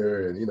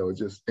Twitter and,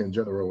 just in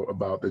general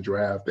about the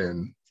draft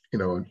and,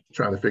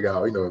 trying to figure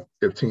out,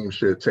 if teams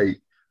should take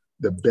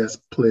the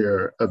best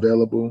player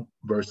available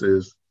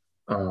versus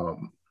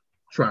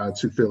trying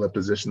to fill a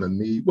position of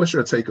need. What's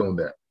your take on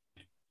that?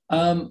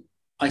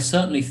 I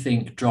certainly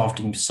think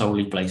drafting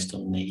solely based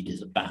on need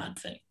is a bad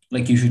thing.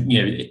 Like you should,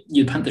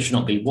 your Panthers should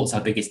not be, what's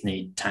our biggest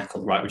need?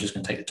 Tackle, right? We're just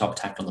going to take the top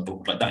tackle on the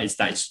board. Like that is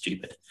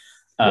stupid.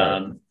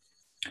 Right.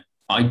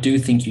 I do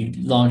think you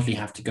largely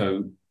have to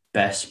go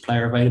best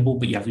player available,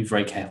 but you have to be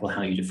very careful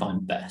how you define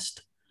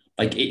best.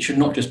 Like it should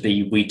not just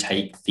be we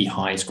take the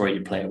highest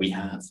graded player we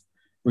have,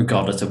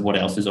 regardless of what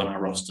else is on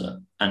our roster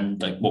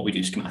and like what we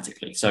do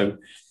schematically. So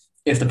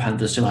if the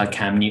Panthers still had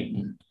Cam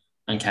Newton,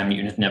 and Cam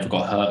Newton had never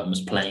got hurt and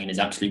was playing in his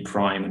absolute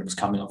prime and was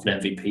coming off an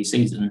MVP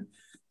season,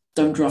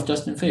 don't draft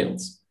Justin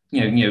Fields. You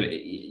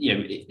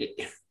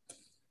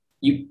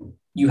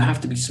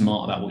have to be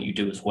smart about what you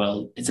do as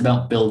well. It's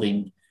about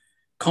building.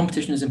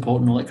 Competition is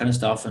important, all that kind of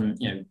stuff, and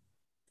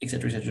et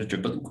cetera, et cetera, et cetera.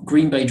 But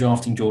Green Bay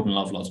drafting Jordan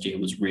Love last year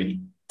was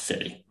really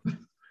silly,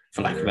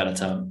 for lack of a better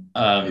term.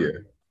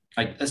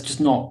 Like that's just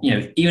not.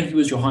 Even if he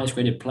was your highest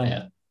graded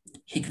player,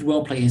 he could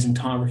well play his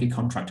entire rookie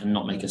contract and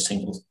not make a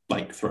single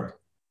throw.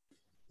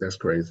 That's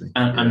crazy.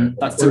 And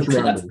that's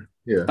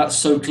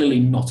so clearly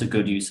not a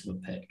good use of a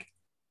pick.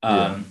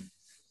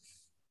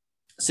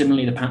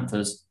 Similarly, the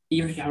Panthers,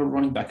 even if you have a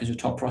running back as your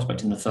top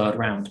prospect in the third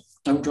round,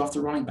 don't draft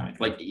a running back.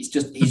 Like he's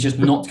just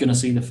not going to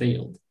see the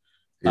field.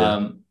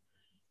 Yeah.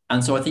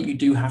 And so I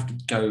think you have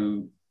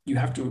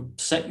to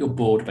set your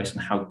board based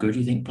on how good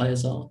you think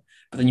players are,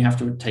 but then you have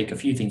to take a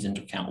few things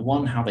into account.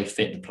 One, how they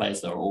fit the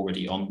players that are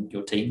already on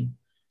your team.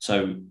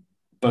 So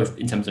both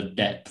in terms of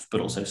depth, but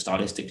also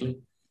stylistically.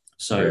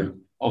 So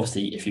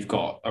obviously, if you've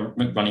got a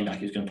running back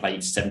who's going to play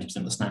 70%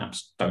 of the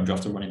snaps, don't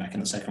draft a running back in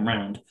the second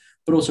round.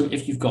 But also,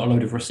 if you've got a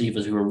load of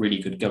receivers who are really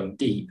good going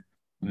deep,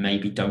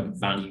 maybe don't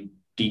value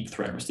deep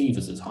threat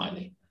receivers as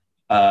highly.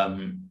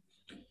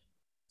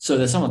 So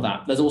there's some of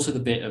that. There's also the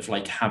bit of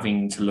like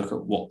having to look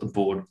at what the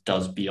board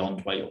does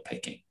beyond where you're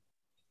picking.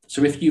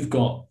 So if you've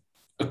got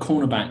a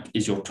cornerback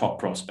is your top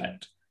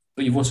prospect,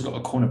 but you've also got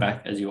a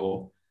cornerback as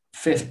your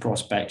 5th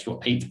prospect, your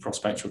 8th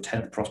prospect, your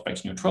 10th prospect,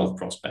 and your 12th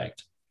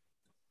prospect,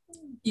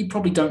 you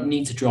probably don't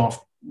need to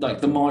draft like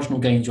the marginal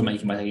gains you're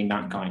making by taking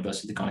that guy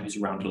versus the guy who's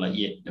around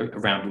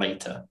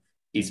later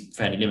is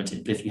fairly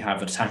limited. But if you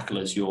have a tackle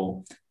as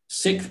your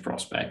 6th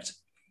prospect,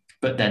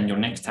 but then your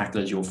next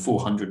tackle is your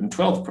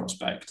 412th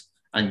prospect,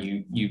 and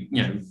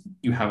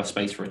you have a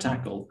space for a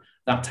tackle,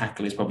 that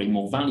tackle is probably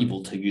more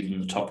valuable to you than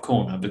the top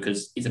corner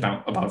because it's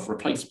about above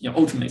replacement.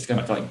 Ultimately, it's going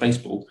back to like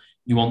baseball.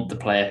 You want the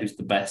player who's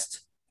the best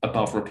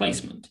above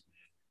replacement.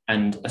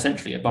 And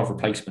essentially, above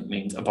replacement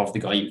means above the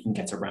guy you can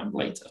get around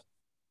later.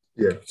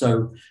 Yeah.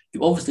 So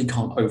you obviously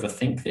can't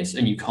overthink this,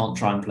 and you can't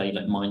try and play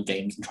like mind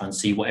games and try and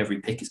see what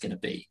every pick is going to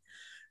be.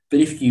 But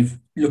if you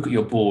look at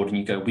your board and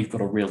you go, we've got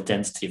a real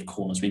density of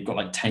corners, we've got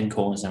like 10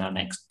 corners in our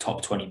next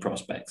top 20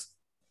 prospects,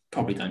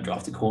 probably don't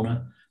draft a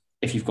corner.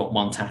 If you've got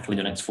one tackle in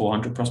your next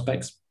 400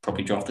 prospects,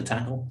 probably draft a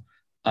tackle.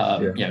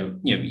 You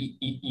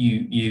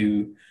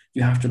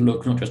have to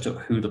look not just at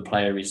who the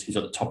player is who's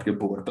at the top of your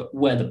board, but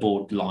where the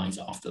board lies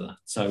after that.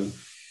 So,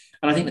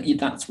 and I think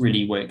that's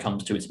really where it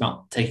comes to. It's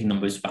about taking the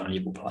most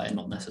valuable player,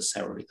 not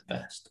necessarily the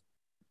best.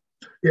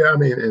 Yeah, I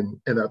mean,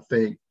 and I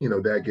think,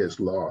 that gets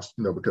lost,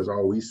 because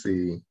all we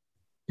see,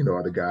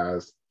 are the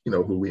guys,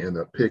 who we end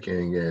up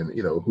picking and,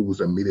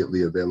 who's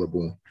immediately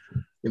available,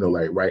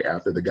 like right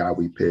after the guy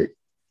we pick.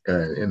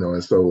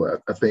 And so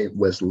I think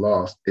what's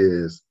lost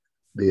is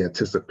the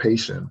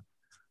anticipation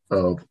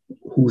of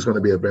who's going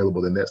to be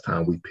available the next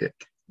time we pick.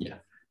 Yeah.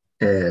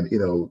 And,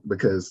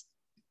 because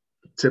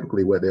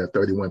typically there are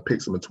 31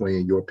 picks in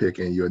between your pick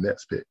and your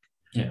next pick.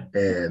 Yeah.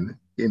 And,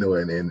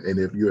 and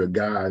if you're a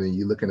guy and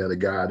you're looking at a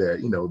guy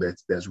that,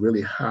 that's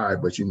really high,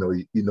 but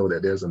that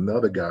there's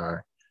another guy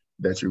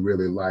that you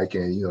really like,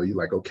 and, you're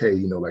like, okay,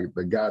 like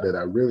the guy that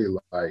I really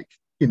like,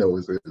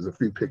 is a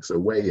few picks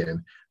away,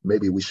 and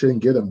maybe we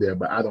shouldn't get him there,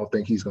 but I don't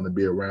think he's going to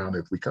be around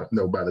if we come,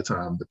 by the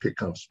time the pick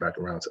comes back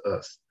around to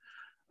us.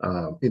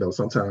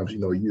 Sometimes,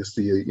 you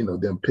see,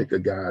 them pick a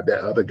guy,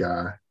 that other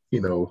guy,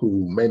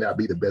 who may not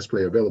be the best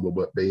player available,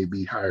 but may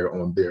be higher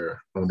on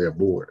their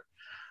board.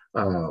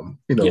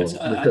 Yes,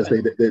 because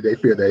they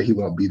fear that he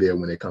won't be there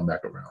when they come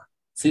back around.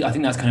 See, I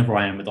think that's kind of where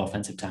I am with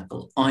offensive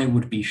tackle. I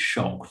would be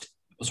shocked.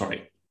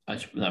 Sorry, I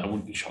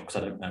wouldn't be shocked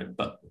because I don't know,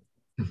 but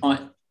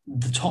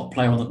the top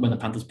player when the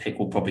Panthers pick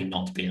will probably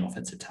not be an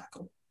offensive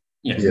tackle.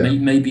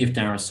 Maybe if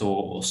Darisaw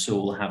or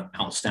Sewell have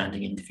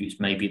outstanding interviews,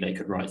 maybe they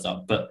could rise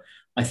up. But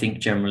I think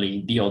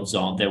generally the odds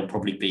are there will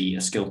probably be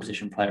a skill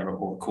position player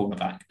or a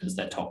cornerback as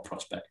their top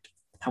prospect.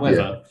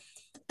 However,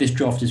 this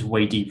draft is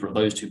way deeper at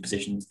those two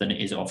positions than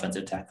it is at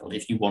offensive tackle.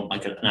 If you want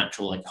like an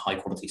actual like high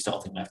quality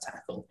starting left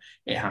tackle,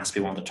 it has to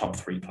be one of the top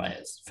 3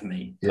 players for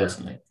me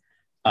personally.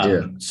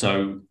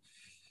 So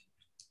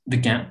the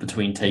gap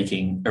between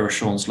taking a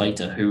Rashawn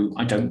Slater, who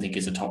I don't think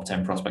is a top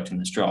 10 prospect in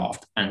this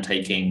draft, and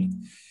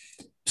taking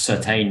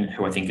Surtain,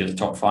 who I think is a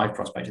top 5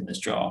 prospect in this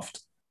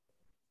draft.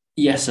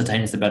 Yes,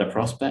 Surtain is the better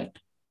prospect,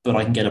 but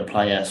I can get a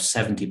player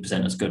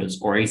 70% as good as,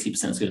 or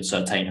 80% as good as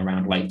Surtain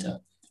around later,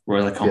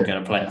 whereas I can't get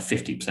a player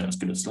 50% as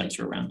good as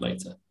Slater around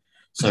later.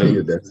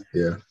 So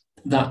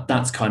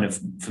that's kind of,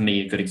 for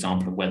me, a good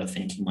example of where the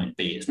thinking might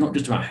be. It's not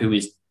just about who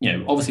is,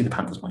 obviously the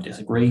Panthers might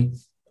disagree.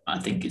 I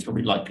think it's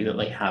probably likely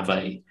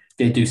that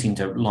they do seem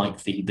to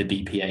like the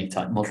BPA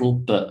type model,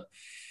 but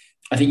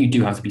I think you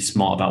do have to be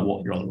smart about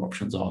what your other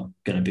options are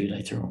going to be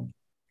later on,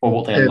 or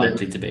what they are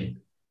likely to be.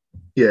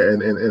 Yeah,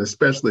 and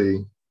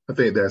I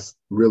think that's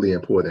really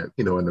important,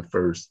 in the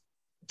first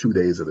 2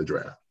 days of the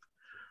draft.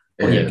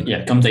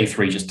 Come day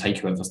 3, just take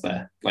whoever's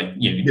there.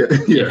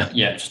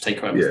 Just take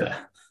whoever's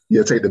there.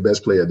 Yeah, take the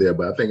best player there.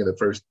 But I think in the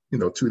first,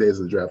 2 days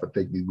of the draft, I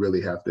think we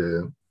really have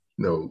to,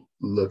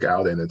 look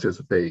out and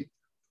anticipate,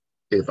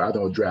 if I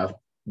don't draft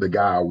the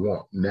guy I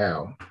want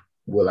now,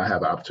 will I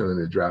have an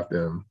opportunity to draft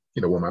them,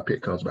 when my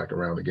pick comes back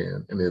around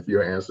again? And if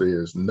your answer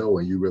is no,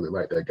 and you really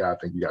like that guy, I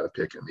think you got to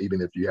pick him,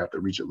 even if you have to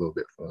reach a little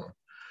bit for him.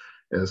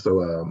 And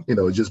so,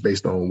 just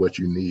based on what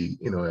you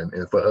need,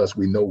 and for us,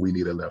 we know we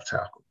need a left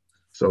tackle.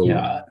 So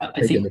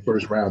I think in the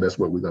first round, that's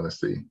what we're going to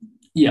see.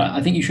 Yeah,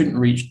 I think you shouldn't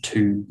reach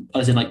too,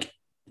 as in like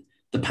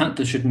the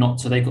Panthers should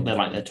not, so they've got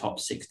their top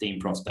 16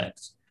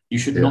 prospects. You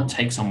should not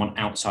take someone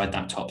outside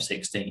that top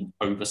 16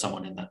 over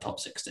someone in that top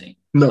 16.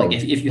 No, like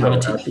if you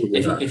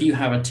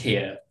have a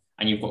tier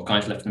and you've got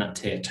guys left in that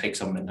tier, take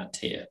someone in that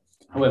tier.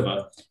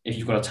 However, if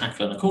you've got a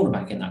tackle and a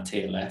cornerback in that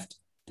tier left,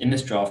 in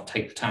this draft,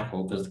 take the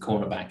tackle because the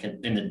cornerback,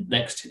 and in the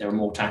next there are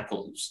more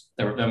tackles.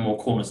 There are more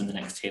corners in the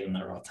next tier than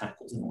there are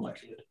tackles in all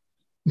likelihood.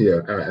 Yeah,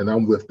 and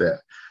I'm with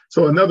that.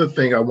 So another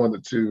thing I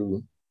wanted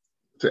to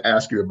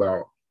ask you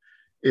about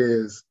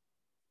is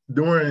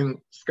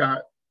during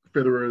Scott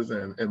Fitterer's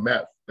and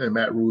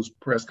Matt Rhule's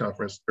press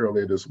conference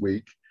earlier this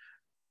week,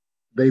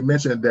 they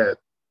mentioned that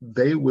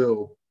they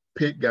will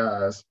pick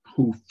guys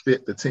who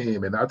fit the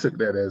team, and I took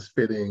that as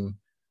fitting,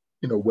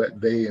 what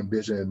they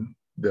envision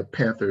the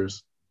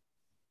Panthers'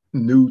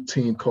 new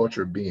team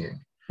culture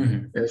being.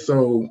 Mm-hmm. And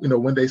so,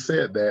 when they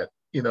said that,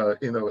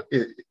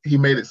 he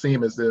made it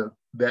seem as if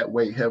that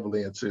weighed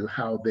heavily into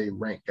how they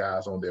rank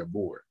guys on their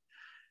board.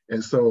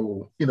 And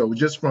so,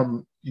 just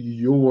from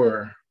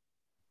your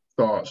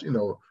thoughts,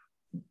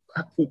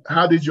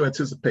 how did you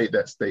anticipate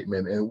that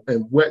statement,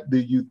 and what do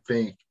you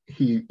think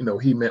he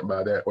meant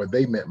by that, or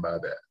they meant by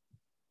that?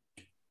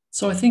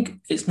 So I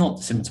think it's not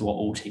dissimilar to what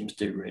all teams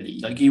do, really.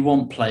 Like, you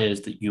want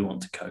players that you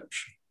want to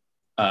coach.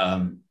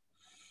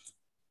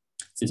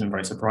 This isn't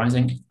very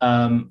surprising.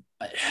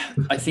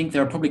 I think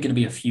there are probably going to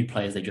be a few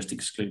players they just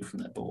exclude from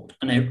their board,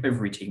 and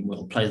every team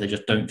will. Players they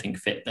just don't think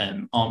fit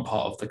them, aren't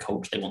part of the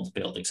culture they want to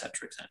build,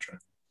 etc., etc.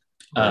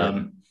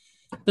 Right.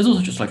 There's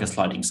also just like a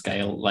sliding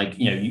scale. Like,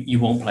 you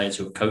want players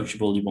who are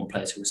coachable, you want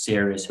players who are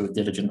serious, who are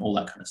diligent, all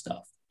that kind of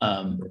stuff.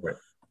 Right.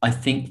 I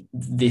think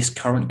this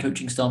current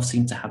coaching staff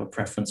seems to have a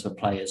preference for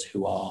players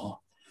who are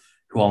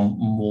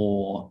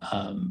more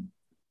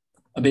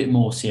a bit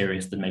more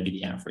serious than maybe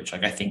the average.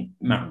 Like, I think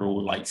Matt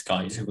Rhule likes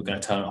guys who are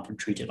going to turn up and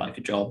treat it like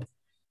a job.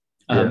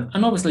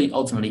 And obviously,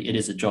 ultimately, it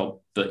is a job,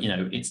 but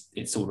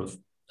it's sort of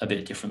a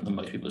bit different than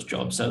most people's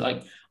jobs. So,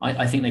 like,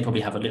 I think they probably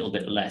have a little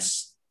bit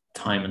less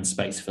time and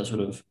space for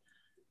sort of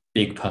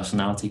big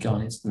personality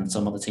guys than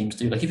some other teams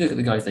do. Like, if you look at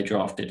the guys they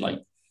drafted, like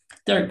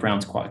Derek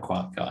Brown's quite a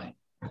quiet guy.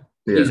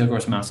 Izo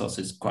Gross-Matos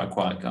is quite a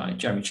quiet guy.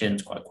 Jeremy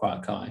Chinn's quite a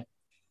quiet guy.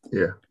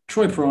 Yeah.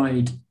 Troy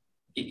Pride,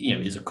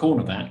 is a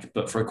cornerback,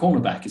 but for a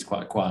cornerback, he's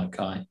quite a quiet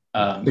guy.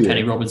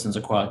 Kenny Robinson's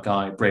a quiet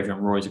guy. Bravion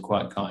Roy's a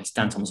quiet guy.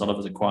 Stan Thomas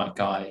Oliver's a quiet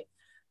guy.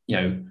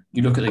 You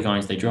look at the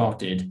guys they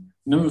drafted,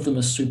 none of them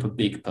are super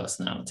big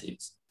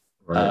personalities.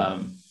 Right.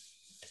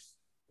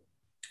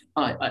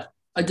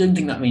 I don't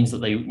think that means that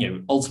they,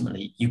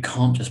 ultimately you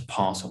can't just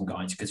pass on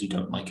guys because you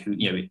don't like who,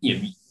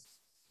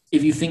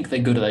 if you think they're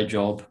good at their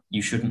job,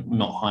 you shouldn't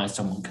not hire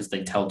someone because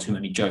they tell too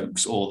many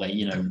jokes or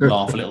they,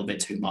 laugh a little bit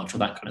too much or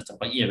that kind of stuff.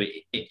 Like,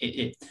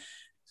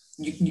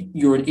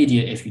 you're an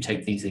idiot if you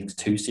take these things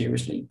too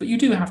seriously. But you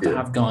do have to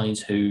have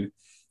guys who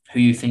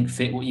you think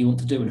fit what you want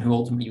to do and who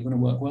ultimately you're going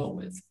to work well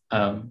with.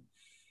 I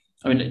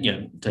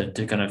mean,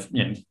 to kind of,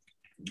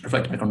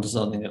 reflect back onto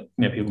something that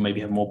people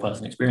maybe have more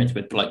personal experience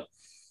with, but like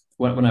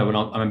when I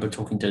remember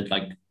talking to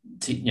like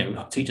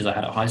teachers I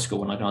had at high school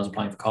when I was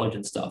applying for college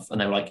and stuff, and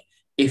they were like,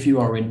 if you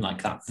are in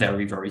like that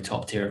very, very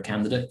top tier of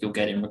candidate, you'll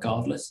get in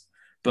regardless.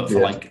 But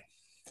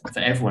for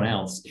everyone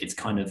else, it's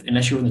kind of,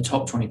 unless you're in the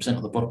top 20%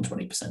 or the bottom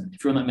 20%,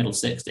 if you're in that middle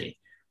 60,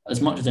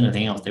 as much as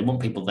anything else, they want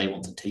people they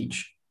want to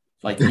teach.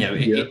 Like,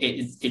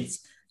 it's,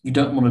 you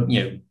don't want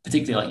to,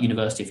 particularly like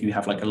university, if you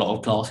have like a lot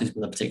of classes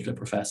with a particular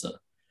professor,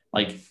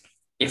 like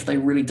if they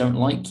really don't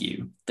like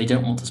you, they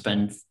don't want to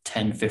spend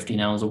 10, 15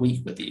 hours a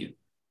week with you.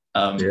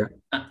 And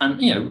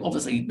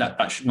obviously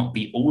that should not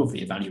be all of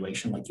the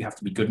evaluation. Like, you have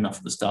to be good enough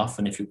for the stuff.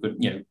 And if you're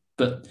good,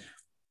 but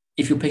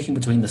if you're picking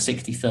between the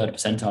 63rd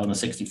percentile and the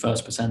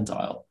 61st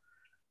percentile,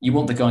 you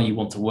want the guy you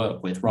want to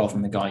work with rather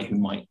than the guy who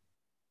might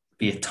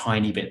be a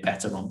tiny bit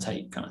better on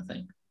tape, kind of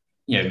thing.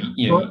 You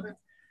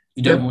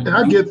don't want. And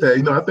I get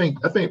that.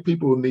 I think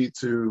people need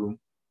to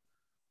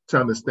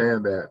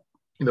understand that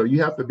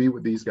you have to be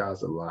with these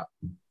guys a lot.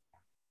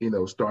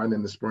 Starting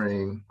in the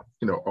spring,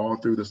 all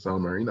through the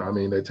summer.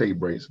 They take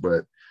breaks,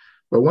 but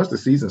once the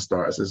season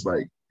starts, it's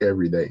like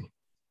every day.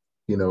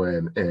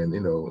 And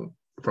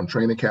from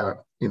training camp,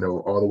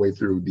 all the way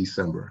through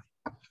December,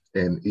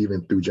 and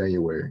even through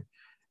January.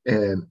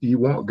 And you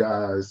want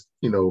guys,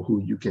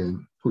 who you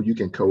can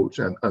coach.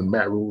 And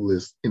Matt Rhule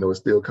is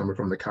still coming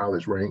from the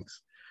college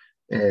ranks.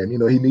 And,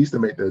 he needs to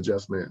make the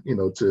adjustment,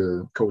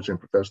 to coaching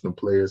professional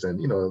players. And,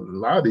 a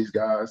lot of these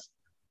guys,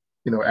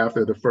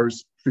 after the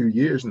first few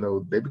years,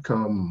 they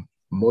become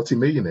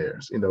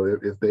multimillionaires,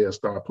 if they are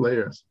star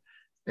players.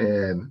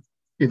 And,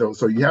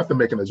 so you have to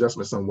make an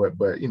adjustment somewhat,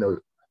 but,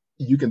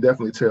 you can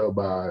definitely tell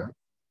by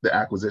the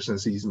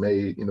acquisitions he's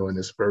made, in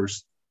his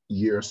first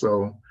year or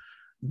so,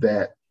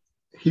 that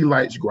he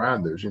likes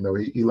grinders.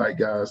 He likes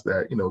guys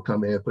that,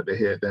 come in, put their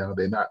head down.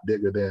 They're not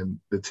bigger than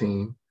the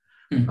team.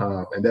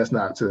 And that's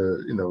not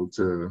to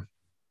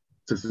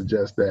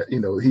suggest that,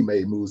 he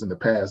made moves in the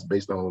past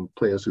based on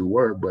players who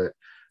were, but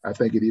I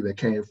think it even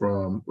came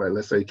from, like,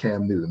 let's say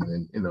Cam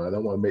Newton. And, I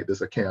don't want to make this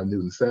a Cam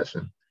Newton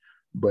session,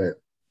 but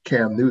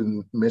Cam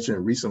Newton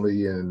mentioned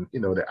recently in,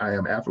 the I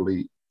Am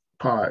Athlete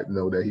pod,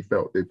 that he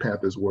felt the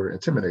Panthers were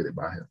intimidated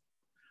by him.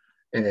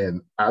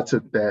 And I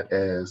took that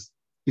as,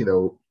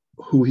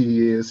 who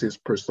he is, his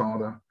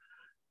persona.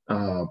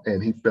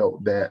 And he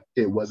felt that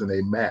it wasn't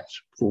a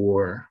match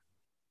for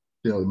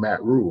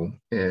Matt Rule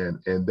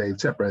and Dave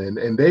Tepper,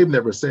 and they've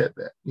never said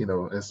that,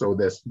 and so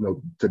that's,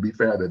 to be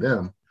fair to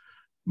them.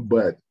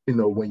 But,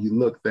 when you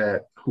looked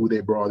at who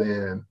they brought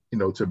in,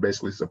 to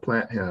basically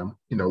supplant him,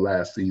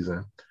 last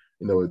season,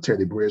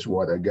 Teddy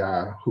Bridgewater, a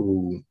guy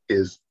who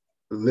is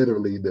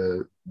literally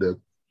the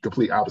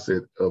complete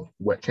opposite of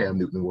what Cam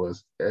Newton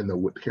was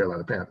with the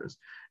Carolina Panthers.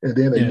 And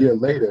then a year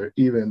later,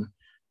 even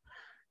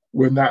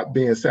we're not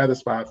being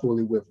satisfied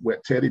fully with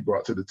what Teddy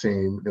brought to the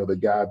team. The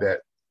guy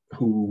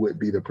who would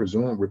be the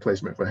presumed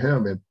replacement for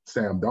him, and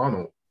Sam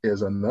Darnold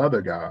is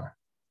another guy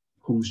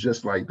who's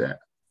just like that.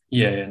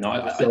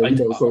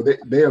 So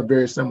they are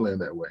very similar in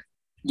that way.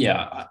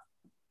 Yeah,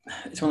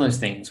 it's one of those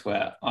things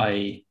where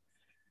I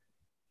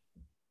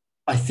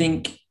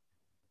think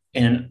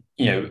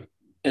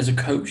as a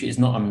coach, it's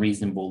not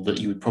unreasonable that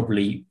it would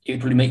probably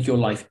make your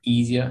life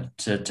easier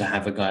to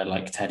have a guy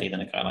like Teddy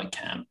than a guy like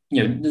Cam.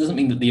 It doesn't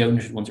mean that the owner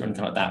should want it or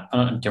anything like that. I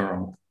don't get me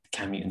wrong.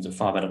 Cam Newton's a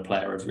far better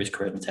player over his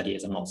career than Teddy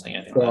is. I'm not saying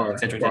anything like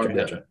that,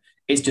 etc.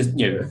 It's just,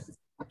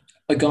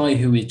 a guy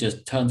who is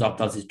just turns up,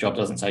 does his job,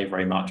 doesn't say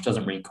very much,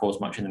 doesn't really cause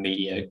much in the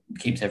media,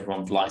 keeps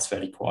everyone's lives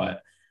fairly quiet.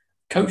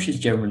 Coaches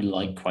generally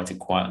like quite a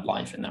quiet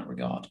life in that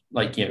regard.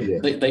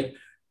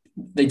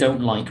 They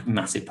don't like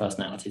massive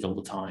personalities all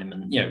the time,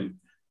 and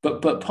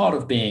but part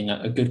of being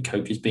a good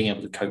coach is being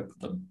able to cope with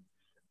them,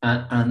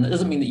 and that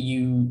doesn't mean that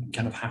you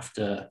kind of have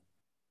to.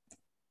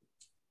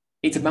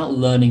 It's about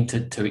learning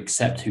to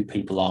accept who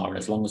people are, and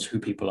as long as who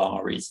people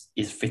are is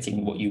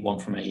fitting what you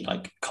want from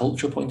a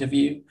culture point of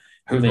view,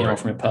 who they are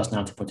from a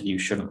personality point of view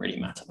shouldn't really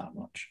matter that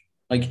much.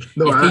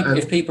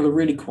 If people are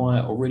really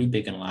quiet or really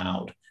big and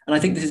loud, and I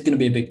think this is going to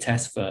be a big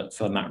test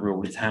for Matt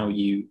Rule, is how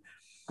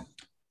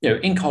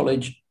in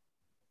college,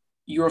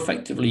 you're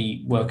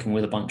effectively working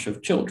with a bunch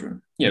of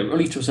children, at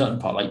least to a certain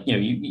part.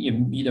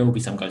 There will be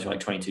some guys who are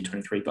 22,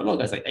 23, but a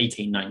lot of guys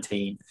 18,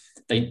 19,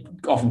 they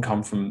often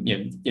come from,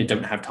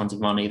 don't have tons of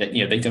money, that,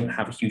 they don't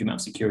have a huge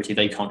amount of security.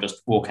 They can't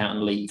just walk out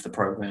and leave the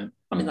program.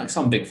 I mean,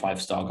 some big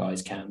 5-star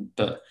guys can,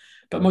 but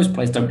most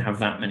players don't have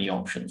that many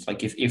options.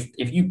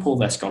 If you pull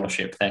their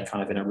scholarship, they're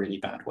kind of in a really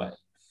bad way.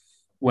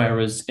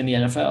 Whereas in the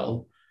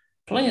NFL,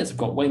 players have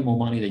got way more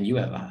money than you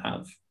ever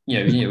have.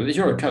 As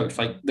you're a coach,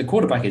 the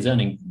quarterback is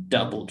earning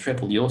double,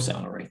 triple your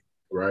salary.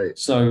 Right.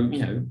 So,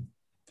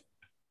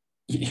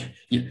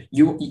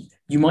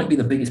 you might be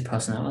the biggest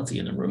personality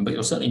in the room, but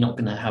you're certainly not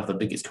going to have the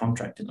biggest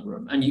contract in the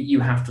room. And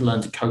you have to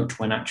learn to coach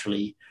when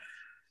actually,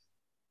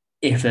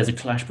 if there's a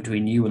clash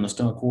between you and the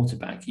star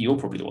quarterback, you're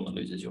probably the one that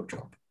loses your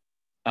job.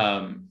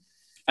 And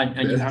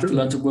you have to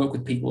learn to work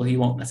with people who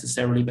you aren't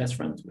necessarily best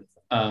friends with.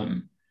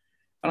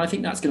 And I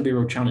think that's going to be a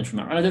real challenge for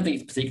Matt. And I don't think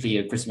it's particularly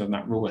a criticism of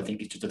Matt Rule. I think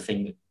it's just a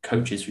thing that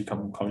coaches who come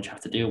from college have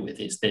to deal with,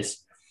 is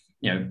this,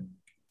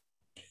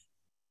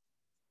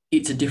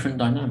 it's a different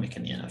dynamic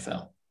in the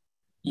NFL.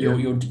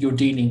 You're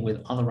dealing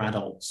with other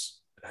adults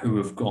who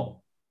have got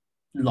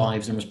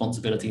lives and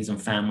responsibilities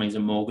and families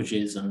and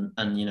mortgages and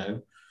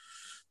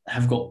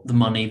have got the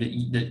money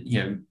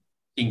that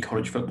in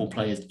college football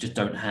players just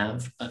don't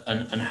have,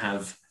 and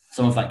have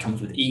some of that comes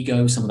with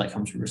ego, some of that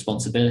comes with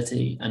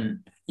responsibility,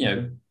 and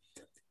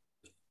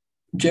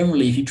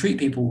generally, if you treat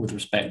people with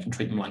respect and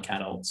treat them like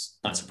adults,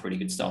 that's a pretty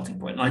good starting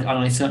point. And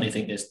I certainly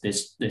think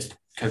this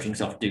coaching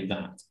staff do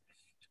that.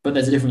 But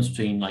there's a difference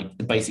between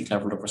the basic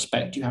level of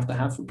respect you have to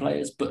have for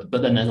players, but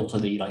then there's also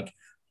the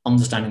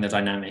understanding the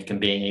dynamic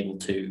and being able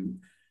to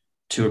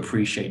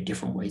appreciate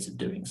different ways of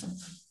doing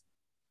something.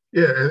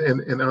 Yeah,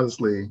 and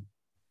honestly,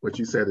 what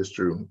you said is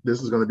true.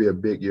 This is going to be a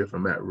big year for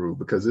Matt Rule,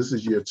 because this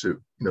is year 2.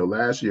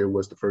 Last year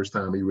was the first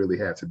time he really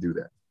had to do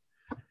that.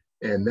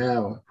 And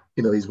now,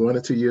 he's going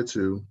into year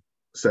 2,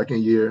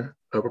 second year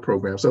of a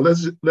program. So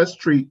let's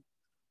treat,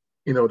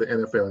 the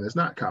NFL, and it's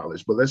not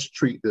college, but let's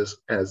treat this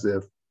as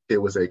if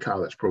it was a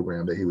college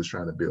program that he was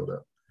trying to build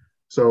up.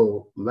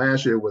 So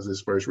last year was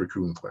his first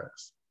recruiting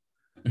class.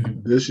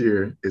 Mm-hmm. This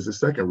year is the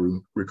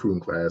second recruiting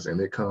class, and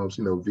it comes,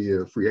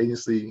 via free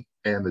agency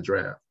and the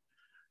draft.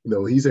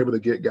 He's able to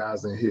get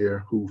guys in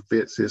here who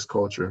fits his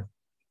culture,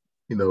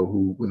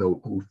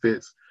 who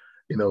fits,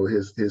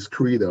 his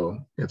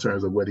credo in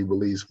terms of what he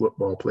believes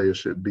football players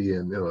should be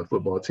and, a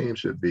football team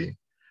should be.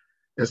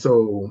 And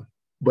so,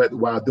 but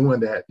while doing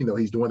that,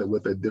 he's doing it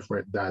with a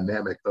different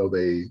dynamic of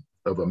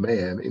a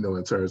man,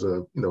 in terms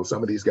of,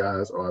 some of these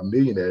guys are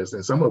millionaires,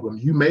 and some of them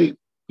you made,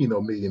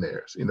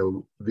 millionaires,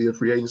 via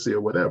free agency or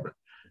whatever,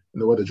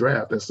 or the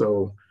draft. And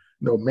so,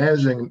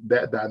 managing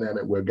that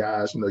dynamic where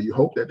guys, you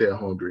hope that they're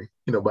hungry,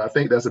 but I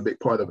think that's a big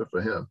part of it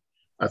for him.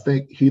 I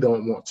think he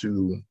don't want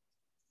to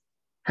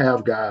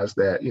have guys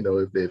that,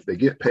 if they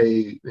get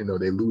paid,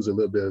 they lose a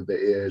little bit of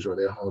their edge or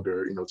their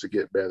hunger, to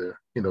get better,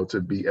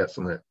 to be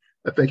excellent.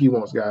 I think he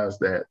wants guys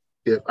that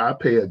if I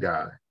pay a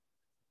guy,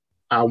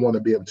 I want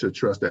to be able to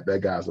trust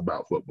that guy's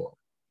about football.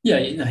 Yeah,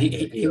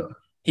 he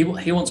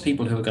wants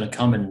people who are going to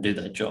come in and do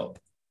their job.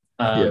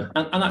 And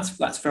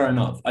that's fair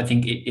enough. I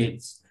think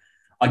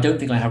I don't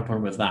think I have a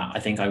problem with that. I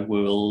think I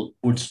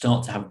would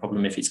start to have a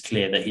problem if it's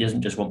clear that he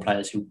doesn't just want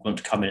players who want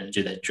to come in and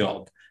do their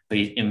job, but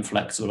he's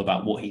inflexible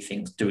about what he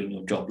thinks doing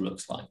your job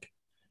looks like.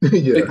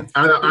 Yeah,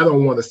 I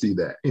don't want to see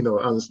that.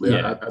 Honestly,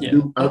 Yeah, I yeah.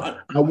 do.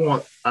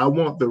 I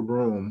want the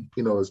room.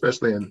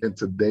 Especially in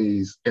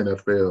today's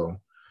NFL,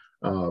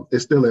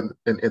 it's still an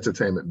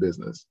entertainment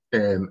business,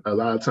 and a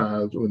lot of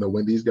times,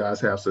 when these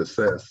guys have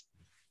success,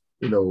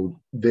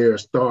 their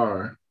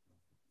star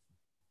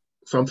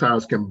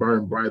sometimes can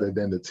burn brighter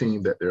than the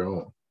team that they're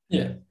on.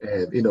 Yeah.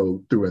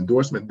 And through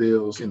endorsement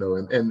deals, and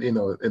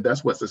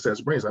that's what success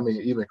brings. I mean,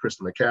 even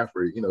Christian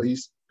McCaffrey,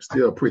 he's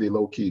still a pretty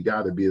low key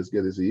guy to be as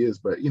good as he is,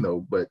 but he's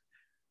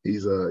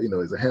he's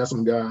a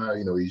handsome guy.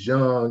 He's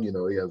young. He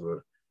has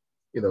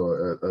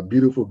a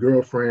beautiful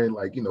girlfriend.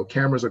 Like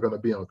cameras are going to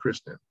be on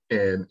Christian,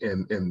 and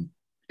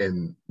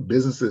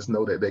businesses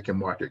know that they can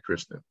market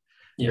Christian,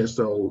 Yeah. and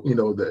so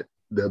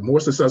the more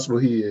successful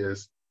he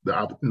is, the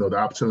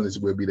opportunities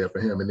will be there for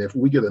him. And if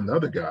we get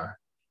another guy,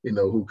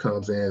 who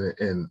comes in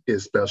and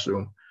is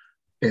special,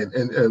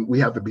 and we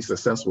have to be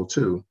successful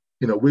too.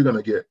 We're going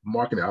to get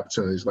marketing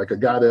opportunities. Like a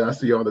guy that I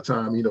see all the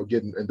time,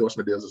 getting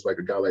endorsement deals is like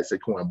a guy like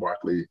Saquon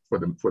Barkley for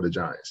the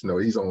Giants.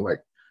 He's on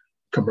like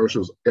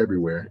commercials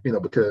everywhere,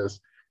 because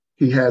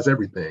he has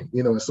everything,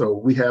 and so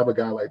we have a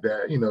guy like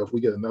that. If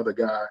we get another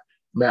guy,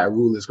 Matt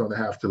Rhule is going to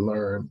have to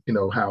learn,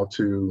 how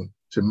to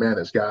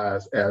manage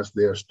guys as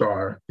their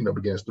star,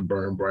 begins to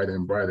burn brighter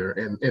and brighter,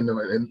 and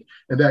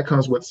that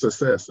comes with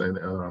success,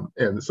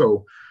 and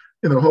so,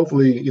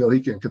 hopefully, he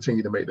can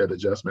continue to make that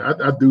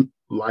adjustment. I do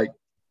like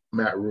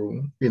Matt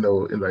Rhule,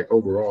 and like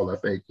overall, I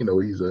think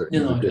he's a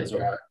good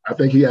guy. I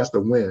think he has to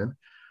win.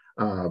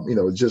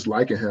 Just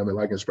liking him and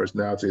liking his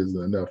personality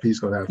isn't enough. He's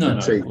going to have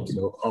to take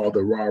all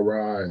the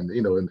rah-rah and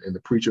and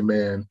the preacher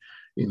man,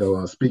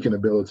 speaking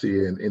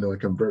ability and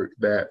convert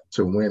that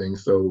to winning.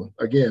 So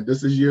again,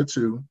 this is year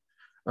 2.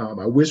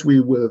 I wish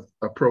we would have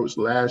approached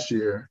last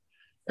year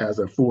as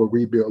a full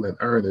rebuild in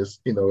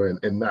earnest,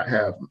 and not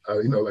have,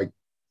 like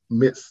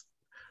myths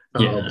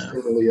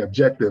seemingly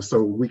objective,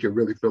 so we could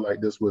really feel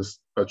like this was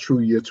a true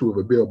year 2 of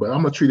a build. But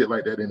I'm going to treat it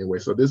like that anyway.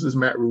 So this is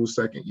Matt Rhule's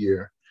second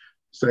year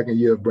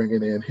of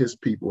bringing in his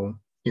people,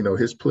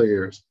 his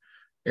players.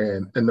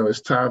 And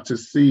it's time to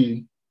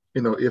see,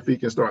 if he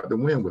can start to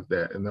win with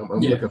that. And I'm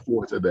looking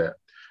forward to that.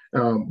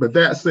 But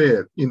that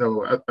said,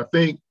 I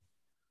think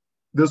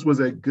this was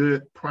a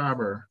good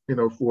primer,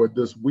 for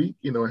this week,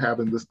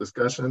 having this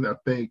discussion. I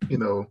think,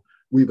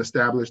 we've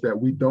established that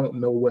we don't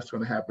know what's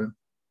going to happen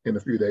in a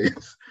few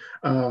days.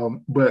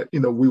 But,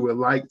 we would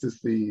like to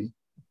see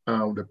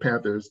the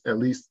Panthers, at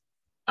least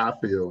I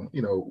feel,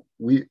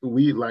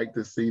 we'd like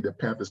to see the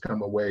Panthers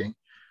come away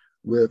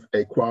with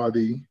a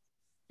quality,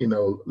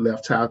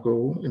 left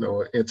tackle,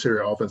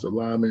 interior offensive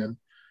lineman,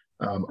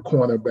 a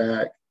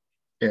cornerback,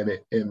 and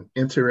an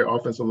interior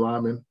offensive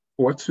lineman,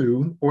 or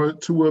two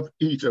of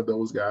each of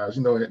those guys,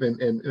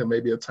 and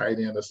maybe a tight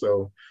end or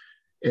so.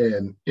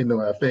 And,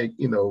 I think,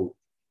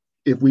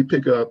 if we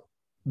pick up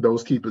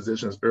those key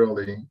positions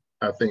early,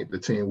 I think the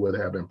team would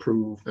have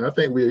improved. And I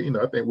think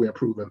we're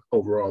improving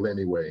overall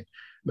anyway.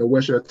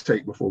 What's your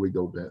take before we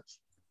go, Vince?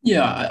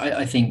 Yeah,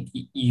 I think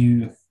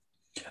it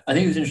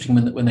was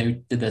interesting when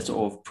they did their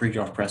sort of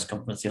pre-draft press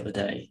conference the other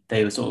day.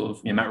 They were sort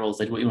of, Matt Rhule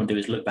said, what you want to do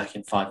is look back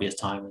in 5 years'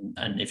 time,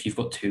 and if you've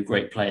got 2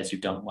 great players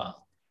who've done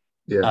well.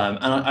 Yeah.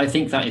 And I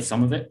think that is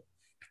some of it.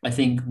 I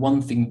think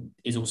one thing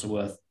is also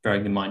worth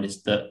bearing in mind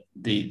is that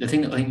the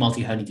thing that I think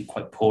Marty Hurney did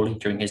quite poorly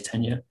during his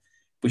tenure,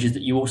 which is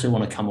that you also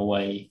want to come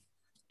away.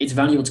 It's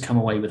valuable to come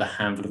away with a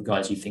handful of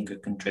guys you think are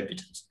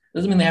contributors.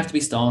 Doesn't mean they have to be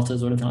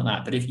starters or anything like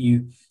that. But if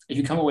you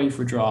come away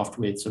for a draft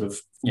with sort of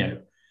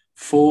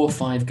 4 or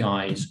 5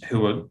 guys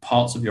who are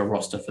parts of your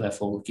roster for their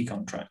full rookie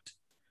contract,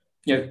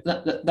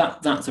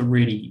 that's a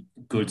really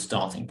good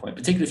starting point,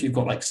 particularly if you've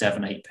got like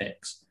 7, 8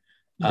 picks.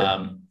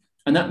 Yeah.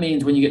 And that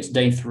means when you get to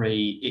day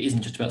 3, it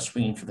isn't just about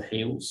swinging for the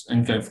heels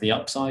and going for the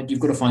upside. You've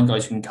got to find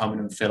guys who can come in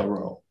and fill a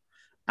role.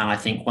 And I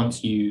think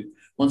once you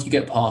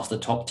get past the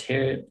top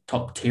tier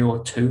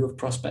or 2 of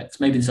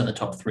prospects, maybe it's in the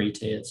top 3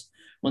 tiers.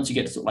 Once you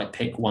get to sort of like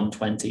pick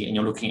 120 and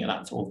you're looking at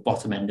that sort of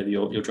bottom end of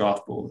your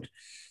draft board,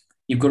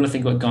 you've got to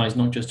think about guys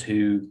not just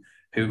who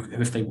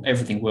if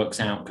everything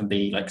works out can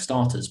be like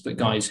starters, but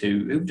guys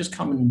who just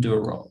come and do a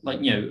role. Like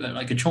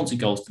like a Chauncey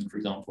Golston, for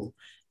example,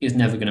 is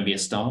never going to be a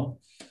star,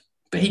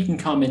 but he can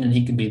come in and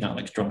he can be that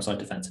like strong side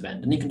defensive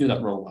end, and he can do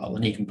that role well,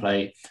 and he can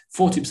play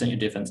 40% of your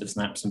defensive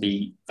snaps and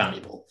be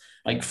valuable.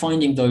 Like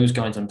finding those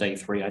guys on day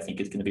 3, I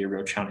think is going to be a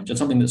real challenge. And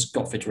something that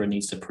Scott Fitterer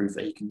needs to prove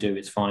that he can do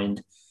is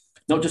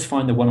not just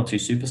find the 1 or 2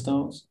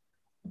 superstars,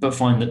 but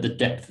find that the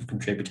depth of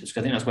contributors. Because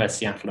I think that's where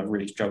Seattle have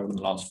really struggled in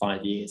the last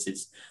 5 years.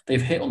 Is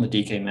they've hit on the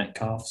DK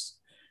Metcalfs,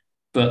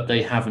 but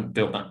they haven't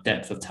built that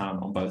depth of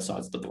talent on both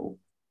sides of the ball.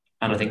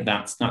 And I think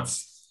that's going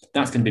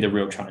to be the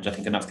real challenge, I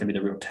think, and that's going to be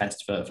the real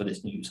test for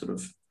this new sort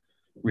of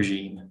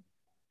regime.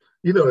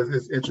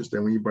 It's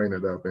interesting when you bring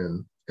it up,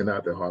 and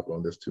not to harp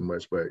on this too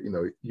much, but,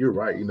 you're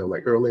right.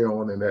 Like early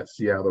on in that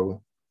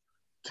Seattle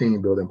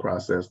team building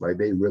process, like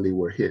they really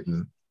were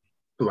hitting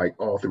like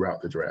all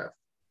throughout the draft.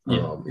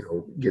 Yeah.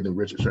 Getting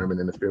Richard Sherman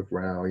in the 5th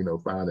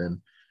round,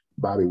 finding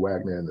Bobby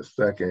Wagner in the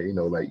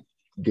 2nd, like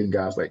getting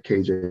guys like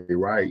KJ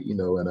Wright, you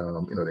know,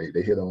 and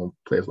they hit on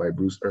players like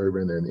Bruce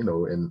Irvin and, you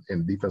know,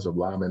 and defensive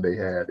linemen they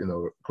had, you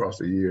know, across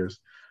the years.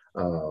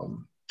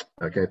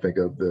 I can't think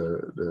of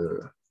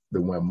the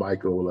one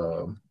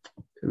Michael,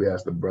 who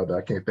has the brother.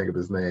 I can't think of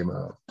his name.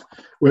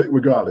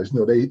 Regardless, you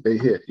know, they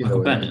hit, you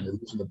know, and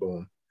the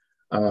boom.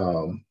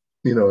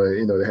 You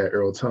know, they had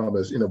Earl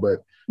Thomas, you know,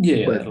 but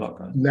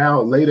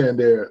now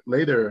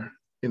later,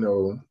 you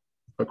know,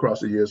 across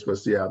the years for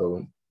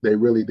Seattle, they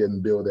really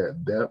didn't build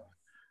that depth.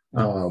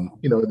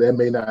 You know, that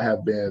may not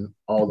have been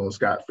all on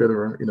Scott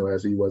Fitterer, you know,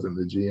 as he wasn't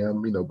the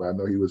GM, you know, but I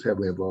know he was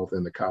heavily involved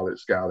in the college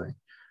scouting.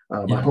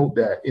 I hope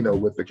that, you know,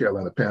 with the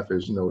Carolina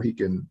Panthers, you know, he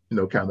can, you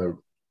know, kind of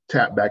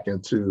tap back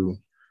into,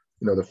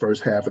 you know, the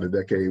first half of the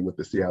decade with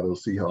the Seattle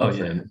Seahawks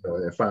and, you know,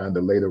 and find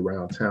the later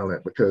round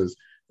talent because,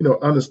 you know,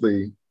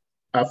 honestly,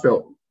 I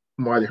felt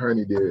Marty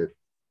Hurney did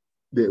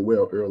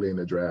well early in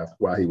the draft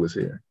while he was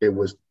here. It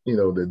was, you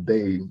know, the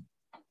day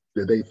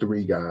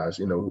three guys,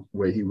 you know,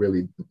 where he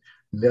really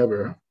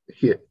never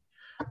hit,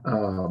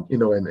 you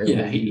know, and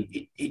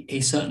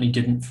he certainly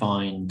didn't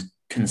find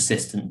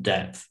consistent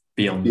depth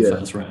beyond the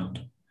first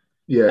round.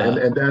 Yeah,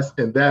 and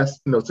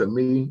that's you know, to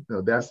me, you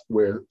know, that's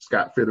where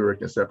Scott Fitterer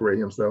can separate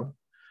himself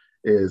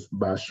is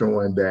by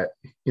showing that,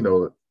 you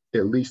know,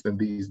 at least in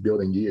these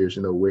building years,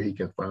 you know, where he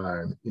can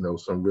find, you know,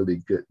 some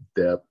really good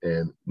depth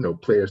and, you know,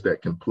 players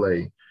that can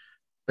play,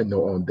 you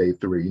know, on day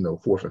three, you know,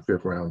 fourth and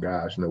fifth round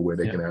guys, you know, where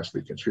they can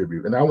actually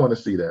contribute. And I want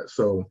to see that.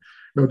 So,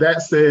 you know,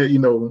 that said, you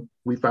know,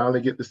 we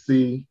finally get to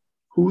see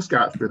who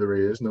Scott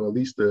Fitterer is, you know, at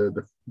least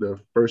the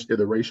first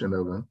iteration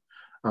of him.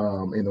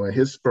 You know, in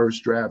his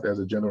first draft as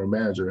a general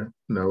manager,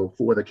 you know,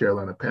 for the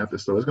Carolina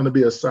Panthers. So it's going to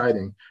be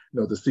exciting, you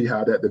know, to see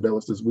how that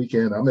develops this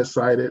weekend. I'm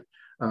excited.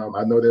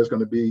 I know there's going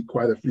to be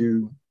quite a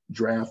few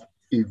draft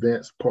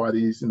events,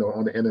 parties, you know,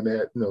 on the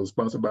internet, you know,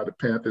 sponsored by the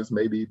Panthers,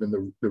 maybe even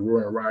the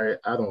Roaring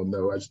Riot. I don't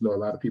know. I just know a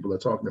lot of people are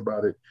talking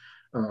about it.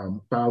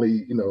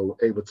 Finally, you know,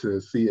 able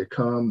to see it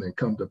come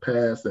to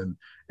pass, and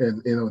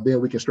you know,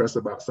 then we can stress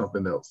about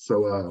something else.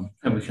 So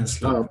and we can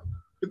sleep.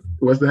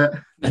 What's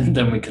that? And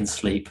then we can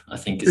sleep. I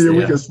think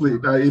we can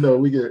sleep. You know,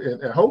 we get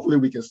and hopefully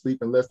we can sleep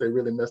unless they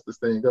really mess this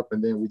thing up,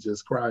 and then we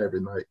just cry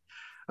every night.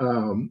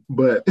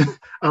 But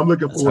I'm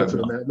looking forward to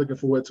it, man. Looking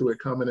forward to it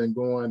coming and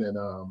going,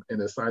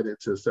 and excited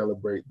to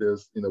celebrate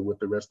this, you know, with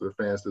the rest of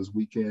the fans this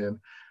weekend.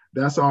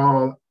 That's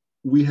all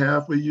we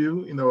have for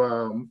you. You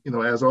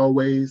know, as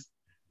always,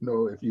 you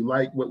know, if you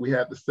like what we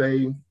had to say,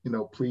 you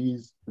know,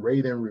 please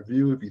rate and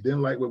review. If you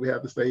didn't like what we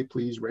had to say,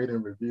 please rate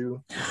and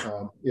review.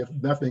 If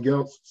nothing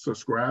else,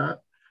 subscribe.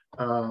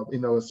 You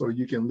know, so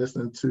you can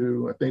listen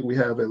to. I think we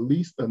have at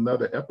least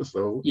another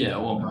episode. Yeah.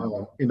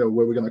 You know,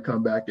 where we're going to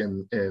come back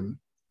and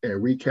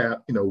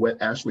recap, you know,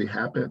 what actually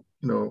happened,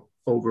 you know,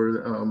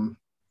 over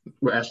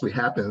what actually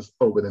happens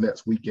over the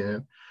next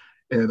weekend.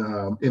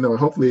 And, you know,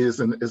 hopefully it's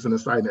an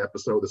exciting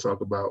episode to talk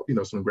about, you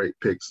know, some great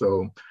picks.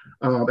 So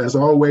as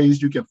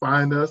always, you can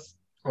find us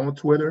on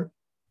Twitter.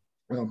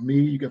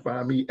 You can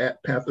find me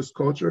at Panthers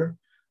Culture.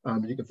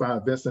 You can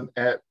find Vincent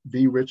at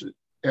V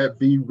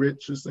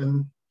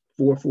Richardson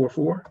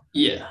 444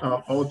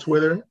 on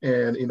Twitter.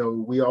 And, you know,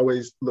 we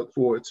always look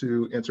forward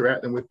to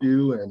interacting with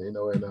you and, you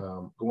know, and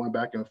going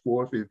back and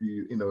forth. If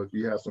you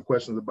have some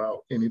questions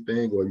about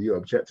anything or you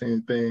object to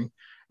anything,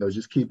 you know,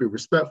 just keep it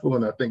respectful.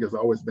 And I think it's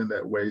always been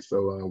that way.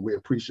 So we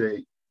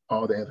appreciate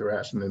all the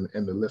interaction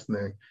and the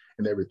listening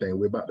and everything.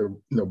 We're about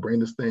to, you know, bring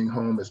this thing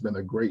home. It's been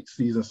a great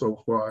season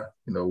so far.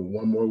 You know,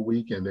 one more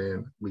week and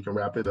then we can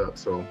wrap it up.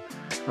 So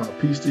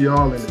peace to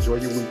y'all and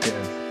enjoy your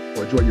weekend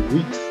or enjoy your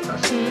weeks, I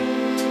should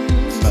say.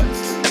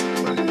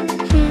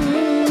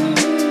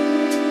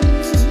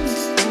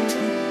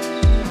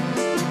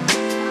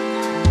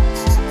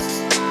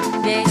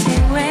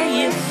 Where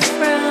you